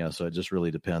 so it just really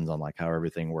depends on how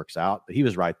everything works out. But he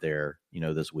was right there,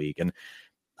 this week. And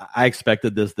I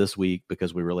expected this week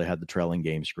because we really had the trailing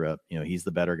game script. He's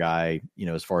the better guy,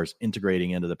 as far as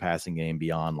integrating into the passing game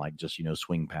beyond just,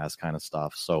 swing pass kind of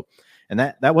stuff. So, and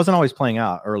that wasn't always playing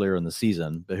out earlier in the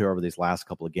season, but here over these last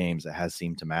couple of games, it has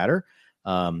seemed to matter.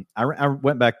 I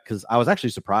went back because I was actually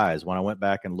surprised when I went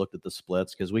back and looked at the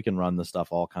splits, because we can run this stuff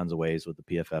all kinds of ways with the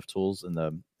PFF tools in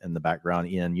the background.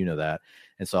 Ian, that.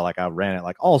 And so I ran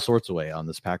it all sorts of way on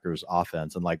this Packers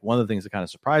offense. And one of the things that kind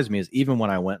of surprised me is even when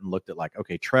I went and looked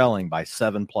at trailing by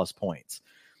 7+ points,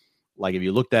 like if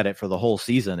you looked at it for the whole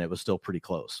season, it was still pretty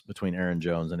close between Aaron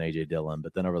Jones and AJ Dillon.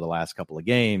 But then over the last couple of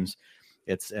games,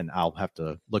 and I'll have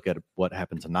to look at what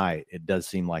happened tonight. It does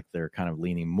seem like they're kind of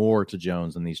leaning more to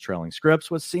Jones in these trailing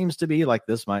scripts, which seems to be like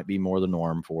this might be more the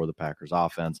norm for the Packers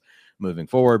offense moving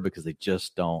forward because they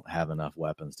just don't have enough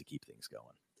weapons to keep things going.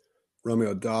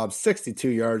 Romeo Doubs, 62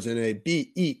 yards in a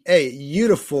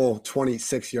beautiful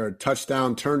 26-yard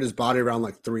touchdown, turned his body around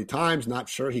like 3 times. Not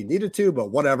sure he needed to,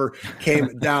 but whatever.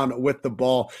 Came down with the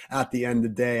ball at the end of the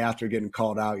day after getting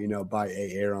called out, by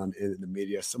Aaron in the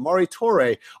media. Samori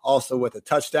Toure also with a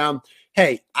touchdown.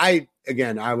 Hey, I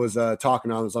was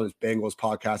talking on his Bengals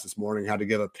podcast this morning, how to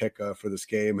give a pick for this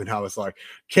game. And I was like,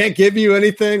 can't give you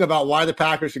anything about why the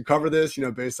Packers should cover this,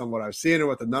 based on what I've seen and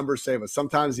what the numbers say. But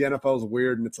sometimes the NFL is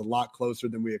weird and it's a lot closer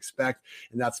than we expect.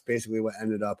 And that's basically what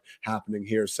ended up happening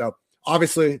here. So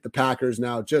obviously the Packers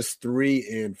now just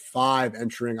 3-5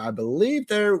 entering. I believe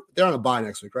they're on a bye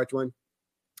next week, right, Dwayne?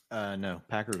 No,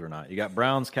 Packers are not. You got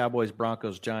Browns, Cowboys,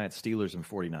 Broncos, Giants, Steelers, and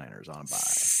 49ers on a bye.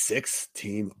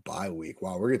 6-team bye week.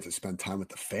 Wow, we're going to spend time with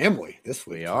the family this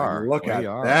week. We are. Look at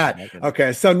that.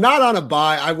 Okay, so not on a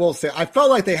bye. I will say I felt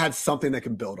like they had something they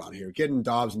can build on here. Getting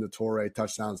Dobbs and the Toure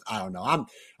touchdowns. I don't know.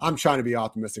 I'm trying to be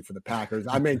optimistic for the Packers.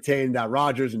 I maintain that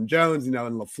Rodgers and Jones, and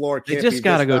LaFleur. They just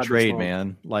got to go trade,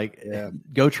 man.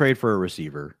 Go trade for a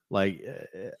receiver.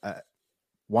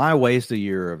 Why waste a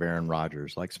year of Aaron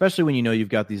Rodgers? Especially when you've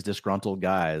got these disgruntled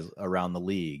guys around the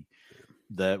league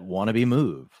that want to be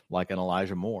moved, like an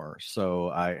Elijah Moore. So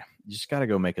I just got to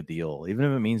go make a deal, even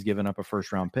if it means giving up a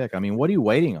first-round pick. I mean, what are you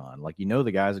waiting on?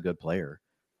 The guy's a good player.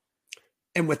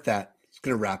 And with that, it's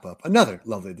going to wrap up another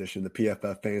lovely edition of the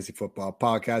PFF Fantasy Football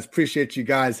Podcast. Appreciate you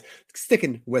guys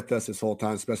sticking with us this whole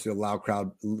time, especially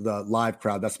the live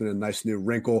crowd. That's been a nice new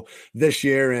wrinkle this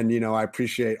year. And, I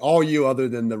appreciate all you other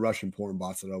than the Russian porn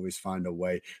bots that always find a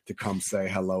way to come say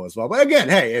hello as well. But again,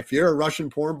 hey, if you're a Russian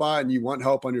porn bot and you want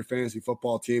help on your fantasy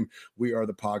football team, we are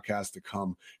the podcast to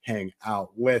come hang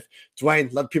out with.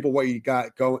 Dwayne, let people know what you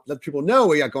got going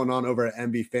on over at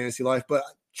MB Fantasy Life. But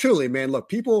truly, man, look,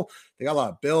 people, they got a lot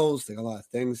of bills. They got a lot of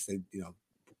things. They,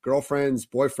 girlfriends,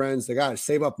 boyfriends, they got to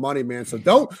save up money, man. So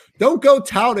don't go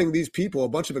touting these people a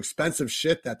bunch of expensive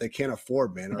shit that they can't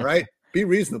afford, man. All right. Be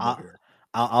reasonable here.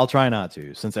 I'll try not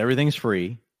to, since everything's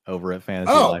free over at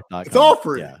fantasylife.com. It's all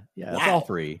free. Yeah. Wow. It's all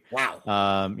free.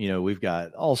 Wow. We've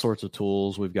got all sorts of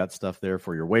tools. We've got stuff there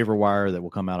for your waiver wire that will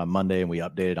come out on Monday, and we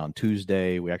update it on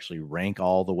Tuesday. We actually rank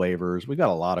all the waivers. We've got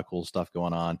a lot of cool stuff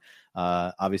going on.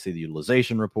 Obviously the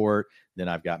utilization report. Then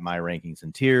I've got my rankings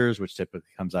and tiers, which typically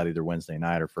comes out either Wednesday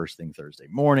night or first thing Thursday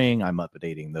morning. I'm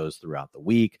updating those throughout the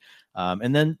week.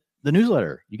 And then the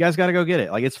newsletter, you guys got to go get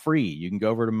it. It's free. You can go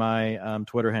over to my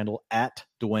Twitter handle at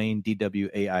Dwayne,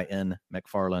 DWAIN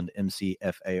McFarland,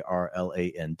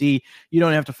 MCFARLAND. You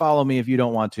don't have to follow me if you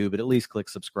don't want to, but at least click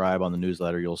subscribe on the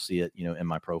newsletter. You'll see it, in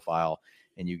my profile,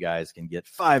 and you guys can get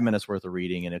 5 minutes worth of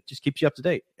reading, and it just keeps you up to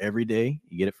date every day.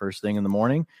 You get it first thing in the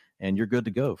morning, and you're good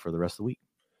to go for the rest of the week.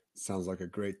 Sounds like a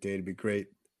great day to be great.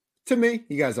 To me,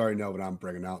 you guys already know what I'm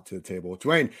bringing out to the table.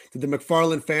 Dwayne, did the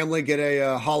McFarland family get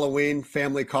a Halloween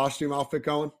family costume outfit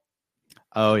going?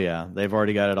 Oh, yeah. They've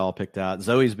already got it all picked out.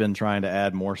 Zoe's been trying to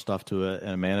add more stuff to it,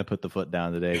 and Amanda put the foot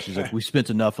down today. She's like, we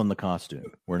spent enough on the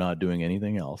costume. We're not doing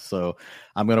anything else. So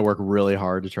I'm going to work really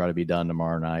hard to try to be done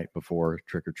tomorrow night before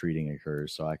trick-or-treating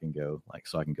occurs so I can go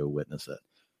witness it.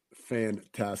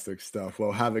 Fantastic stuff.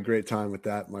 Well, have a great time with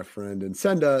that, my friend, and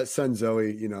send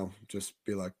Zoe, just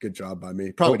be like, good job by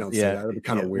me. Probably don't say that. It'd be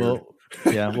kind of weird.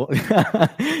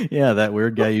 That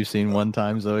weird guy you've seen one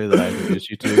time, Zoe, that I introduced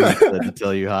you to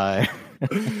tell you hi. I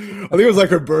think it was like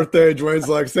her birthday. Dwayne's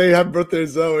like, say happy birthday,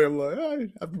 Zoe. I'm like,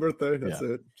 hey, happy birthday. That's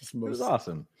it. It was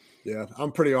awesome. Yeah, I'm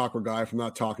a pretty awkward guy if I'm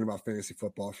not talking about fantasy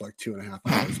football for 2.5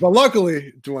 hours. But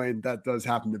luckily, Dwayne, that does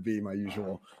happen to be my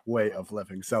usual way of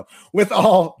living. So with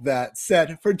all that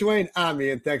said, for Dwayne, I'm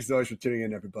Ian. Thanks as always for tuning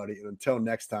in, everybody. And until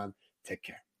next time, take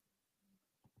care.